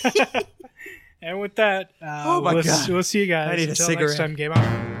 And with that, Oh my we'll, God. we'll see you guys. I need a Until cigarette. next time, game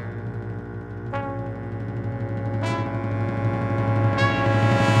on.